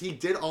because he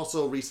did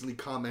also recently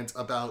comment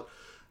about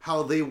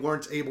how they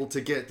weren't able to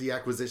get the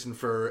acquisition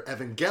for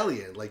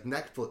Evangelion like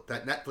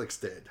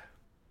Netflix did.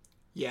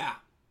 Yeah,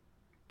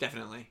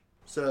 definitely.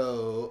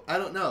 So, I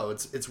don't know.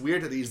 It's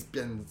weird that he's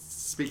been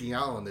speaking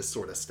out on this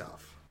sort of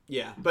stuff.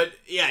 Yeah, but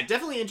yeah,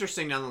 definitely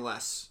interesting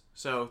nonetheless.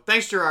 So,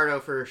 thanks Gerardo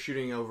for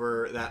shooting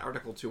over that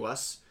article to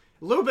us.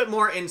 A little bit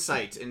more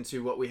insight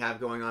into what we have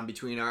going on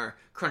between our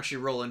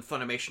Crunchyroll and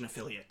Funimation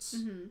affiliates.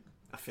 Mm-hmm.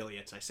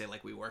 Affiliates, I say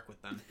like we work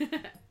with them.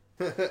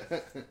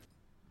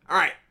 All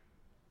right.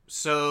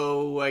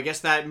 So, I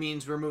guess that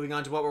means we're moving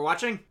on to what we're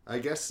watching? I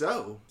guess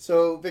so.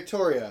 So,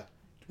 Victoria,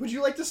 would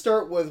you like to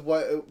start with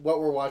what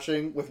we're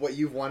watching, with what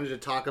you've wanted to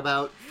talk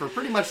about for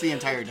pretty much the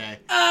entire day?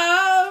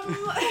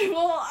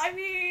 Well, I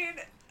mean,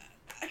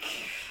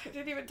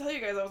 didn't even tell you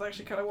guys I was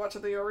actually kind of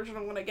watching the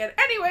original one again.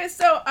 Anyway,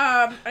 so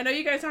I know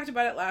you guys talked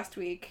about it last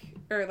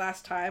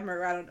time,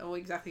 or I don't know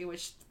exactly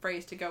which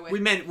phrase to go with.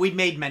 We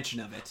made mention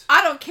of it.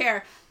 I don't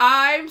care.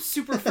 I'm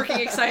super freaking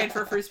excited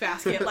for Fruits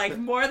Basket, like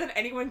more than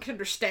anyone can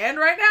understand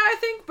right now, I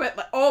think. But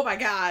like, oh my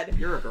god,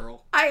 you're a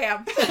girl. I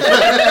am. Like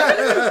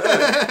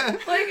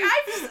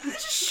I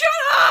just shut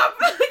up.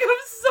 Like I'm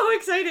so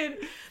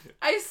excited.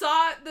 I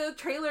saw the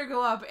trailer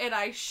go up and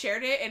I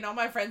shared it, and all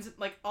my friends,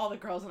 like all the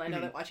girls that I know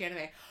that watch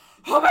anime,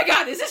 oh my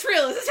god, is this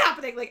real? Is this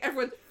happening? Like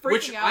everyone's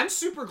freaking out. I'm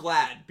super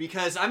glad,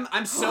 because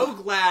I'm so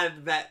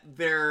glad that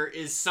there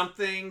is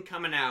something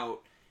coming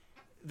out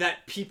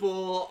that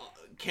people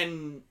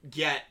can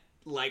get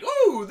like,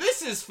 oh,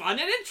 this is fun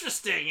and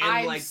interesting, and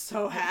I'm like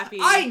so happy.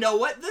 I know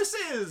what this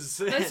is.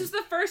 This is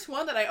the first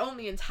one that I own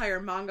the entire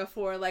manga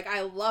for. Like,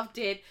 I loved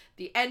it.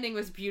 The ending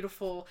was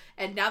beautiful.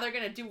 And now they're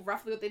going to do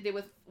roughly what they did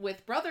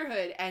with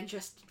Brotherhood and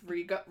just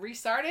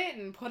restart it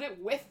and put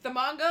it with the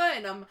manga.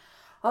 And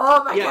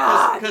oh my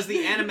god! Because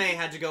the anime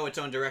had to go its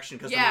own direction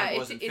because the manga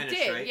wasn't finished,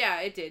 did. right?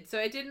 Yeah, it did. So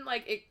it didn't,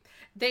 like, it...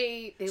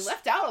 They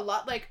left out a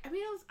lot, like, I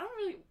mean, I don't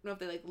really know if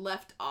they, like,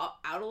 left out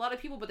a lot of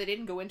people, but they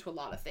didn't go into a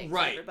lot of things for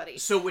everybody.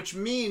 So, which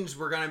means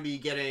we're going to be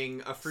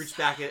getting a Fruits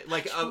Basket,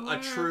 like,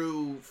 a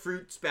true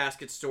Fruits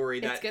Basket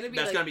story that's going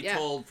to be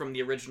told from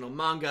the original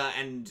manga,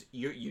 and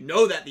you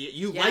know that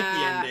you like the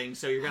ending,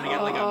 so you're going to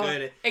get, like, a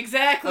good...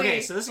 Exactly. Okay,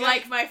 so this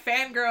like, my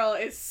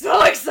fangirl is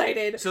so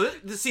excited. So,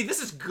 this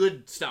is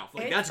good stuff.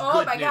 Like, that's good news.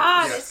 Oh my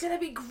god, yes. It's going to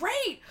be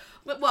great!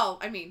 Well,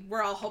 I mean,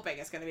 we're all hoping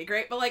it's going to be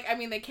great, but, like, I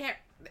mean, they can't...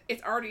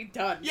 It's already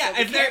done. Yeah,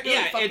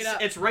 so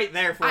it's right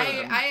there for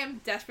them. I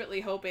am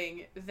desperately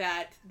hoping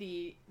that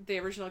the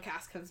original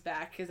cast comes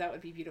back, because that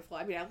would be beautiful.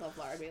 I mean, I love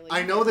Laura Bailey.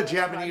 I know the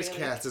Japanese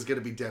cast is going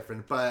to be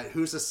different, but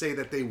who's to say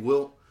that it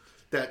will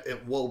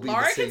be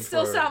Laura the same can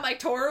still sound like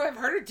Toru. I've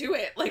heard her do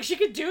it. Like, she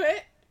could do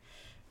it.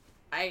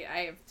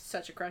 I have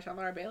such a crush on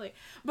Laura Bailey.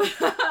 But,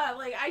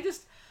 like,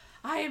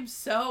 I am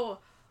so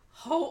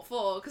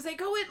hopeful, because they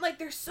go in, like,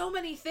 there's so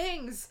many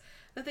things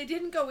that they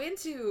didn't go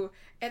into,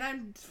 and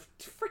I'm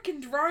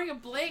freaking drawing a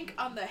blank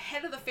on the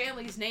head of the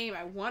family's name.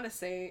 I want to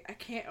say, I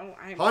can't. Oh,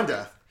 I'm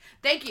Honda.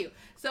 Thank you.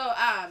 So,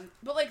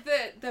 but like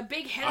the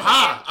big head.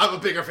 Aha! I'm a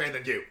bigger fan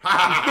than you.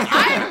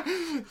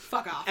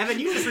 Fuck off, Evan.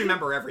 You just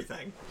remember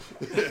everything.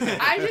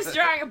 I'm just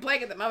drawing a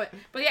blank at the moment.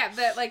 But yeah,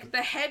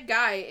 the head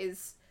guy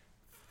is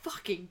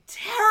fucking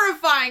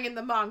terrifying in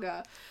the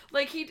manga.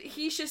 Like,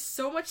 he's just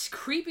so much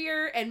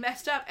creepier and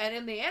messed up. And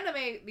in the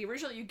anime, the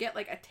original, you get,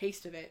 like, a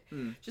taste of it.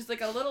 Just,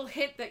 like, a little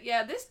hint that,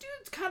 yeah, this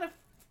dude's kind of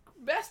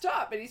messed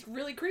up and he's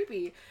really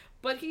creepy.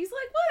 But he's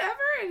like,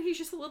 whatever, and he's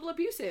just a little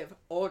abusive.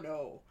 Oh,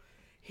 no.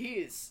 He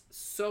is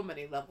so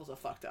many levels of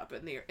fucked up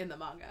in the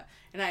manga.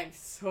 And I am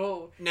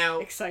so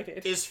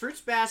excited. Is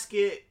Fruits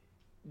Basket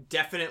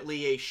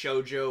definitely a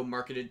shoujo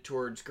marketed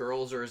towards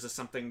girls, or is this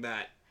something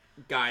that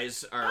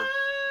guys are...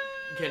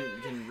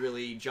 Can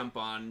really jump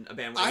on a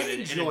bandwagon and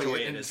enjoy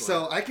it as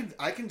well. So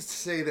I can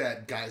say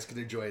that guys can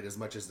enjoy it as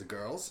much as the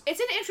girls. It's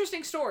an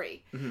interesting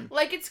story. Mm-hmm.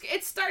 Like,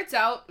 it starts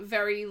out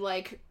very,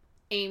 like,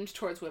 aimed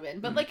towards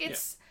women, but like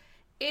it's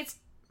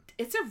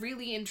a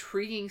really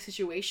intriguing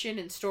situation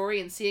and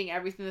story, and seeing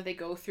everything that they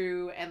go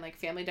through, and like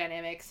family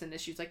dynamics and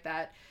issues like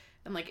that,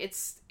 and like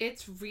it's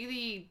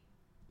really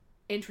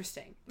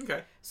interesting.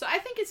 Okay. So I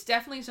think it's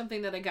definitely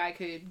something that a guy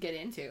could get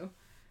into.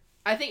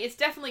 I think it's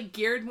definitely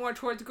geared more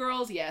towards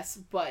girls, yes,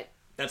 but...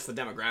 That's the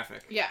demographic.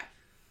 Yeah.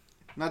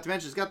 Not to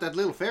mention, it's got that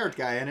little ferret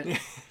guy in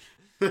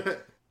it.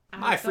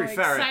 My free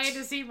ferret. I'm excited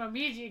to see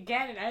Momiji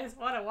again, and I just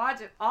want to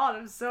watch it all, and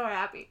I'm so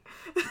happy.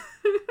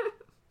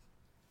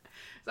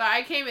 So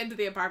I came into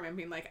the apartment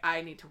being like,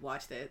 I need to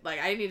watch this. Like,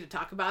 I need to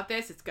talk about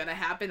this. It's gonna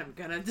happen. I'm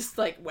gonna just,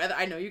 like, whether...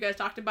 I know you guys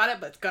talked about it,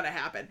 but it's gonna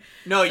happen.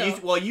 No,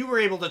 you were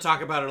able to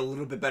talk about it a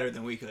little bit better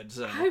than we could,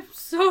 so... I'm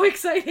so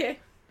excited.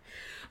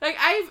 Like,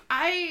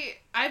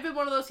 I've been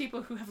one of those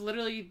people who have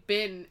literally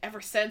been, ever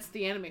since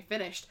the anime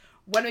finished,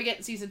 when we get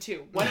in season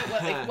 2?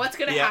 What's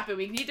gonna happen?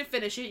 We need to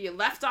finish it. You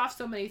left off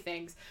so many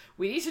things.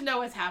 We need to know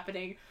what's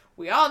happening.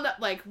 We all know,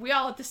 like,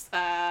 at this,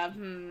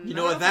 you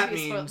know what that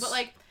means. But,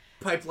 like...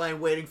 Pipeline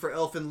waiting for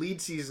Elfen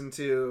Lied season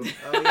 2.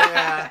 Oh,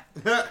 yeah.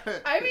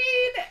 I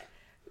mean,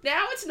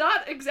 now it's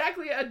not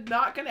exactly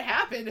not gonna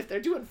happen if they're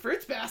doing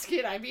Fruits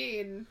Basket. I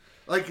mean...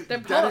 Like,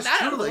 that is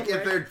true. Like,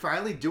 if they're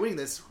finally doing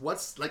this,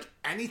 what's, like,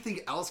 anything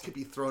else could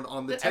be thrown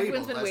on the table.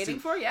 Everyone's been waiting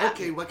for, yeah.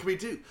 Okay, what can we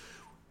do?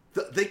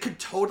 They could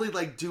totally,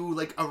 like, do,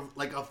 like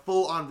a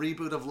full-on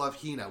reboot of Love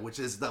Hina, which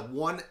is the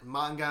one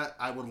manga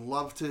I would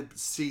love to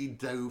see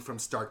do from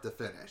start to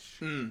finish.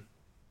 And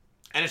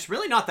it's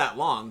really not that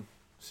long,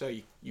 so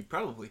you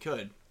probably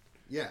could.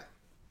 Yeah.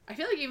 I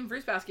feel like even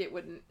Fruits Basket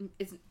wouldn't...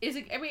 I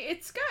mean,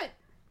 it's got...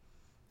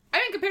 I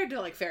mean, compared to,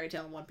 like, Fairy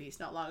Tail and One Piece,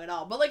 not long at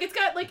all. But, like, it's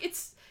got, like,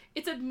 it's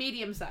a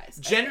medium size.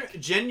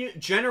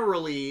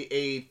 Generally,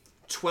 a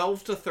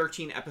 12 to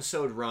 13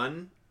 episode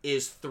run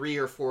is 3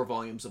 or 4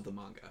 volumes of the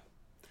manga.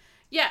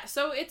 Yeah,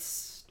 so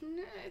it's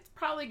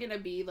probably gonna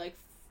be, like,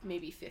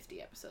 maybe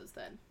 50 episodes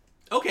then.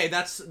 Okay,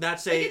 that's a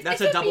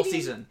it's a double medium,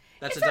 season.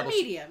 That's it's a double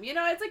medium. You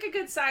know, it's like a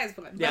good size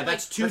one. Yeah, but,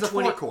 that's like, two It's a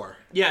 20 4-core.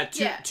 Yeah,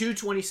 Yeah. two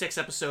 26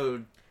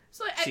 episode.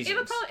 So like,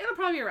 seasons. it'll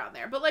probably be around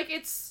there. But like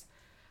it's,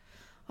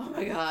 oh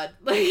my god,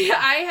 like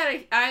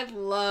I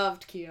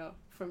loved Kyo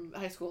from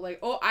high school. Like,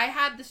 I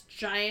had this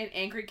giant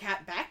angry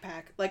cat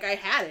backpack. Like, I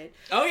had it.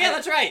 Oh yeah,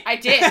 that's right. I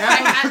did. I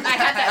had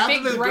that Half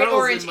big of the bright girls in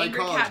orange my angry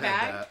college cat had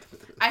bag. that.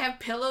 I have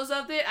pillows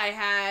of it. I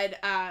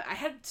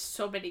had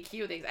so many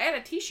Kyo things. I had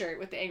a T-shirt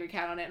with the angry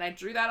cat on it, and I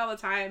drew that all the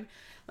time.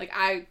 Like,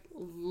 I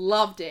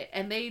loved it.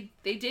 And they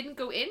didn't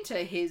go into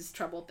his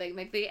trouble thing.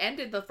 Like, they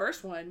ended the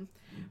first one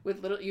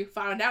with you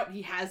found out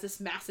he has this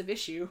massive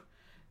issue,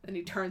 then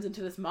he turns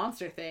into this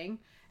monster thing.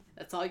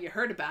 That's all you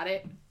heard about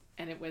it,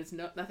 and it was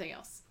nothing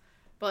else.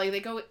 But like they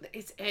go,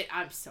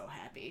 I'm so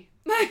happy.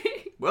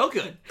 Well,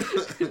 good.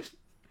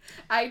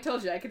 I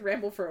told you I could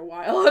ramble for a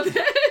while on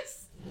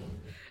this.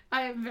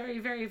 I am very,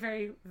 very,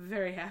 very,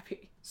 very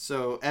happy.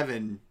 So,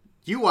 Evan,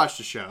 you watched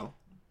the show.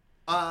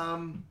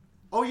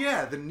 Oh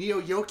yeah, the Neo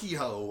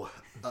Yokio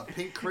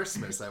Pink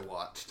Christmas I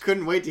watched.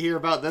 Couldn't wait to hear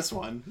about this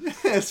one,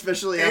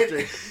 especially after.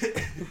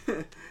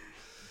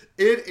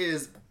 It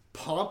is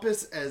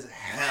pompous as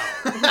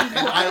hell,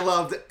 and I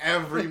loved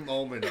every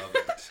moment of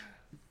it.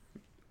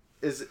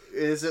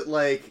 Is it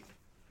like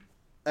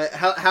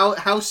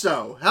how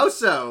so? How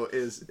so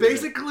is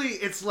basically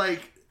it's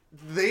like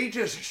they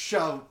just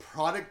shove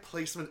product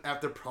placement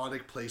after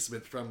product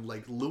placement from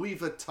like Louis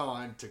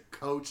Vuitton to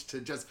Coach to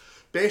just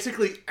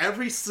basically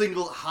every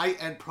single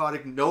high-end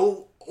product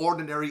no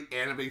ordinary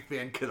anime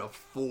fan could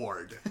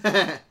afford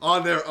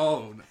on their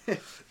own.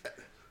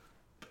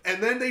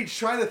 And then they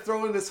try to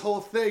throw in this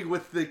whole thing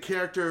with the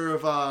character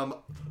of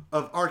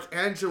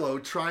Archangelo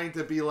trying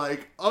to be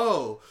like,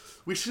 oh,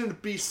 we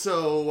shouldn't be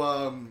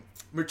so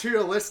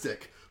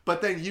materialistic,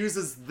 but then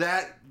uses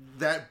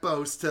that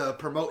boast to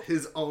promote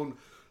his own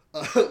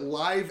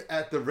live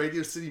at the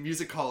Radio City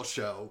Music Hall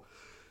show.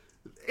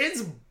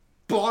 It's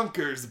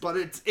bonkers, but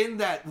it's in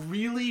that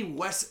really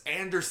Wes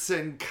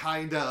Anderson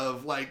kind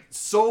of like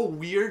so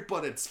weird,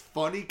 but it's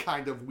funny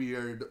kind of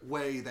weird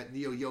way that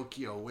Neo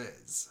Yokio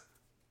is.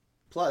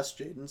 Plus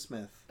Jaden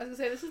Smith. I was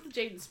gonna say, this is the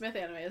Jaden Smith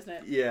anime, isn't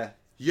it? Yeah.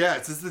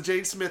 Yes, this is the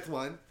Jaden Smith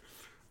one.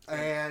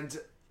 And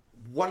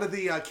one of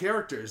the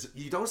characters,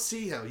 you don't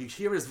see him, you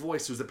hear his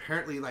voice, who's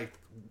apparently like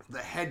the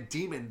head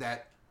demon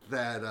that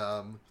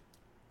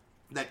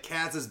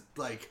Kaz is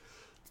like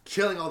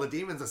killing all the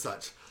demons and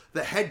such.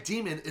 The head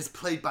demon is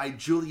played by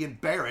Julian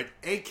Barrett,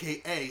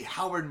 aka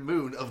Howard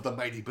Moon of the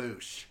Mighty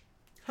Boosh.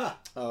 Huh.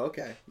 Oh,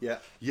 okay. Yeah.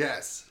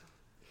 Yes.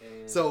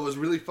 And So it was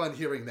really fun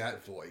hearing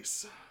that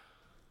voice.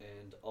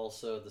 And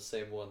also the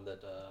same one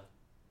that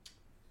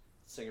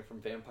singer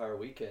from Vampire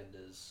Weekend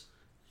is.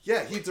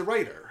 Yeah, he's a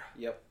writer.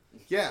 Yep.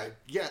 Yeah.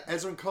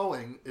 Ezra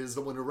Cohen is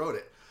the one who wrote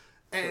it.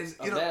 And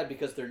I'm mad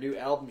because their new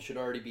album should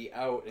already be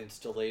out and it's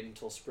delayed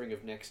until spring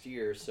of next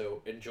year.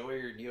 So enjoy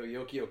your Neo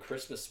Yokio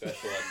Christmas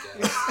special, I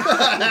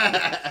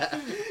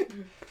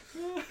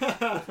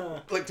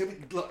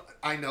guess. Look,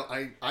 I know.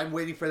 I'm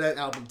waiting for that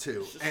album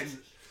too, and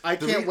I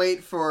can't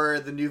wait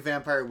for the new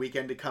Vampire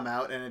Weekend to come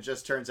out, and it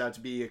just turns out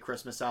to be a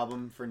Christmas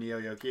album for Neo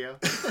Yokio.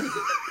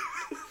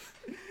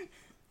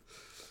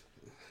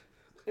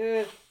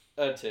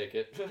 I'd take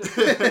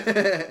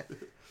it.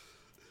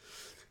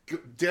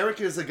 Derek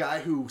is a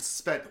guy who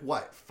spent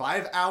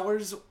 5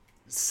 hours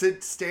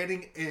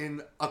standing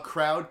in a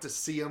crowd to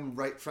see him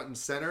right front and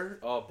center.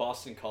 Oh,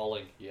 Boston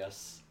Calling,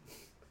 yes.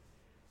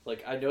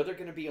 Like, I know they're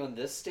going to be on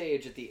this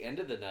stage at the end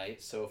of the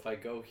night, so if I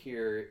go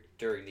here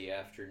during the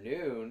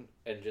afternoon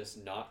and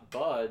just not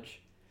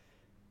budge,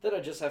 then I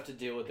just have to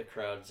deal with the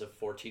crowds of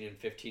 14 and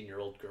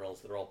 15-year-old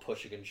girls that are all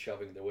pushing and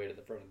shoving their way to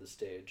the front of the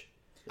stage.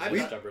 I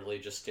stubbornly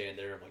just stand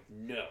there and I'm like,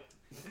 no.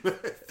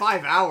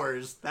 5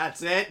 hours,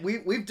 that's it.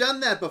 We've done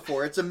that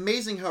before. It's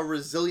amazing how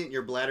resilient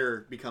your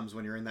bladder becomes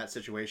when you're in that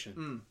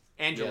situation.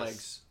 And your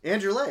legs.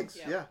 And your legs,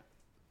 yeah.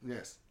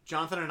 Yes.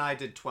 Jonathan and I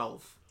did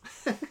 12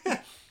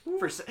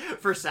 for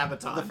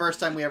Sabaton. The first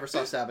time we ever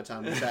saw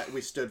Sabaton,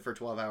 we stood for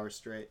 12 hours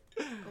straight.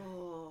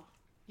 Oh,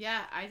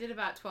 yeah, I did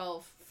about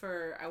 12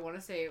 for, I want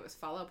to say it was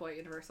Fall Out Boy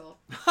Universal.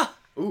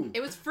 Ooh.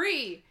 It was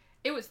free.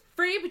 It was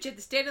free, but you had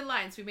to stand in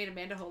line, so we made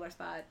Amanda hold our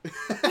spot.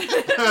 We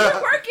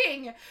were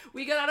working!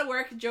 We got out of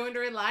work, joined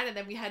her in line, and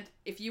then we had,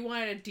 if you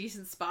wanted a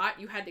decent spot,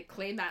 you had to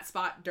claim that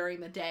spot during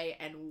the day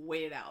and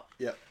wait it out.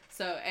 Yep.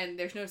 So, and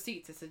there's no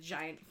seats, it's a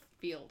giant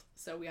field.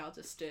 So we all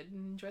just stood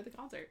and enjoyed the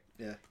concert.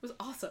 Yeah. It was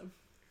awesome.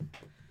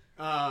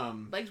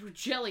 Legs were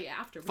jelly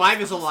after.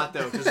 5 is awesome. A lot,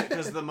 though,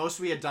 because the most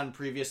we had done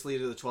previously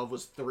to the 12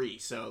 was 3,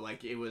 so,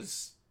 like, it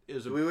was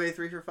Did we weigh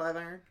 3 for 5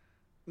 iron?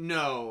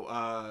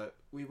 No,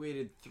 we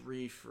waited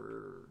 3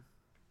 for...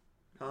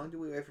 How long did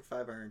we wait for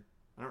 5 iron?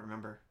 I don't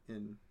remember.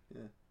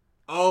 Yeah.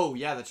 Oh,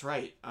 yeah, that's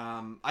right.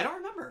 I don't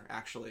remember,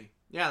 actually.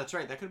 Yeah, that's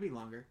right. That could be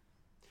longer.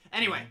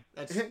 Anyway,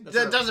 that's it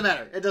doesn't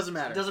matter. It doesn't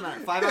matter. It doesn't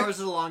matter. 5 hours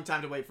is a long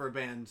time to wait for a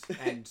band,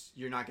 and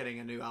you're not getting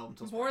a new album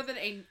till More than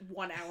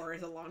 1 hour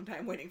is a long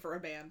time waiting for a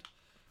band.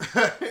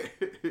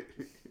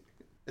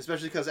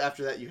 Especially because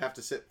after that you have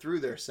to sit through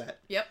their set.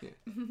 Yep.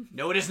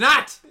 No, it is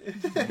not.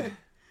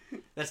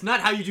 That's not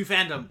how you do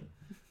fandom.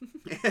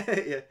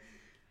 Yeah.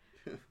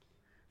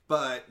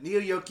 But Neo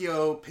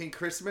Yokio Pink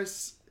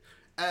Christmas,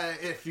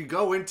 if you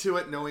go into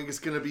it knowing it's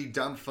going to be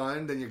dumb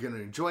fun, then you're going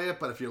to enjoy it.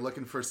 But if you're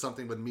looking for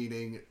something with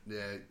meaning,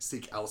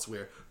 seek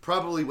elsewhere.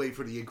 Probably wait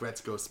for the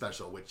Agretzko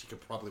special, which you can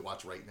probably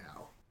watch right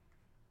now.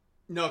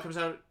 No, it comes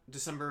out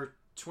December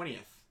 20th.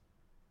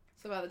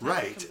 So by the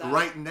time it comes out,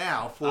 right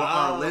now for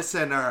our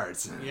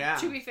listeners. Yeah.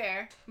 to be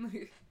fair,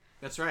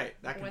 That's right.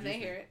 That when they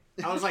confused hear me.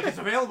 it, I was like, it's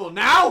available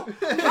now?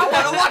 I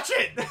want to watch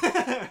it!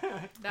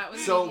 that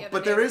was So, the other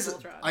but day there with is.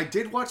 Voltron. I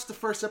did watch the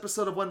first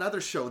episode of one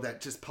other show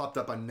that just popped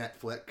up on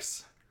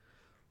Netflix,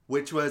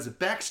 which was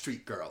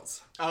Backstreet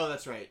Girls. Oh,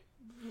 that's right.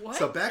 What?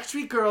 So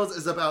Backstreet Girls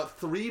is about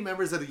 3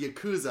 members of the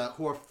Yakuza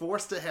who are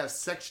forced to have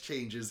sex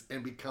changes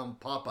and become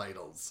pop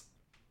idols.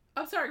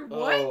 I'm sorry.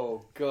 What?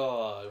 Oh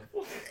God.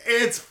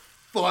 It's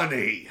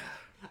funny.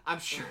 I'm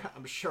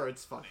sure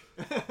it's funny.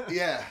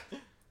 Yeah.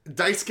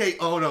 Daisuke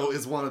Ono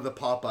is one of the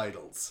pop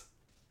idols.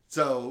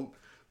 So,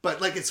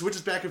 but like it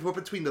switches back and forth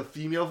between the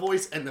female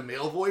voice and the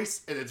male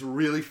voice, and it's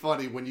really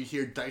funny when you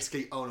hear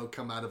Daisuke Ono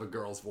come out of a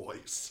girl's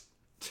voice.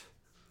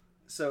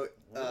 So,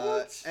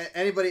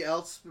 anybody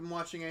else been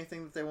watching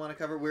anything that they want to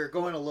cover? We're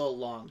going a little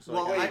long. So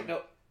Well, wait,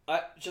 no.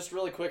 Just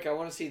really quick, I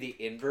want to see the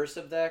inverse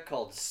of that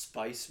called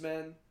Spice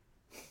Men.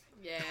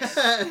 Yeah.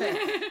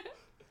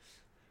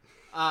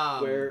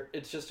 Where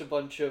it's just a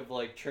bunch of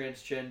like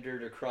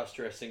transgendered or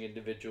cross-dressing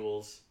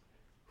individuals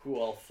who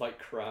all fight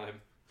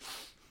crime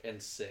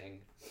and sing.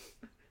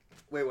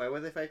 Wait, why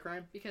would they fight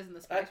crime? Because in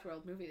the Spice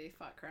World movie, they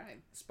fought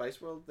crime. Spice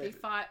World? They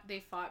fought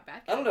bad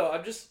guys. I don't know.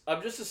 I'm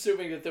just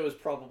assuming that there was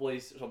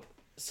probably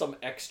some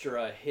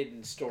extra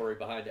hidden story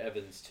behind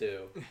Evans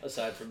too,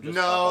 aside from just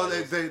No, pop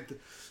idols.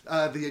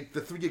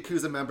 the 3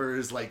 Yakuza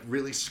members like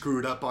really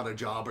screwed up on a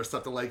job or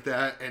something like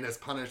that, and as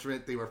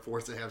punishment, they were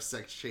forced to have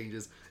sex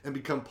changes and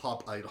become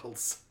pop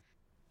idols.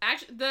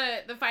 Actually,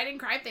 the fighting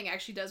crime thing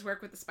actually does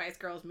work with the Spice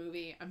Girls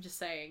movie. I'm just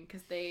saying,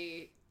 because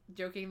they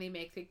jokingly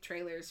make the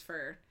trailers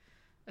for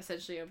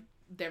essentially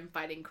them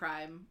fighting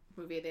crime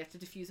movie. They have to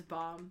defuse a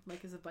bomb,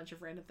 like, as a bunch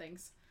of random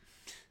things.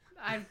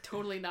 I've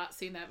totally not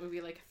seen that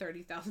movie like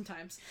 30,000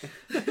 times.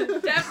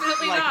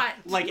 Definitely not.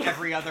 Like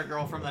every other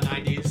girl from the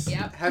 90s.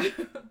 Yep.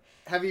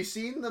 Have you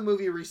seen the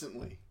movie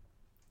recently?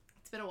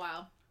 It's been a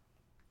while.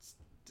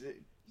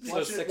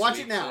 Watch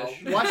it now.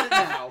 Watch it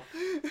now.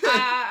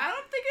 I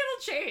don't think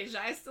it'll change.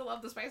 I still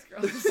love the Spice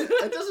Girls.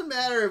 It doesn't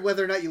matter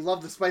whether or not you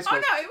love the Spice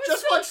Girls. Oh no, it was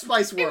just still, watch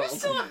Spice World. It was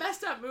still a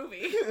messed up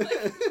movie.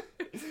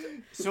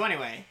 So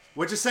anyway.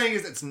 What you're saying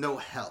is it's no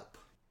help.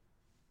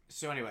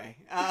 So anyway.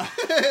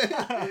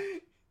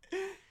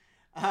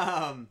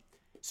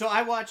 So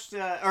I watched,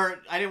 or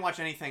I didn't watch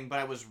anything, but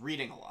I was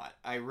reading a lot.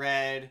 I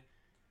read,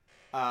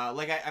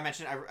 like I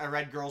mentioned, I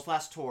read Girls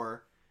Last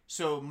Tour.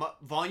 So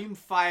Volume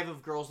 5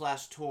 of Girls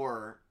Last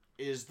Tour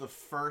is the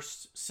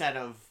first set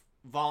of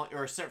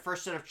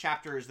first set of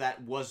chapters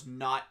that was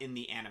not in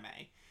the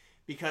anime,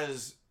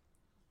 because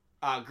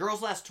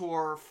Girls Last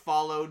Tour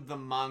followed the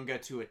manga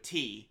to a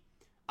T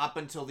up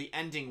until the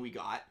ending we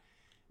got.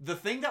 The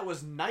thing that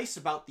was nice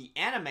about the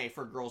anime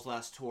for Girls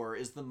Last Tour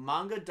is the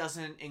manga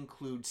doesn't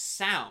include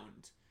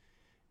sound.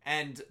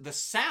 And the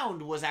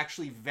sound was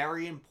actually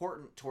very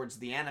important towards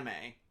the anime.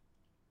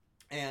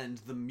 And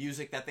the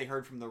music that they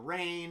heard from the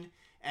rain,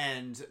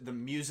 and the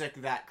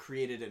music that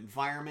created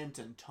environment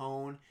and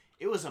tone.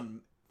 It was a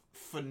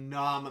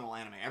phenomenal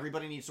anime.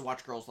 Everybody needs to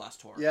watch Girls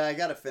Last Tour. Yeah, I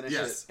gotta finish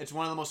it. It's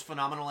one of the most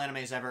phenomenal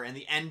animes ever, and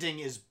the ending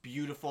is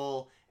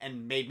beautiful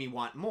and made me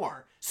want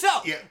more. So,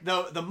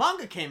 the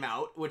manga came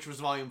out, which was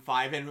Volume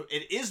 5, and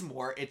it is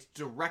more. It's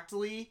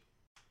directly...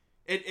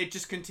 It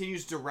just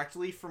continues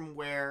directly from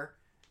where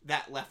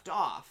that left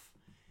off.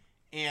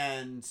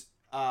 And,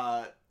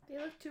 They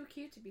look too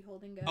cute to be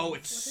holding guns. Oh,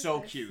 it's so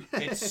cute.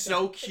 It's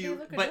so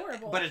cute, They look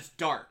adorable. but it's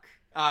dark.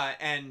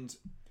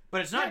 But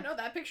it's not... Yeah, no,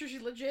 that picture,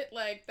 she's legit,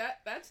 like,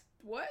 that's...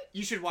 What?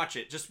 You should watch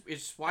it. Just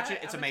watch it.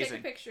 It's I'm gonna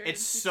amazing. take a picture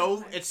It's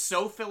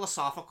so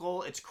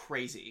philosophical. It's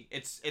crazy.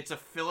 It's a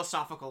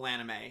philosophical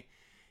anime,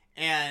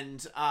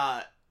 and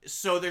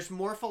so there's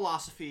more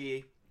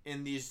philosophy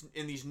in these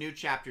new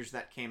chapters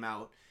that came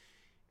out,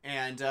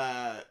 and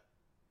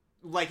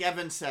like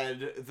Evan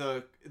said,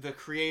 the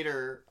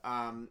creator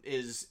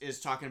is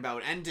talking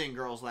about ending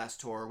Girls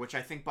Last Tour, which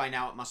I think by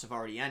now it must have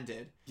already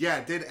ended. Yeah,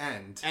 it did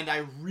end. And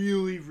I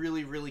really,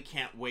 really, really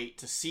can't wait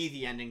to see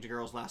the ending to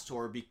Girls Last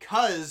Tour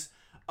because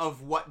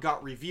of what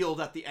got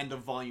revealed at the end of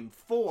Volume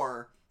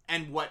 4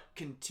 and what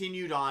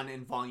continued on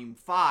in Volume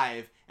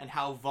 5 and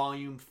how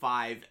Volume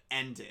 5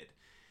 ended.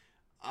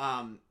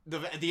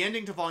 The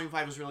ending to Volume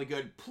 5 was really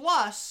good.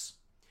 Plus,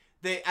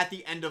 at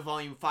the end of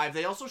Volume 5,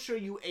 they also show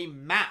you a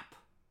map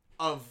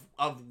of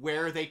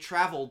where they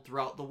traveled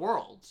throughout the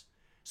world.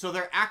 So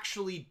they're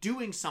actually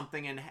doing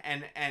something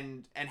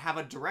and have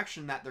a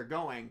direction that they're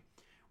going,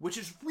 which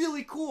is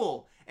really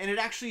cool. And it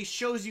actually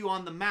shows you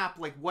on the map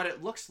like what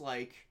it looks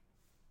like,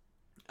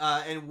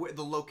 and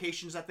the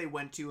locations that they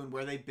went to and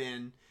where they've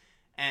been,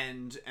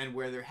 and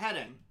where they're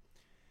heading.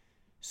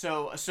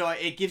 So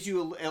it gives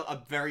you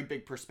a very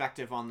big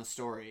perspective on the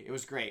story. It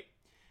was great.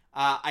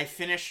 I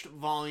finished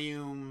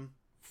volume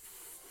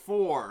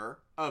 4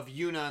 of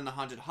Yuna and the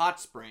Haunted Hot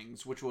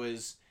Springs, which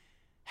was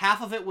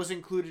half of it was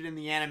included in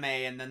the anime,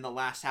 and then the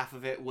last half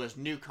of it was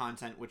new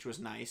content, which was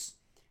nice.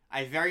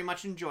 I very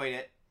much enjoyed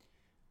it,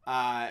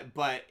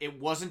 but it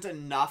wasn't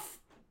enough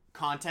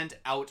content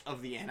out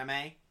of the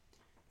anime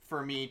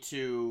for me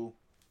to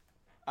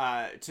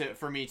want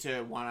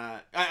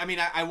to. I mean,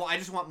 I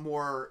just want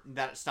more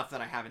that stuff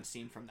that I haven't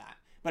seen from that,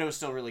 but it was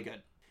still really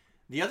good.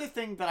 The other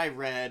thing that I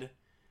read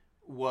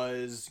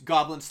was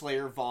Goblin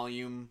Slayer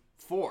Volume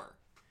 4.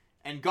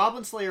 And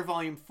Goblin Slayer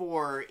Volume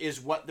 4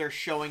 is what they're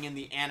showing in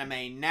the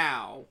anime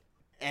now,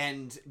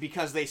 and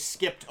because they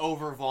skipped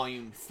over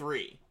Volume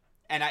 3.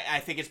 And I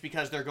think it's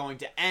because they're going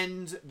to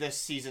end this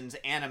season's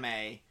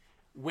anime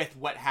with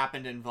what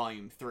happened in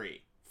Volume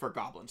 3 for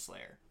Goblin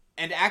Slayer.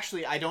 And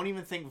actually, I don't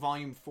even think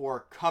Volume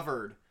 4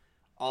 covered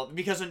all...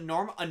 Because a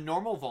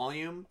normal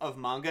volume of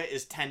manga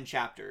is 10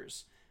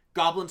 chapters.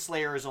 Goblin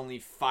Slayer is only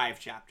 5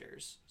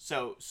 chapters.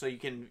 So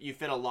you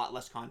fit a lot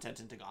less content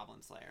into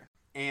Goblin Slayer.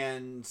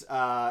 And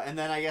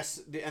then I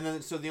guess...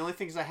 So the only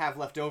things I have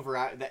left over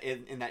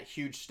in that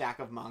huge stack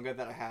of manga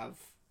that I have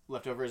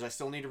left over is I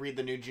still need to read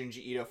the new Junji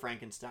Ito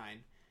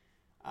Frankenstein.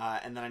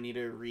 And then I need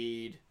to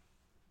read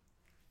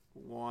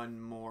one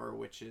more,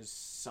 which is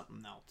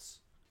something else.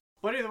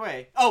 But either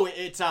way... Oh,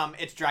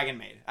 it's Dragon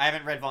Maid. I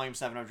haven't read Volume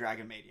 7 of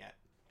Dragon Maid yet.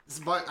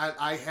 But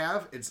I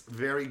have. It's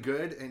very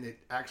good, and it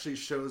actually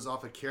shows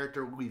off a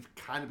character we've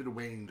kind of been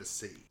waiting to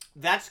see.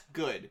 That's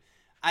good.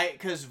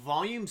 Because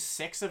Volume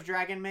 6 of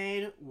Dragon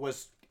Maid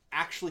was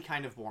actually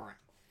kind of boring.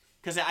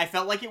 Because I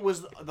felt like it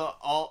was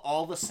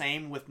all the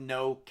same with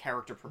no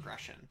character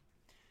progression.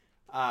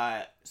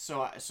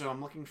 So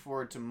I'm looking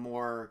forward to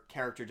more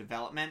character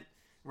development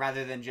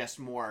rather than just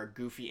more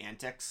goofy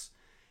antics.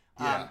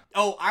 Yeah.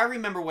 I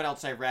remember what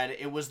else I read.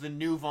 It was the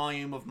new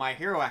volume of My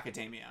Hero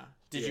Academia.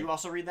 Did you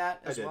also read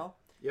that as well?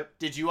 Yep.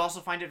 Did you also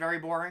find it very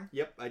boring?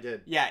 Yep, I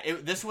did. Yeah,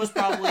 this was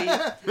probably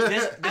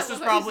this was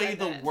probably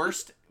the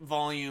worst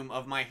volume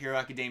of My Hero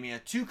Academia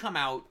to come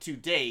out to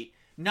date.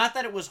 Not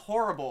that it was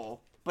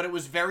horrible, but it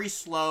was very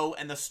slow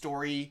and the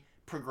story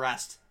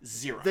progressed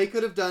zero. They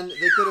could have done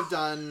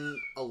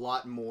a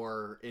lot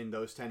more in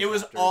those 10 It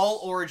was chapters.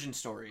 all origin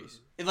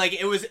stories. Like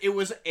it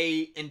was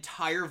a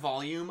entire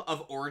volume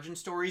of origin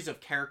stories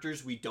of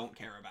characters we don't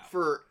care about.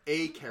 For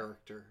a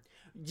character.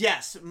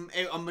 Yes,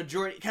 a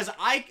majority, because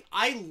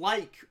I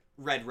like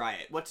Red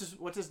Riot. What's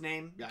his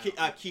name?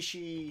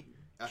 Kishi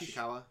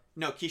Ashikawa?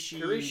 No,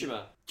 Kishi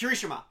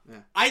Kirishima. Yeah.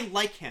 I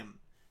like him.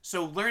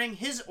 So learning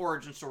his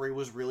origin story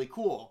was really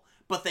cool.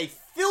 But they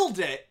filled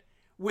it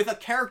with a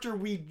character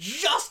we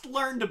just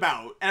learned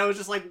about. And I was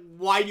just like,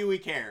 why do we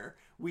care?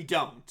 We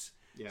don't.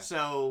 Yeah.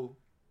 So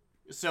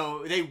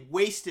they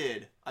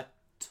wasted a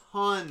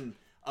ton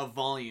of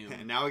volume.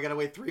 And now we gotta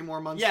wait 3 more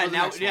months. Yeah, for the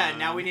next one.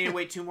 now we need to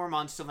wait 2 more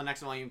months till the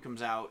next volume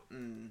comes out.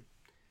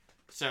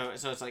 So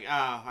it's like,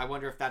 I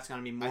wonder if that's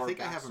gonna be more. I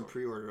think I have them backstory.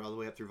 pre-ordered all the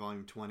way up through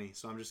volume 20,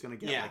 so I'm just gonna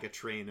get like a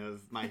train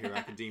of My Hero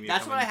Academia.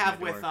 That's what I have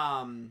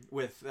coming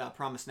with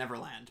Promise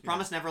Neverland.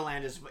 Promise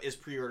Neverland is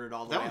pre-ordered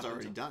all the way. That one's up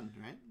already until... done,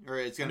 right? Or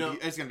it's gonna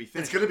be finished.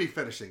 It's gonna be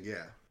finishing,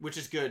 yeah. Which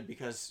is good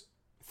because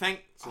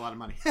it's a lot of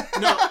money.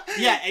 No,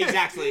 yeah,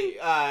 exactly.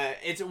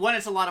 It's a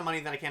lot of money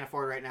that I can't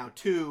afford right now.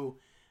 2,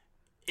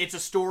 it's a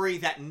story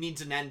that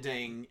needs an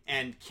ending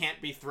and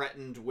can't be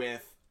threatened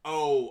with,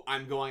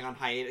 I'm going on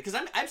hiatus,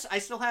 because I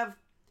still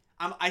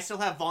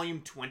have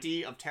volume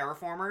 20 of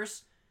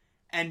Terraformers,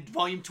 and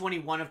volume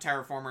 21 of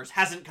Terraformers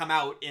hasn't come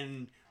out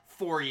in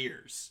 4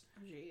 years.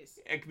 Jeez.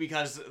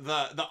 Because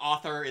the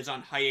author is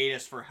on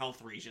hiatus for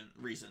health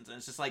reasons, and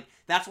it's just like,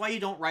 that's why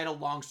you don't write a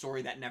long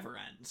story that never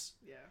ends.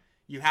 Yeah.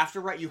 You have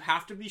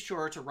to be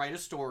sure to write a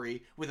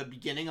story with a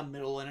beginning, a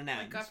middle, and an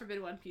end. God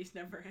forbid One Piece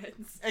never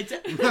ends.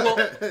 Well,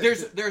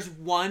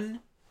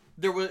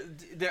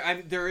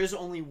 there is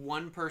only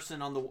one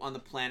person on the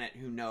planet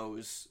who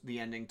knows the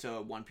ending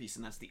to One Piece,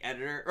 and that's the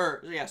editor.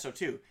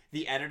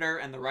 The editor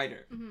and the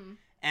writer. Mm-hmm.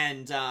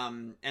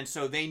 And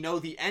so they know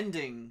the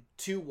ending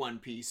to One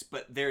Piece,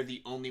 but they're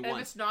the only ones.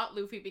 If it's not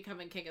Luffy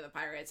becoming king of the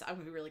pirates, I'm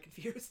gonna be really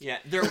confused. Yeah,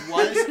 there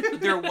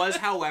was,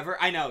 however,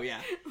 I know,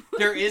 yeah,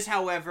 there is,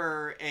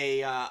 however,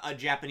 a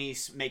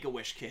Japanese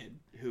Make-A-Wish kid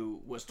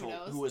who was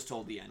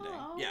told the ending.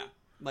 Aww. Yeah,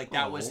 like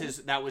that was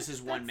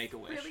his one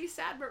Make-A-Wish. Really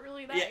sad, but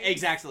really nice. Yeah,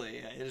 exactly.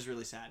 Yeah, it is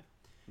really sad.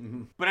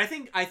 Mm-hmm. But I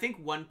think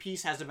One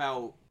Piece has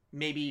about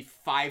maybe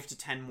 5 to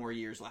 10 more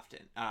years left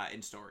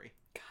in story.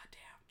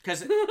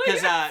 Because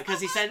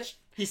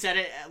he said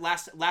it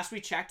last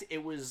we checked,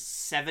 it was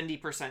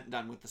 70%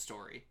 done with the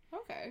story.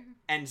 Okay.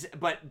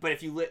 But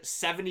if you lit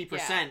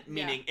 70%,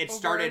 meaning it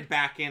started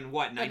back in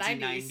what,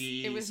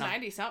 1990? It was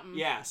 90 something.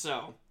 Yeah,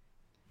 so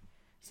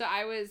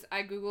I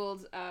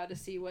googled to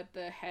see what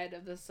the head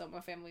of the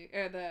Soma family,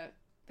 or the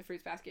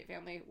Fruits Basket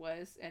family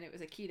was, and it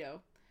was Akito.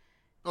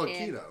 Oh,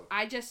 and Akito.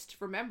 I just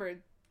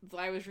remembered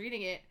I was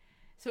reading it.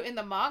 So in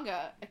the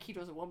manga,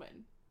 Akito's a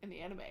woman. In the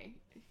anime,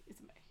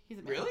 He's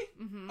a man. Really?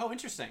 Mm-hmm. Oh,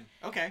 interesting.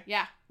 Okay.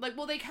 Yeah. Like,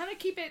 well, they kind of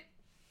keep it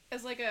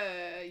as like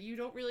a you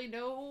don't really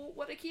know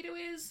what a keto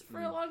is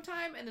for a long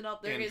time, and then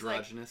there is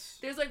like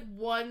there's like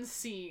one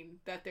scene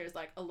that there's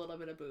like a little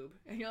bit of boob,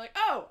 and you're like,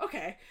 oh,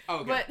 okay. Oh,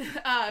 okay. But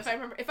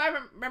if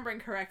I'm remembering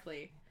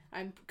correctly,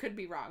 I could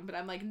be wrong, but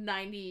I'm like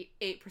 98%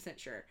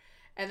 sure.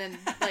 And then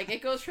like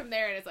it goes from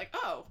there, and it's like,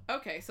 oh,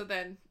 okay. So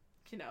then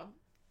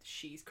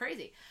she's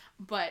crazy,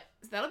 but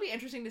that'll be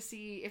interesting to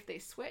see if they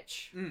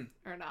switch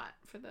or not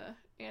for the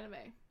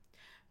anime.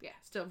 But yeah,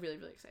 still really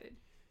really excited.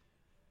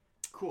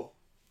 Cool.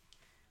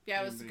 Yeah,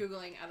 I was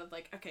Googling out of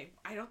like, okay,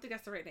 I don't think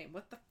that's the right name.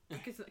 What the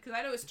fuck is it? Because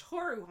I know it's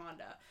Toru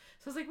Honda.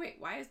 So I was like, wait,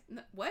 why is...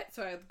 What?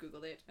 So I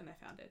Googled it, and I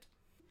found it.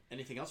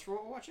 Anything else for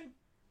what we're watching?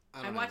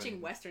 I'm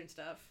watching Western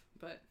stuff,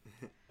 but...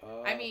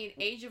 I mean,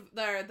 Age of...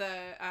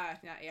 I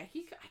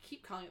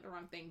keep calling it the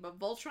wrong thing, but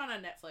Voltron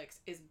on Netflix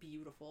is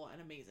beautiful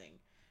and amazing.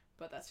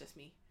 But that's just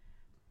me,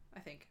 I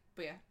think.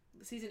 But yeah,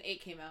 Season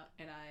 8 came out,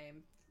 and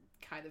I'm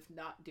kind of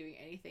not doing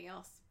anything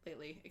else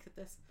lately except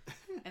this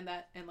and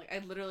that, and like I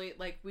literally,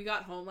 like, we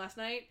got home last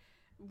night,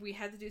 we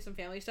had to do some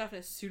family stuff, and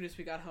as soon as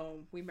we got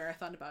home we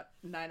marathoned about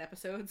 9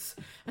 episodes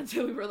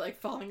until we were like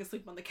falling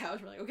asleep on the couch.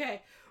 We're like,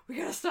 okay, we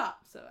gotta stop.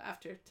 So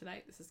after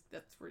tonight,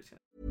 that's where it's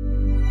gonna...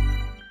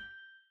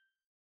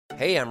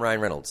 Hey, I'm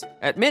Ryan Reynolds.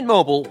 At Mint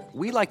Mobile,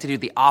 we like to do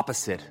the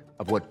opposite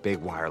of what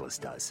Big Wireless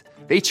does.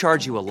 They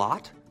charge you a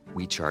lot,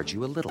 we charge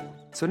you a little.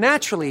 So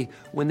naturally,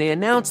 when they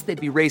announced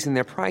they'd be raising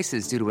their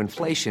prices due to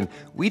inflation,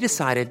 we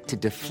decided to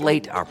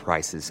deflate our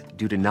prices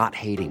due to not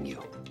hating you.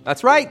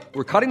 That's right.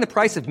 We're cutting the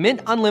price of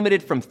Mint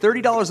Unlimited from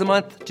 $30 a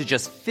month to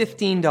just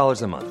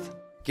 $15 a month.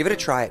 Give it a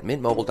try at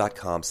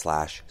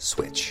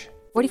mintmobile.com/switch.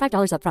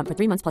 $45 up front for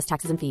 3 months plus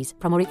taxes and fees.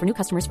 Promo rate for new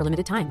customers for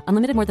limited time.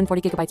 Unlimited more than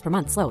 40 gigabytes per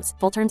month. Slows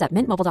full terms at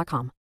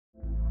mintmobile.com.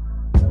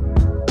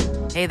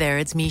 Hey there,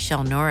 it's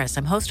Michelle Norris.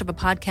 I'm host of a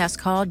podcast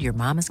called Your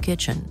Mama's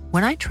Kitchen.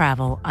 When I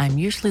travel, I'm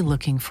usually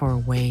looking for a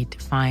way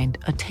to find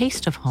a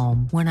taste of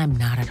home when I'm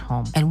not at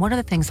home. And one of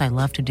the things I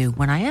love to do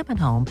when I am at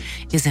home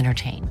is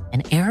entertain.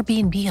 And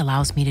Airbnb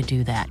allows me to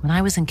do that. When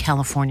I was in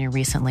California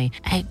recently,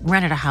 I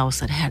rented a house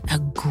that had a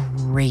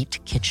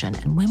great kitchen.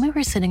 And when we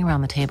were sitting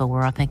around the table, we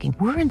were all thinking,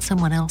 we're in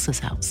someone else's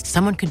house.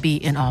 Someone could be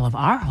in all of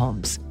our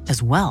homes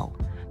as well.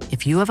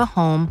 If you have a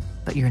home,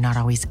 but you're not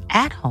always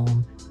at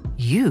home,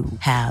 you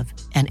have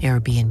an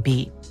Airbnb.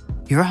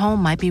 Your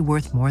home might be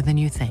worth more than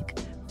you think.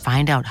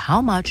 Find out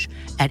how much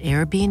at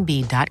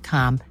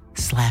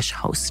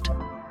airbnb.com/host.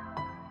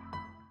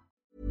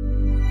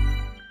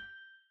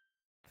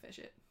 Fish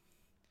it.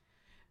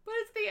 But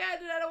it's the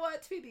end, and I don't want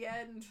it to be the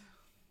end.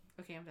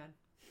 Okay, I'm done.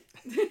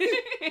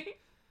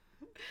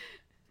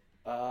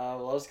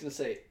 Well, I was going to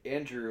say,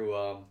 Andrew,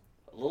 a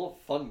little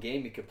fun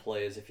game you could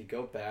play is if you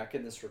go back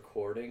in this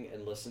recording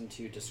and listen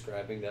to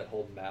describing that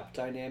whole map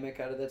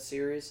dynamic out of that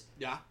series.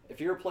 Yeah. If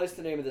you replace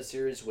the name of the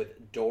series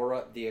with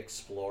Dora the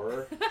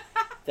Explorer,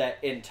 that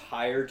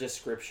entire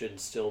description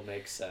still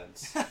makes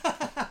sense.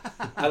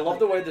 I love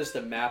the way there's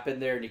the map in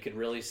there, and you can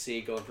really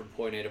see going from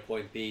point A to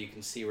point B. You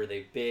can see where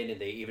they've been,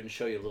 and they even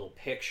show you little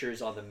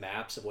pictures on the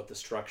maps of what the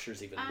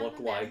structures even look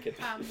like.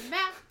 On the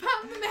map.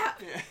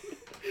 Yeah.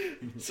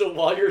 So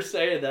while you're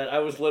saying that, I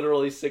was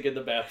literally singing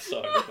the map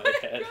song in my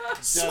head.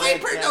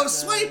 Swiper, no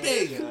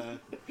swiping!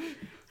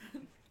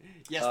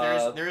 Yes,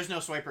 there is no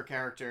swiper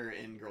character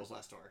in Girls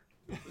Last Tour.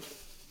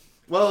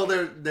 Well,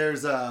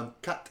 there's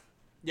Cut.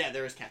 Yeah,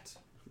 there is Cat.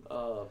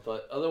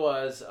 But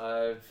otherwise,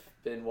 I've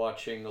been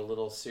watching a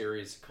little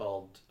series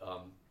called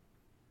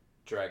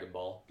Dragon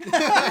Ball.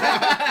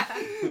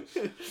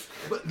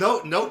 But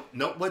no.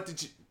 What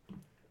did you?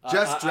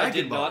 Just Dragon Ball. I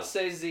did not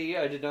say Z.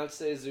 I did not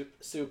say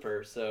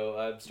Super. So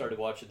I've started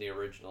watching the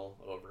original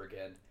over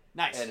again.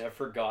 Nice. And I've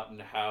forgotten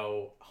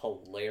how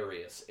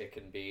hilarious it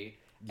can be,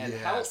 and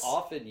how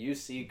often you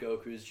see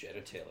Goku's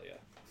genitalia.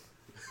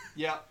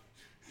 Yeah.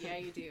 Yeah,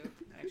 you do,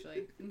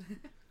 actually.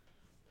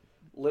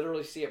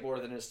 Literally see it more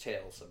than his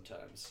tail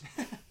sometimes.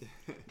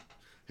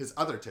 His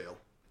other tail.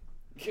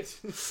 Ew.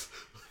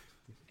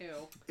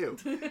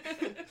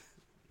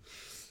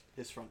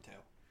 His front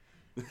tail.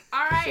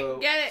 All right,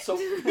 get it. So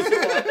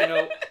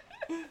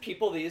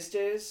people these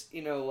days,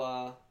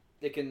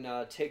 they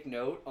can take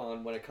note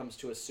on when it comes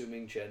to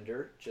assuming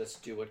gender.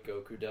 Just do what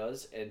Goku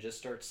does and just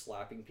start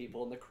slapping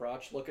people in the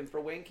crotch looking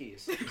for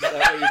winkies.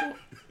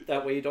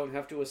 That way you don't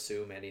have to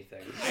assume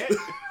anything.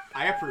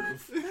 I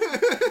approve. You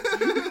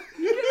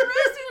get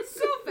arrested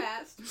so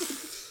fast.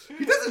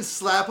 He doesn't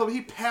slap him,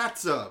 he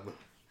pats him.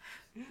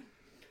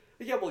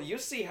 Yeah, well, you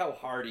see how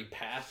hard he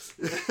pats.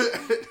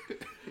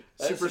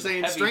 Super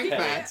Saiyan strength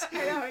pats.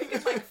 I know, he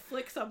can like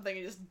flick something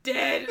and just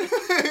dead.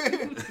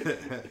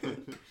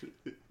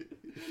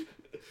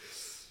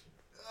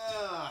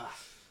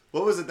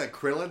 What was it that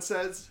Krillin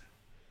says?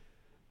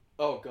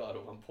 Oh god,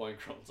 at one point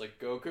Krillin's like,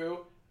 Goku,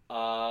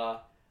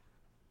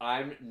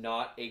 I'm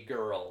not a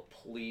girl.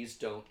 Please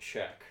don't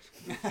check.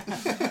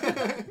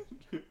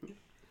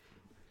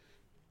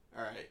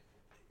 Alright.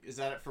 is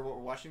that it for what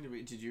we're watching?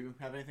 Did you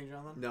have anything,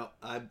 Jonathan? No,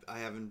 I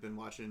haven't been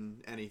watching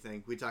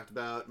anything. We talked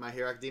about My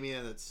Hero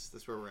Academia.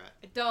 That's where we're at.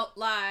 Adult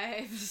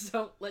lives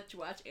don't let you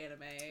watch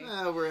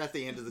anime. We're at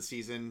the end of the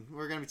season.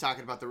 We're going to be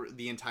talking about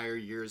the entire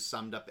year's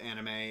summed up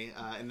anime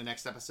in the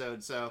next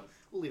episode, so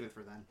we'll leave it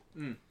for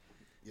then.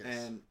 Yes.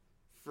 And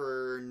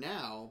for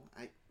now,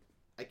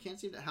 I can't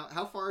see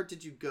how far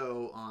did you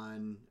go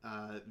on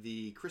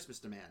the Christmas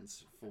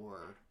demands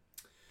for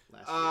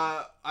last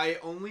year? I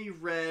only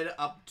read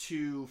up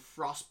to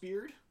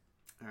Frostbeard.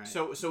 All right.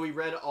 So we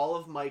read all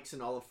of Mike's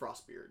and all of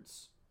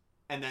Frostbeard's,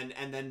 and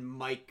then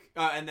Mike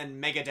and then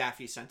Mega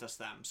Daffy sent us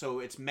them. So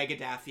it's Mega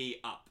Daffy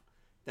up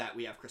that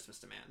we have Christmas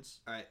demands.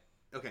 All right.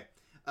 Okay.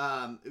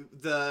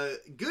 The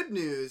good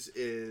news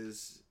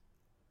is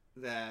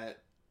that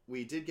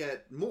we did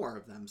get more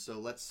of them, so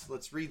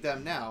let's read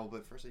them now.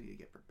 But first, I need to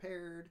get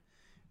prepared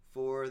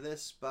for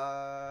this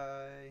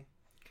by.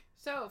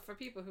 So, for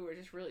people who are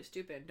just really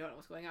stupid and don't know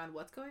what's going on?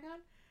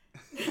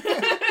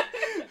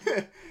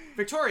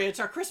 Victoria, it's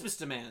our Christmas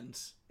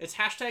demands. It's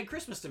hashtag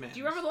Christmas demands. Do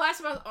you remember the last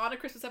time I was on a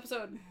Christmas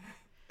episode?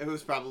 It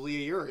was probably a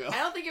year ago. I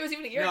don't think it was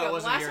even a year No, ago. it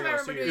wasn't the a last year time ago,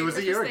 I remember doing it was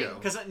a year Christmas ago.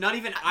 thing- Because not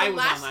even I was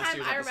on last year's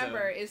time I episode.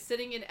 remember is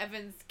sitting in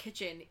Evan's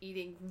kitchen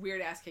eating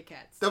weird ass Kit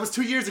Kats. That was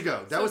 2 years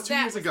ago. That was 2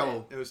 years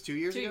ago. It was 2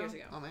 years 2 ago? years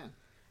ago. Oh, man.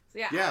 So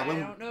yeah, Yeah, I when-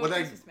 don't know when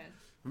Christmas man.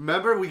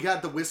 Remember, we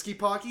got the whiskey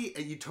pocky,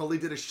 and you totally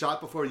did a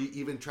shot before you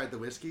even tried the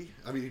whiskey?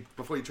 I mean,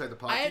 before you tried the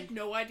pocky? I had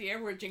no idea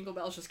where Jingle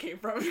Bells just came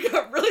from. I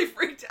got really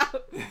freaked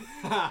out. I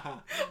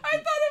thought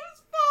it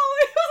was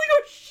falling. I was like,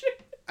 oh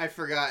shit. I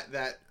forgot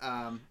that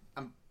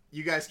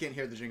you guys can't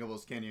hear the Jingle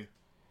Bells, can you?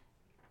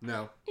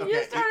 No.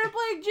 You started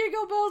playing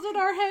Jingle Bells in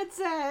our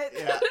headset.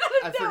 Yeah,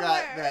 I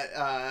forgot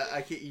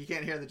that you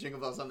can't hear the Jingle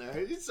Bells on there.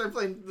 You start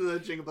playing the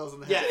Jingle Bells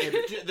on the Yeah,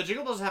 headset. the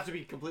Jingle Bells have to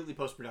be completely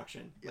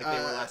post-production, like they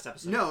were last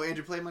episode. No,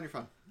 Andrew, play them on your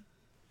phone.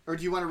 Or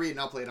do you want to read it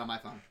and I'll play it on my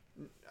phone?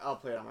 I'll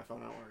play it on my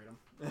phone. I don't want to read them.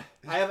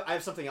 I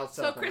have something else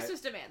set up. Christmas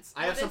demands.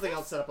 I have What is something this?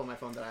 else set up on my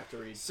phone that I have to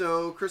read.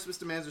 So Christmas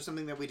demands are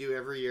something that we do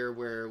every year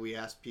where we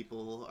ask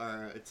people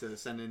to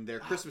send in their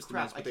Christmas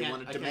demands, what they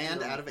want to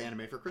demand out of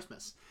anime for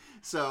Christmas.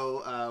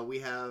 So we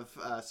have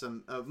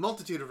a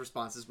multitude of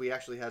responses. We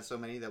actually had so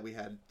many that we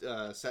had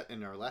set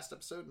in our last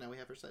episode. Now we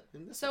have her set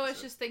in this So episode.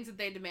 it's just things that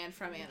they demand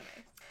from anime.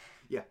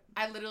 Yeah.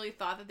 I literally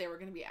thought that they were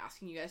going to be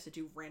asking you guys to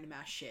do random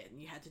ass shit, and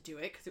you had to do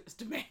it because it was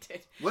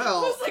demanded. Well,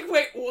 I was like,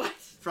 wait, what?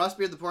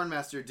 Frostbeard the Porn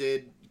Master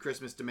did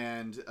Christmas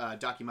demand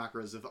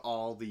Dakimakuras of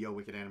all the Yo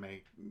Wicked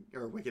Anime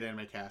or Wicked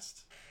Anime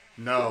cast.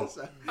 No.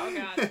 Oh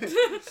god.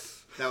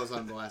 That was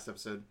on the last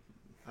episode.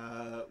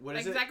 What Like,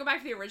 is does it? that go back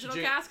to the original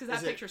cast? Because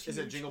that picture's Is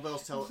huge. it Jingle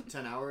Bells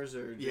 10 hours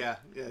or? Yeah,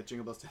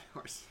 Jingle Bells 10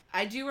 hours.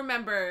 I do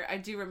remember.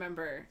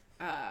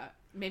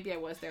 Maybe I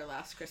was there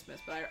last Christmas,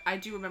 but I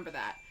do remember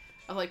that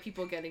of like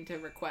people getting to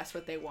request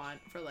what they want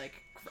for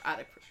out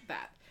of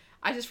that.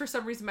 I just for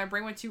some reason my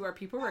brain went to are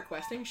people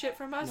requesting shit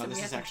from us No, and we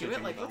this have is to do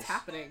actually it? Like Jingle what's Bells.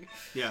 happening?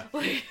 Yeah.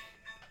 Like,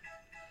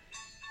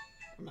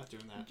 I'm not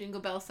doing that.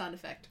 Jingle Bell sound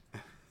effect.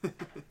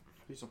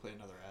 Please don't play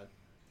another ad.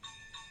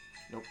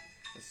 Nope.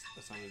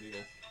 That's not it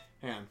either.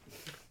 Hang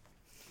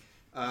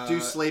on. Do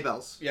Sleigh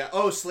Bells. Yeah.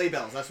 Oh, Sleigh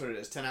Bells. That's what it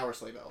is. 10-hour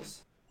Sleigh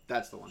Bells.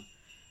 That's the one.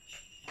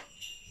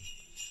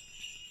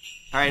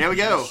 All right, here we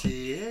go.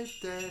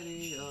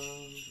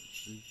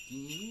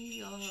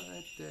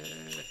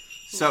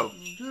 So,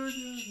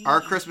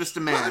 our Christmas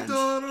demands.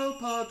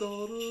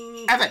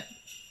 Evan!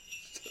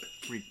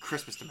 Read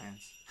Christmas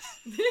demands.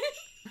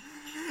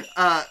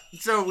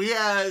 So we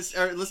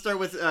let's start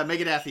with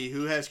Mega Daffy,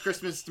 who has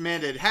Christmas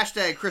demanded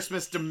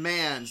Christmas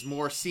demands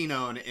more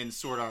Xenon in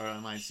Sword Art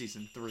Online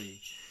Season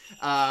 3.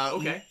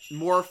 Okay.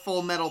 More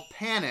Full Metal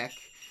Panic,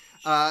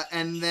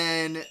 and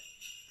then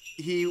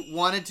he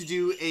wanted to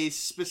do a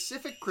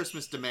specific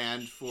Christmas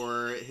demand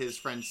for his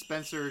friend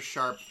Spencer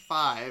Sharp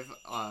 5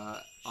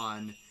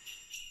 on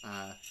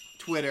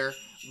Twitter.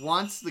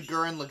 Wants the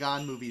Gurren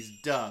Lagann movies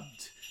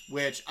dubbed.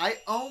 Which I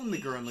own the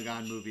Gurren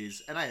Lagann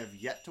movies, and I have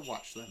yet to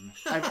watch them.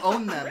 I've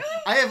owned them. Really?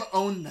 I have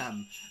owned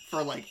them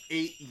for like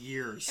 8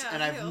 years, Yeah,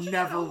 and I I've feel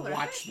never older.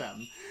 watched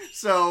them.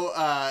 So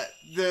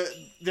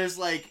there's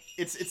like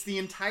it's the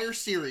entire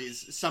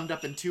series summed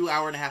up in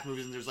 2.5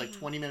 movies, and there's like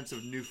 20 minutes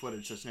of new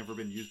footage that's never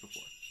been used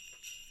before,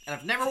 and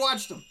I've never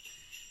watched them.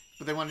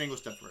 But they want an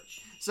English dub for it.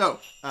 So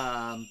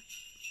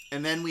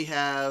and then we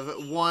have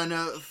one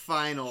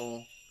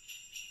final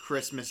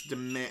Christmas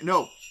demand.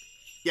 No,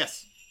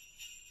 yes.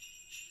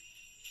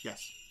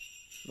 Yes.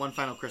 One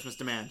final Christmas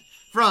demand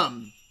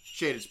from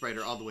Shaded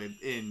Spriter all the way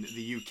in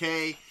the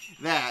UK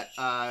that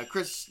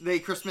they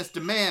Christmas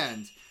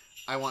demand.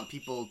 I want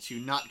people to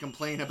not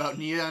complain about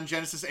Neon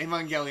Genesis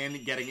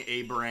Evangelion getting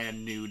a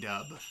brand new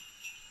dub.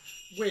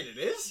 Wait, it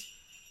is?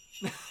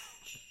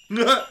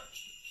 Well,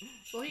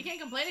 he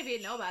can't complain if he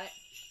didn't know about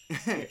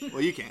it.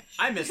 Well, you can't.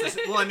 I missed this.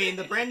 Well, I mean,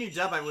 the brand new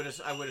dub I would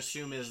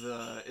assume is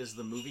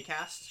the movie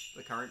cast,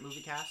 the current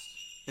movie cast.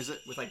 Is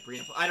it with like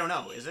Brina? I don't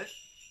know. Is it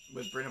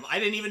with Brina? I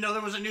didn't even know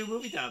there was a new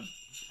movie dub.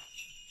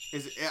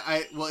 Is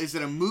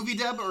it a movie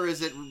dub or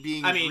is it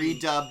being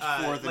redubbed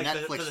for the like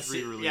Netflix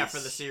re-release? Yeah, for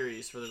the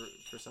series, for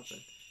something.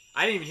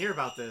 I didn't even hear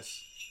about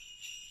this.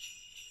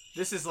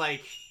 This is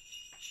like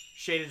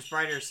Shaded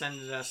Spider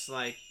sending us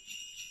like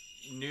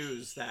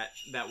news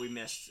that we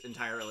missed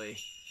entirely.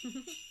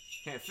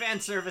 Fan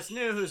service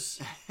news.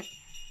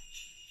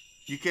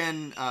 You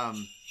can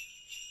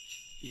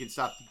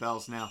stop the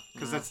bells now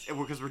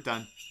because we're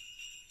done.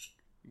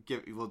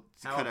 We'll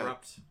how cut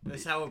abrupt. out.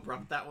 That's how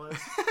abrupt that was.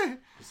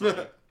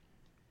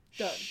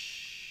 Done.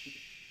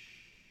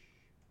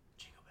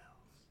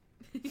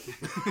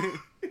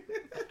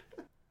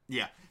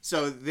 Yeah.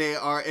 So they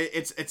are.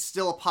 It's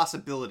still a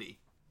possibility.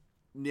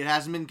 It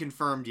hasn't been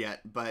confirmed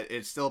yet, but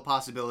it's still a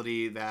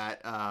possibility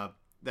that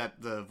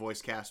that the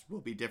voice cast will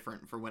be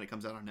different for when it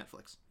comes out on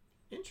Netflix.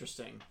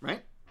 Interesting.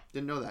 Right?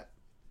 Didn't know that.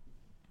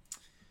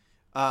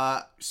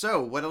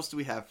 So what else do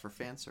we have for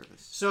fan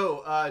service?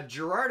 So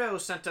Gerardo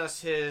sent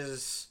us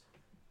his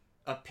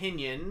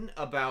opinion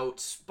about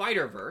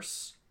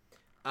Spider-Verse,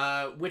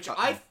 which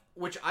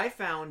I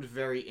found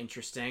very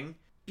interesting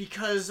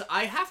because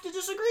I have to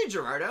disagree,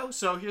 Gerardo.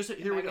 So here we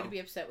go. Am I going to be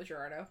upset with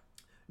Gerardo?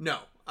 No,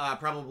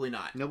 probably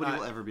not. Nobody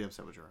will ever be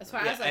upset with Gerardo. That's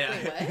why I was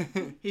like,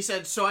 wait, what? He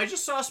said, so I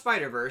just saw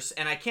Spider-Verse,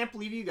 and I can't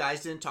believe you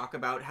guys didn't talk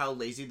about how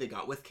lazy they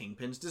got with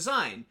Kingpin's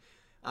design.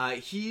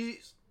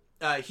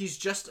 He's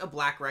just a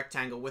black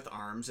rectangle with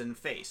arms and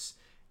face.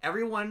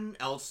 Everyone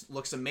else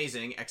looks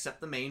amazing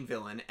except the main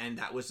villain, and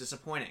that was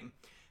disappointing.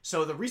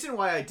 So the reason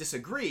why I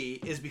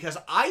disagree is because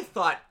I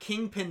thought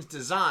Kingpin's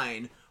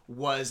design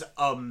was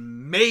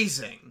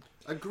amazing.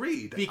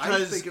 Agreed.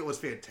 Because I think it was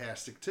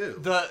fantastic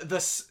too.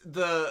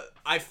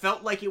 I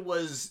felt like it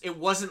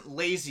wasn't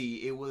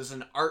lazy. It was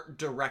an art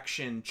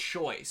direction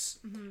choice.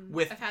 Mm-hmm.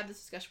 I've had this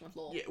discussion with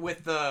Lowell.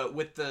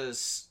 With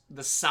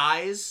the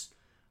size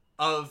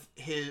of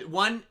his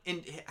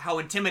how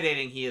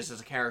intimidating he is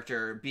as a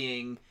character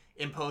being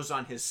imposed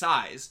on his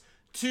size.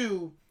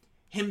 2,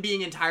 him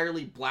being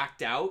entirely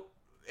blacked out,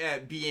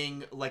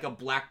 being like a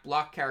black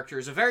block character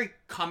is a very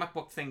comic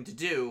book thing to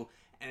do,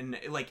 and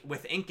like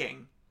with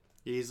inking.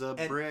 He's a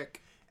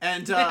brick.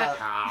 And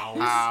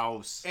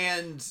house.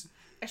 And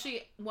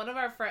actually, one of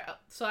our friends.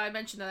 So I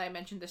mentioned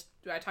this.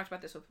 I talked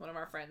about this with one of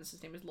our friends.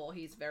 His name is Lowell.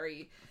 He's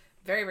very,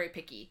 very, very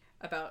picky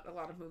about a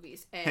lot of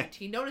movies, and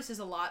he notices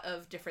a lot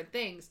of different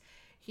things.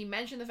 He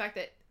mentioned the fact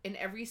that in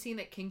every scene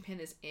that Kingpin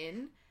is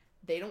in,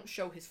 they don't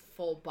show his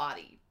full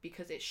body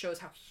because it shows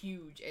how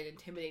huge and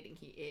intimidating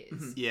he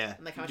is. Yeah.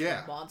 And like how much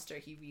of a monster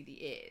he really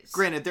is.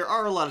 Granted, there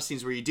are a lot of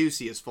scenes where you do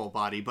see his full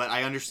body, but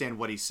I understand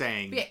what he's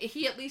saying. But yeah,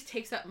 he at least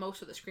takes up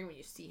most of the screen when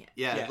you see him.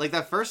 Yeah, like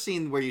that first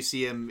scene where you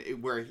see him,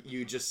 where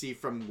you just see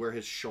from where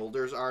his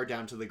shoulders are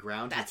down to the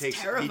ground. That's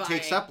terrifying. He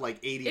takes up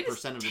like 80%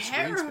 of the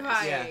screen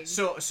space.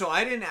 Yeah. So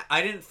I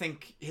didn't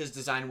think his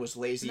design was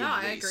lazy. No,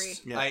 I agree.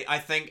 Yeah. I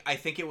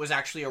think it was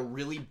actually a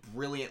really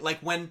brilliant,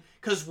 like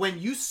because when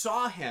you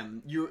saw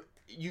him,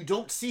 you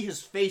don't see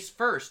his face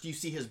first, you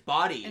see his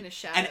body and his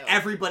shadow, and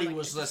everybody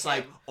was just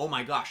like, oh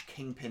my gosh,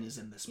 Kingpin is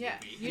in this movie.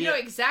 You know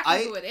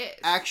exactly who it is.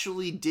 I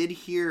actually did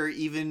hear,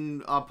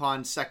 even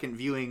upon second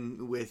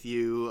viewing with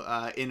you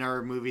in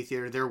our movie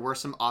theater, there were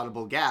some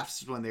audible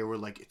gaffes when they were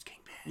like, it's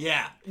Kingpin.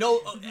 Yeah. No,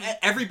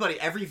 every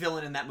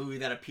villain in that movie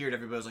that appeared,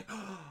 everybody was like,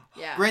 oh.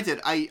 Yeah. Granted,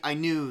 I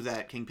knew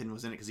that Kingpin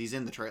was in it because he's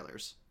in the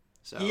trailers.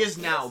 So. He is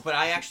now, but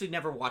I actually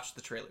never watched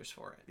the trailers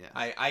for it. Yeah.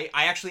 I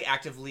actually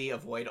actively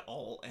avoid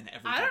all and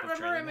every. I type don't of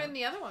remember him trailer. in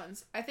the other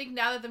ones. I think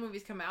now that the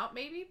movie's come out,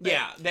 maybe. But...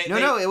 Yeah.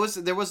 No.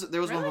 There was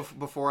really? One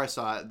before I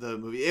saw the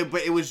movie,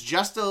 but it was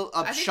just a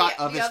shot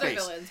of his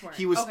face.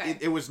 He was. Okay.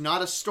 It was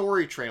not a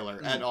story trailer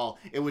at all.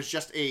 It was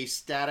just a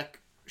static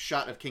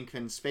shot of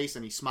Kingpin's face,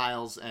 and he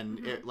smiles,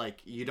 and it,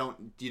 like you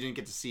didn't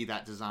get to see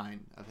that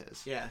design of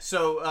his. Yeah.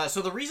 So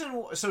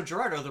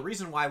Gerardo, the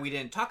reason why we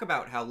didn't talk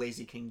about how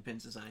lazy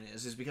Kingpin's design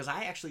is because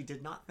I actually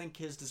did not think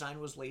his design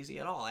was lazy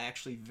at all. I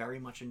actually very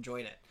much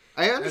enjoyed it.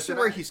 I understand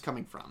where he's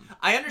coming from.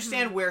 I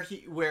understand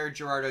where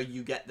Gerardo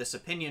you get this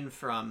opinion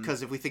from,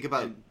 because if we think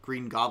about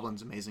Green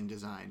Goblin's amazing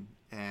design,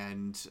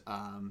 and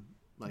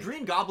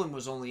Green Goblin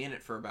was only in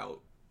it for about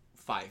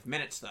 5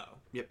 minutes though.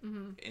 Yep.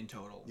 In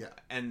total. Yeah.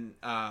 And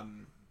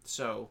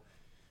so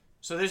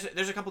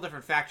there's a couple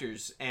different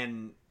factors,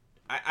 and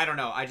I don't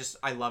know.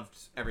 I loved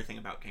everything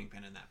about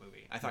Kingpin in that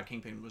movie. I thought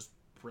Kingpin was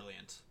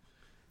brilliant.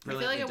 I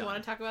feel like I want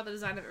to talk about the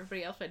design of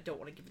everybody else, but I don't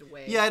want to give it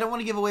away. Yeah, I don't want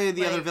to give away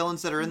the other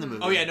villains that are in the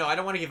movie. Oh yeah, no, I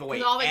don't want to give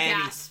away all the any.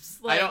 gasps.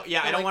 I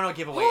don't want to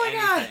give away oh my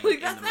anything. God,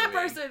 like, that's in the that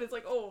movie. person. It's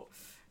like, oh.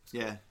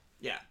 Yeah.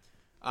 Yeah.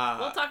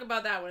 We'll talk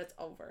about that when it's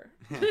over.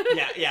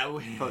 yeah.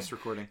 Post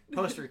recording.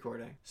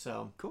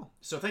 So cool.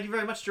 So thank you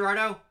very much,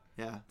 Gerardo.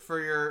 Yeah. For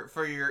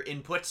your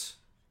input,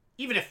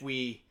 even if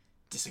we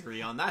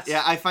disagree on that.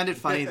 Yeah, I find it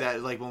funny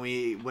that like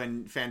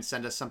when fans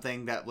send us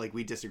something that like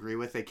we disagree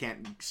with, they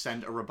can't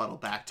send a rebuttal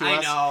back to us.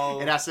 I know.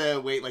 It has to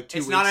wait like 2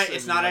 weeks.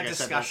 It's not a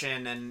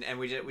discussion, and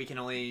we can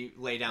only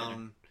lay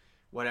down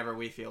whatever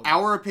we feel.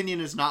 Our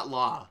opinion is not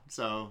law,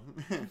 so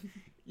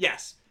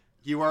yes.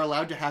 You are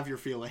allowed to have your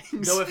feelings.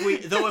 Though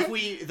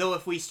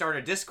if we start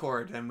a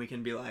Discord, then we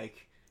can be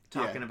like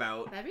talking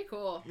about. That'd be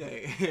cool.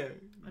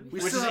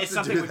 It's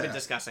something we've been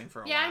discussing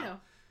for a while. Yeah, I know.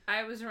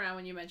 I was around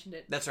when you mentioned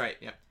it. That's right.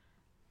 Yep.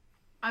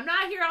 I'm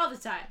not here all the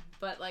time,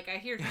 but like I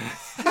hear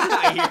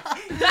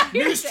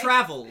News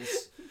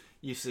travels.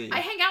 You see, I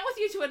hang out with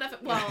you to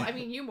enough. Well, I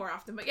mean you more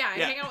often, but yeah, I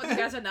hang out with you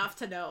guys enough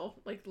to know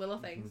like little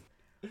things.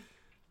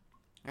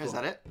 Is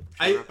that it?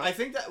 I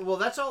think that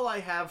that's all I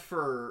have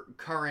for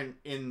current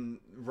in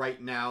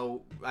right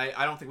now.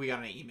 I don't think we got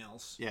any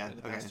emails. Yeah, in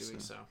the past 2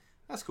 weeks, so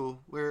that's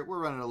cool. We're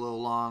running a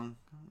little long,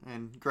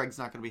 and Greg's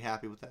not going to be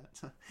happy with that.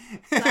 So.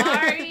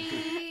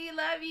 Sorry,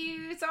 love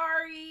you.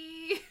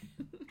 Sorry.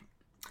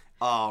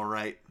 All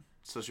right.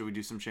 So should we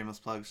do some shameless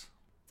plugs?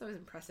 It's always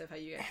impressive how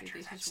you guys do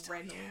these just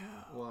randomly.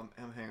 Well,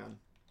 hang on.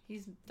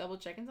 He's double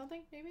checking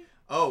something, maybe?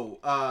 Oh,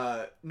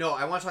 no,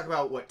 I want to talk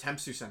about what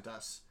Tempsu sent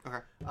us.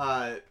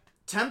 Okay.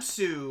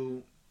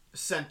 Tempsu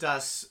sent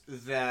us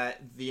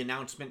the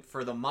announcement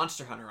for the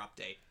Monster Hunter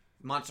update.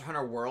 Monster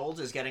Hunter World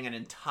is getting an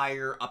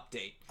entire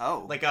update.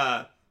 Oh. Like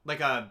a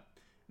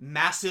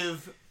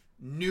massive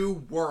new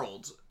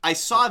world. I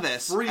saw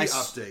this. Free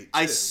update, too.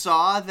 I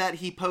saw that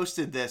he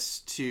posted this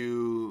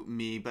to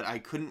me, but I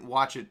couldn't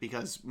watch it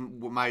because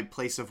my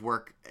place of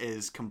work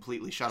is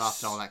completely shut off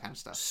to all that kind of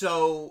stuff.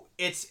 So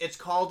it's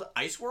called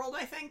Ice World,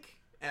 I think,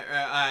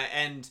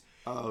 and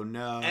oh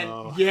no,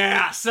 and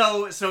yeah.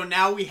 So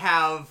now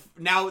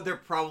they're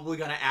probably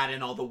gonna add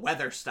in all the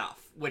weather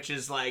stuff, which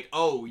is like,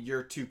 oh,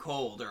 you're too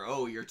cold or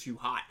oh, you're too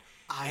hot.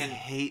 I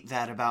hate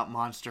that about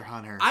Monster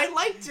Hunter. I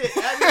liked it.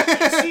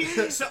 I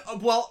mean,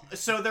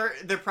 so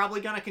they're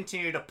probably gonna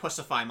continue to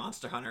pussify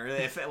Monster Hunter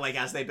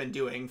as they've been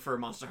doing for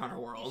Monster Hunter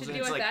World. You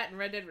should do like that in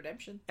Red Dead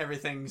Redemption.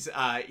 Everything's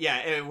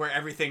where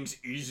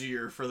everything's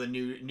easier for the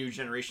new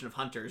generation of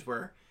hunters.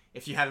 Where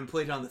if you haven't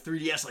played it on the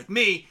 3DS like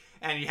me,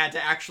 and you had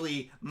to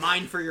actually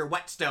mine for your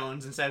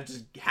whetstones instead of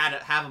just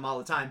have them all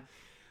the time.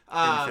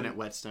 Infinite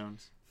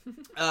whetstones.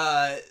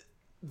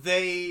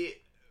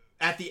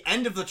 At the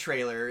end of the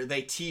trailer,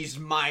 they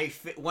teased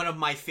one of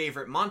my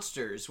favorite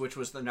monsters, which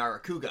was the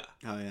Narakuga.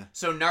 Oh, yeah.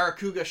 So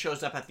Narakuga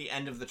shows up at the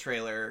end of the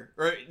trailer.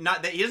 Or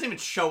not that he doesn't even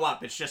show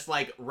up. It's just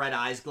like red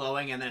eyes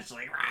glowing, and then it's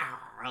like,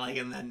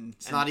 and then...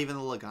 It's not even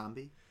the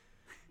Lagambi?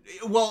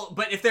 Well,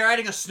 but if they're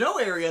adding a snow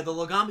area, the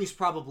Lagambi's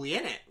probably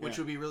in it, which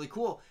would be really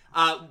cool.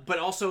 But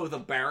also the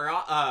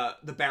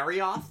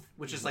Barioth,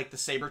 which is like the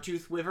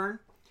saber-tooth wyvern.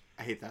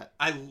 I hate that.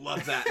 I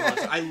love that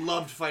monster. I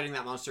loved fighting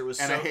that monster.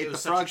 I hate the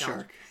frog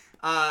shark.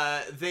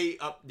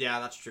 Yeah,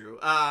 that's true.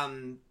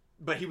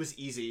 But he was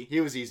easy. He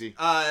was easy.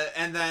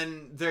 And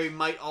then they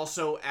might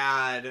also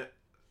add...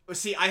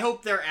 See, I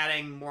hope they're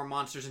adding more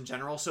monsters in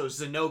general. So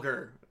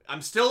Zinogre.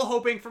 I'm still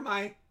hoping for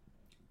my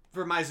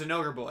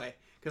Zinogre boy.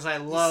 Because I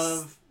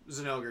love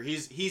Zinogre.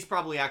 He's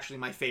probably actually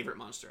my favorite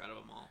monster out of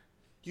them all.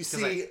 You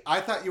see, I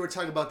thought you were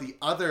talking about the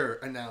other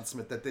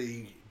announcement that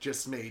they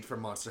just made for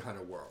Monster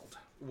Hunter World.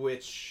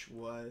 Which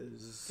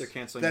was... They're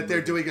canceling that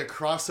they're doing a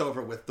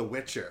crossover with The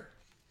Witcher.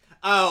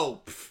 Oh,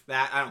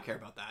 that I don't care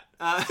about that.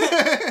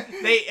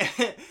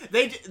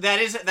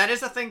 That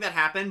is a thing that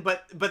happened,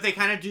 but they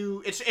kind of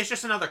do. It's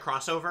just another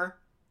crossover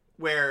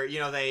where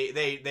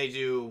they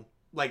do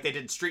like they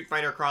did Street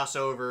Fighter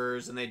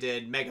crossovers and they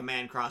did Mega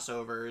Man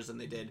crossovers and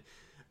they did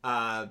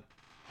what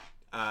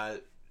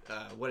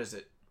is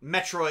it,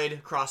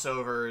 Metroid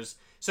crossovers.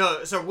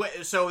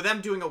 So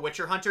them doing a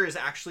Witcher Hunter is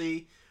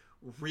actually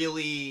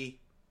really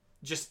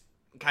just.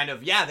 Kind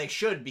of, yeah, they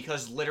should,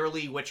 because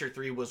literally Witcher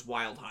 3 was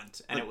Wild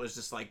Hunt, and it was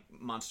just like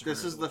Monster Hunter.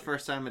 This is the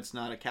first time it's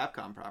not a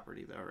Capcom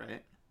property, though,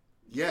 right?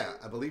 Yeah,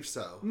 I believe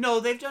so. No,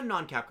 they've done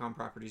non-Capcom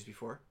properties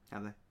before.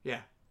 Have they?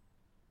 Yeah.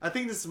 I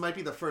think this might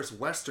be the first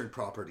Western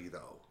property,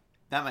 though.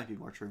 That might be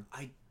more true.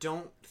 I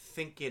don't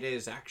think it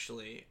is,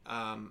 actually.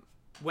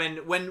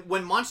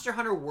 When Monster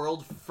Hunter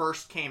World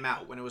first came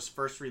out, when it was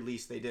first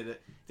released, they did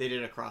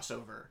a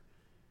crossover.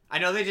 I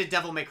know they did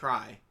Devil May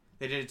Cry.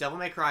 They did a Devil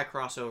May Cry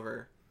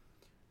crossover.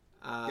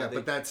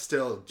 But that's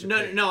still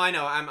Japan. No, I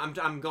know.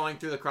 I'm going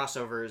through the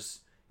crossovers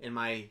in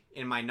my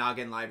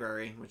noggin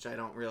library, which I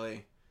don't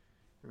really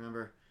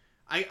remember.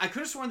 I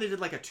could have sworn they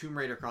did like a Tomb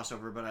Raider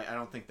crossover, but I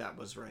don't think that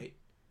was right.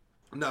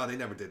 No, they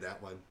never did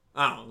that one.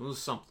 Oh, it was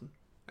something.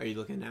 Are you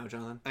looking now,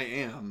 Jonathan? I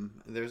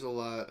am. There's a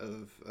lot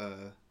of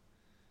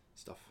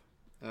stuff,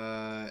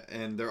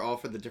 and they're all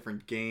for the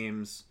different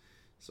games.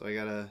 So I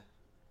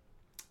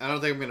don't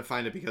think I'm gonna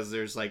find it because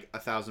there's like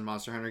 1,000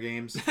 Monster Hunter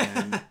games.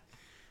 And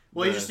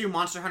well, you just do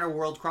Monster Hunter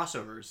World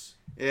crossovers.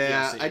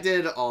 Yeah, I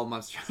did all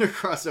Monster Hunter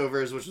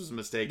crossovers, which was a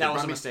mistake. That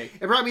was a mistake.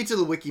 It brought me to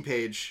the wiki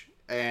page,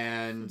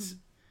 and...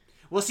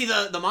 Well, see,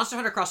 the Monster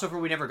Hunter crossover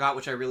we never got,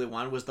 which I really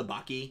wanted, was the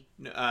Baki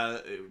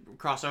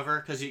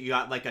crossover, because you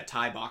got, like, a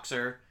Thai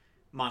boxer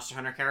Monster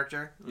Hunter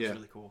character. It was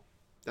really cool.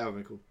 That would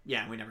be cool.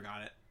 Yeah, we never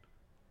got it.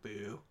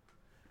 Boo.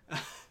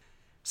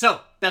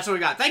 So, that's what we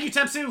got. Thank you,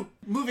 Tempsu!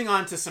 Moving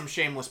on to some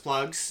shameless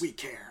plugs. We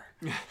care.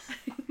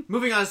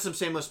 Moving on to some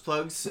shameless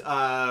plugs.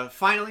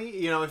 Finally,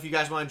 if you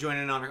guys want to join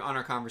in on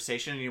our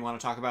conversation and you want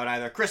to talk about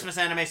either Christmas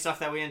anime stuff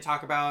that we didn't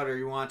talk about, or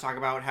you want to talk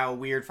about how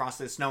weird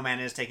Frosty the Snowman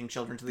is taking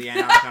children to the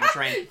Antarctic on a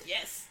train.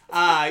 Yes.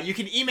 You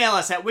can email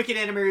us at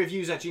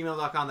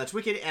wickedanimereviews@gmail.com. That's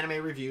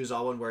wickedanimereviews,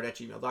 all one word,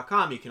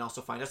 @gmail.com. You can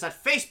also find us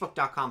at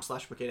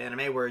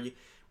facebook.com/wickedanime, where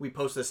we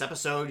post this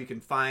episode. You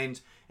can find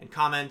and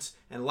comment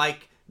and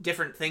like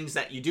different things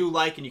that you do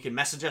like, and you can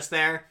message us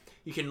there.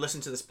 You can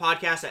listen to this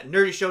podcast at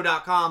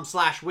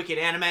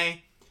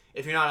nerdyshow.com/wickedanime.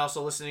 If you're not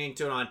also listening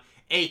to it on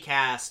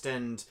Acast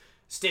and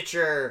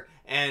Stitcher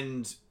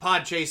and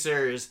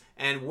Podchasers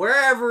and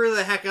wherever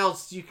the heck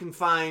else you can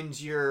find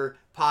your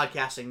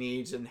podcasting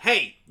needs. And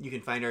hey, you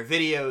can find our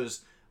videos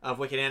of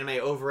Wicked Anime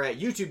over at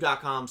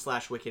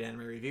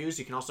youtube.com/wickedanimereviews.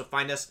 You can also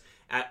find us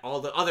at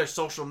all the other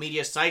social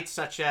media sites,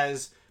 such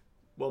as,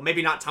 well,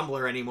 maybe not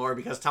Tumblr anymore,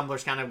 because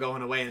Tumblr's kind of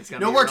going away and it's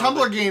gonna No be more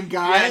irrelevant. Tumblr game,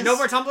 guys. Yeah, no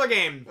more Tumblr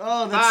game.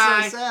 Oh, that's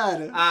Bye. so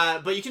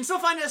sad. But you can still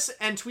find us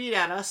and tweet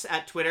at us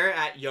at Twitter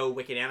at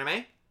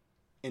YoWickedAnime.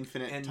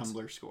 Infinite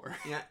Tumblr score.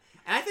 Yeah.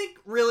 And I think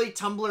really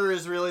Tumblr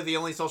is really the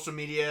only social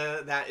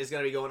media that is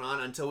going to be going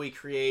on until we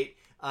create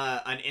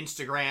an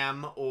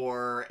Instagram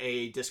or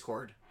a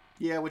Discord.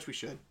 Yeah, which we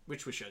should. I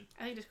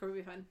think Discord would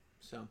be fun.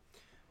 So,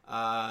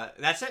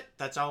 that's it.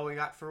 That's all we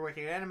got for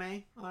Wicked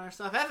Anime on our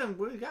stuff. Evan,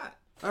 what do we got?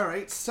 All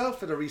right, so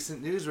for the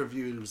recent news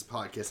reviews,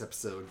 podcast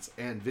episodes,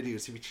 and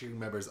videos featuring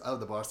members of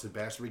the Boston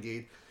Bastard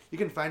Brigade, you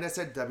can find us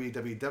at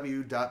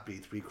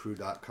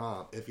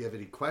www.b3crew.com. If you have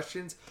any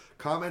questions,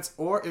 comments,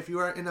 or if you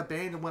are in a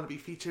band and want to be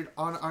featured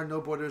on our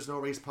No Borders, No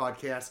Race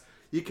podcast,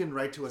 you can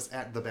write to us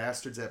at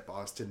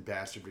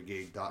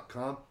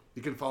thebastards@bostonbastardbrigade.com.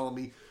 You can follow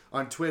me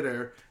on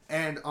Twitter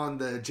and on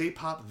the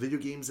J-pop, video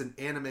games, and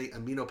anime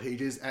amino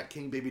pages at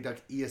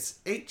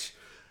KingBabyDuckESH.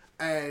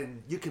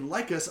 And you can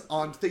like us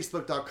on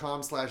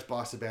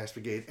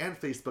Facebook.com/BostonBastardBrigade and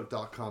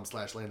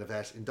Facebook.com/Land of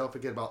Ash. And don't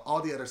forget about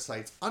all the other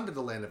sites under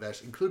the Land of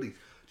Ash, including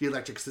the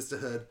Electric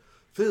Sisterhood,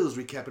 Phil's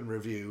Recap and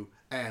Review,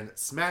 and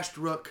Smashed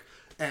Rook.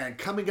 And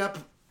coming up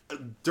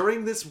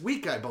during this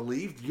week, I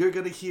believe, you're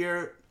going to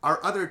hear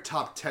our other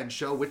top 10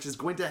 show, which is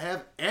going to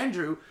have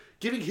Andrew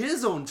giving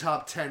his own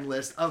top 10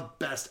 list of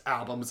best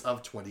albums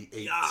of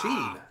 2018.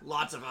 Yeah,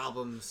 lots of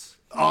albums.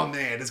 Oh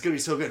man, it's going to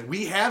be so good.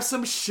 We have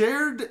some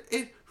shared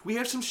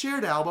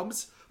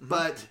albums,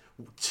 but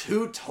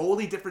two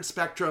totally different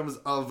spectrums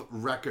of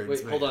records.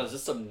 Wait, man. hold on. Is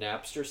this some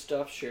Napster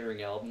stuff,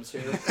 sharing albums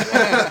here?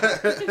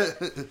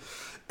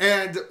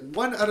 And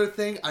one other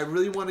thing, I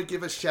really want to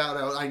give a shout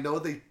out. I know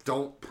they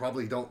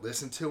probably don't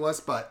listen to us,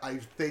 but I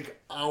think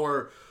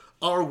our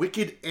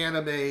Wicked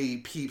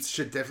Anime peeps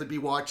should definitely be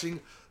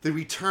watching the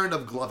return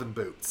of Glove and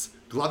Boots.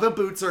 Glove and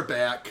Boots are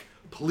back.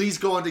 Please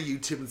go onto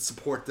YouTube and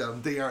support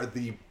them. They are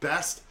the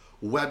best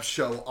web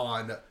show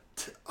on the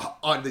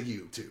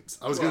YouTubes.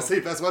 I was going to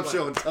say best web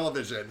show on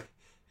television.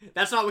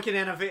 That's not Wicked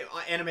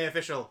Anime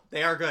Official.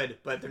 They are good,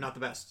 but they're not the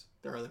best.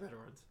 There are other better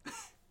ones.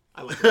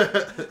 I like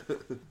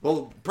them.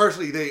 Well,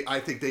 personally, I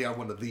think they are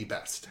one of the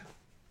best.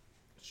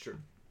 It's true.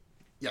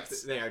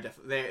 Yes. They are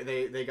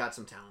definitely. They got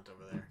some talent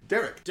over there.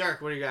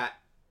 Derek, what do you got?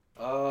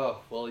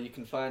 Well, you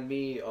can find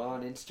me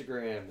on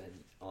Instagram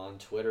and on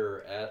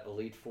Twitter at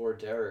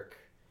Elite4Derek.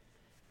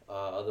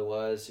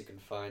 Otherwise, you can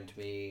find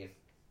me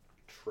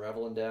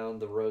traveling down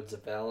the roads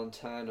of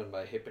Valentine on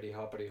my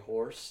hippity-hoppity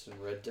horse in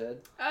Red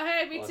Dead. Oh,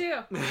 hey, me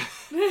too.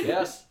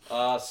 Yes.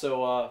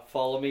 So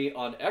follow me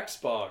on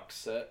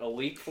Xbox at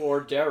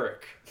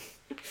Elite4Derek.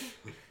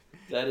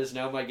 That is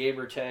now my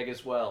gamer tag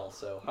as well.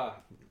 So,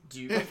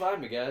 you can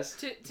find me, guys.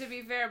 To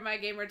be fair, my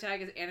gamer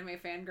tag is Anime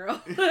Fangirl.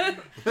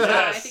 Yes.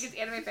 I think it's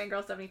Anime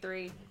Fangirl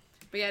 73.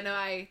 But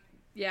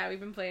yeah, we've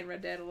been playing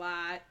Red Dead a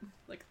lot.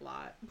 Like, a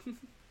lot.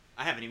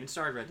 I haven't even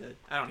started Red Dead.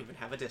 I don't even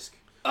have a disc.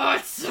 Oh,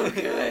 it's so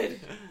good.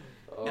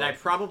 And I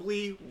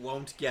probably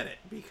won't get it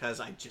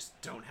because I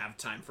just don't have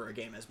time for a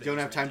game as big. You don't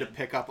as have time Red to Dead.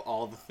 pick up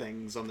all the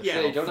things on the Yeah,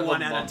 shelf. You don't have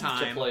one a at a month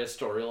time. to play a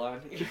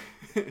storyline.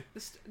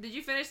 Did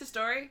you finish the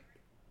story?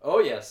 Oh,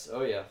 yes.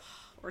 Oh, yeah.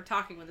 We're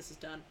talking when this is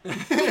done.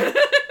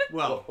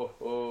 Well.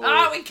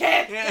 Oh, we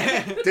can't!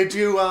 Did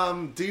you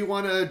do you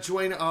want to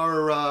join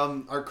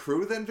our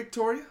crew then,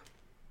 Victoria?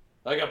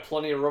 I got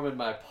plenty of room in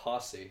my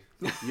posse.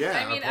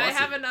 Yeah, I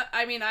have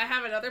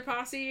another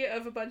posse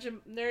of a bunch of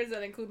nerds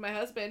that include my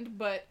husband,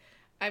 but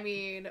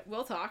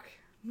we'll talk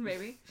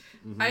maybe.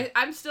 Mm-hmm.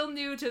 I'm still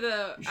new to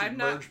the. You should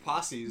merge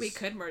posses. We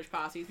could merge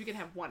posses. We could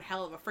have one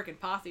hell of a freaking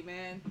posse,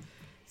 man.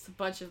 It's a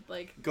bunch of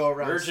like go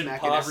around Virgin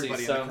smacking posse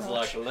everybody sounds in the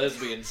crotch. like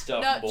lesbian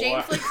stuff. No,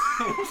 boy.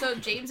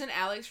 James and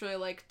Alex really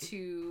like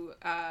to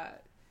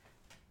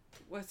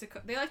what's it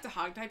called? They like to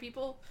hog tie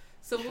people.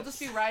 So we'll just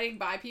be riding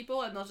by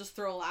people, and they'll just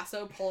throw a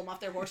lasso, pull them off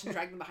their horse, and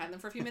drag them behind them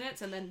for a few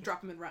minutes, and then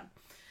drop them and run.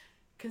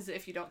 Because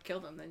if you don't kill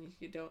them, then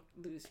you don't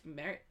lose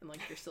merit, and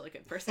you're still a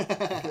good person.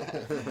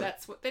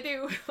 That's what they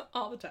do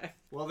all the time.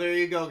 Well, there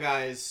you go,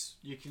 guys.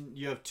 You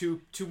have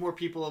two more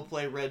people to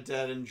play Red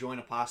Dead and join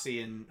a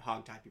posse and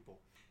hog tie people.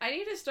 I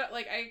need to start.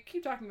 I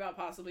keep talking about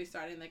possibly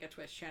starting a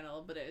Twitch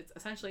channel, but it's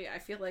essentially I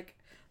feel like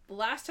the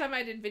last time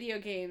I did video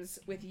games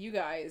with you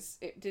guys,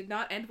 it did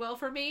not end well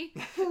for me.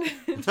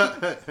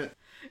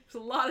 It was a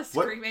lot of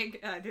screaming,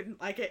 and I didn't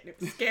like it, and it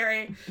was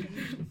scary.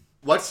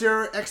 What's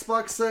your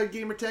Xbox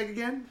gamer tag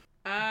again?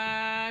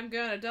 I'm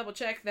gonna double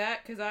check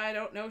that because I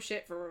don't know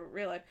shit for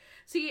real life.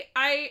 See,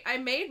 I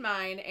made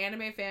mine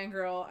Anime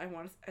Fangirl. I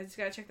just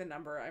gotta check the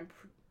number.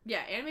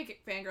 Anime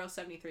Fangirl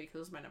 73 because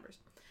those are my numbers.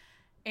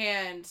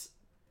 And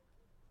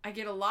I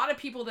get a lot of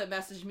people that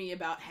message me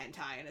about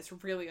hentai, and it's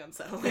really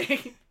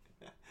unsettling.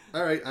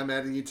 All right, I'm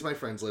adding you to my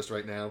friends list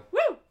right now.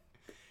 Woo!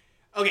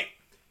 Okay.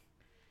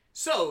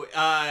 So,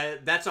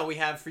 that's all we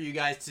have for you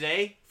guys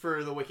today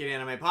for the Wicked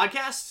Anime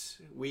Podcast.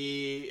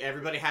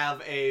 Everybody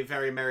have a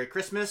very Merry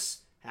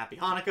Christmas, Happy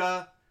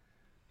Hanukkah,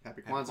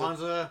 Happy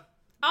Kwanzaa,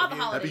 all the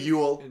holidays, Happy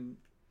Yule,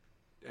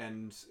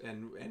 and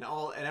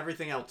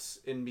everything else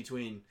in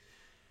between.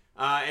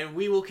 And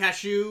we will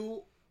catch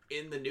you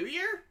in the new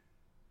year.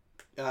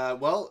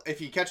 Well,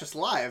 if you catch us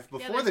live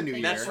before the new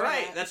year. That's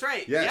right. That's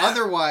right. Yeah.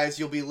 Otherwise,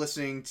 you'll be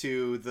listening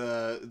to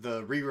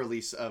the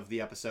re-release of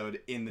the episode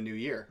in the new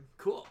year.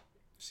 Cool.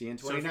 See you in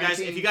So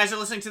 2019. if you guys are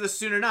listening to this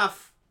soon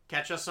enough,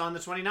 catch us on the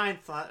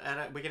 29th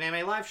at a Wicked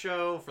Anime live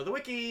show for the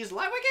Wikis.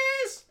 Live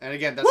Wikis! And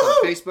again, that's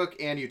on Facebook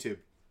and YouTube.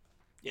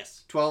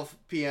 Yes. 12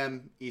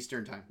 p.m.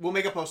 Eastern time. We'll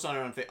make a post on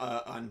it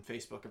on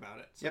Facebook about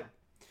it. So. Yep.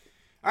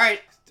 All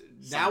right.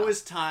 Now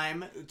is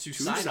time to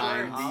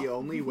sign the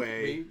only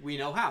way. We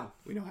know how.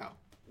 We know how.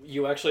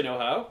 You actually know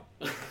how?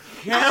 I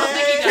don't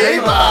think he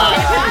does.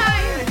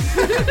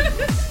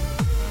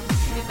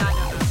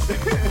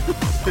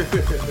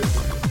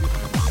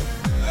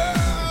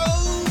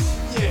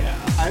 Yeah.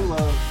 I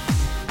love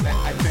that.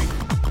 I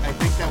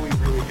think that we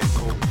really hit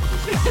gold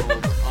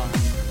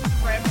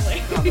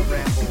Rambling. on the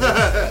ramble.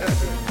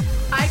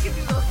 I could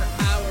do those for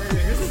hours.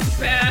 It's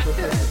bad.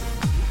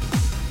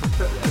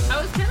 I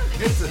was kind of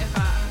thinking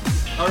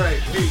if All right,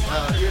 hey,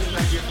 here's an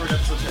idea for an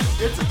episode title.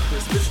 It's a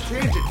Christmas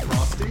tangent,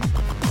 Frosty.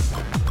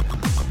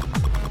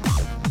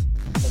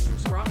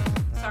 wrong.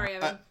 Sorry,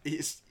 Evan.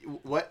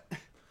 What?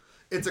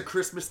 It's a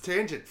Christmas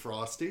tangent,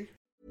 Frosty.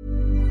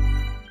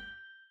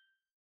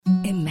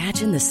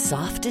 Imagine the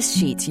softest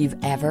sheets you've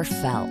ever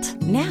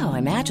felt. Now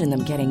imagine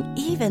them getting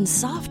even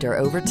softer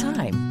over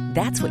time.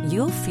 That's what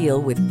you'll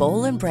feel with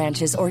Boll &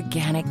 Branch's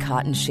organic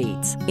cotton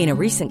sheets. In a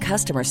recent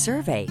customer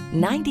survey,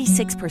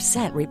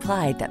 96%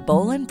 replied that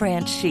Boll &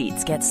 Branch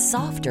sheets get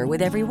softer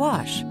with every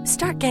wash.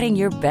 Start getting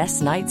your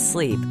best night's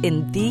sleep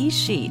in these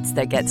sheets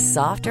that get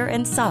softer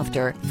and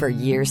softer for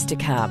years to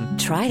come.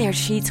 Try their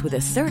sheets with a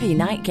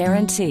 30-night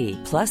guarantee.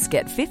 Plus,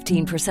 get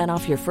 15%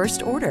 off your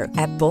first order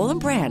at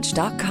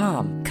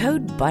bollandbranch.com.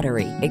 Code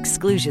BUTTERY.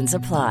 Exclusions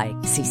apply.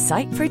 See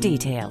site for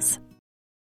details.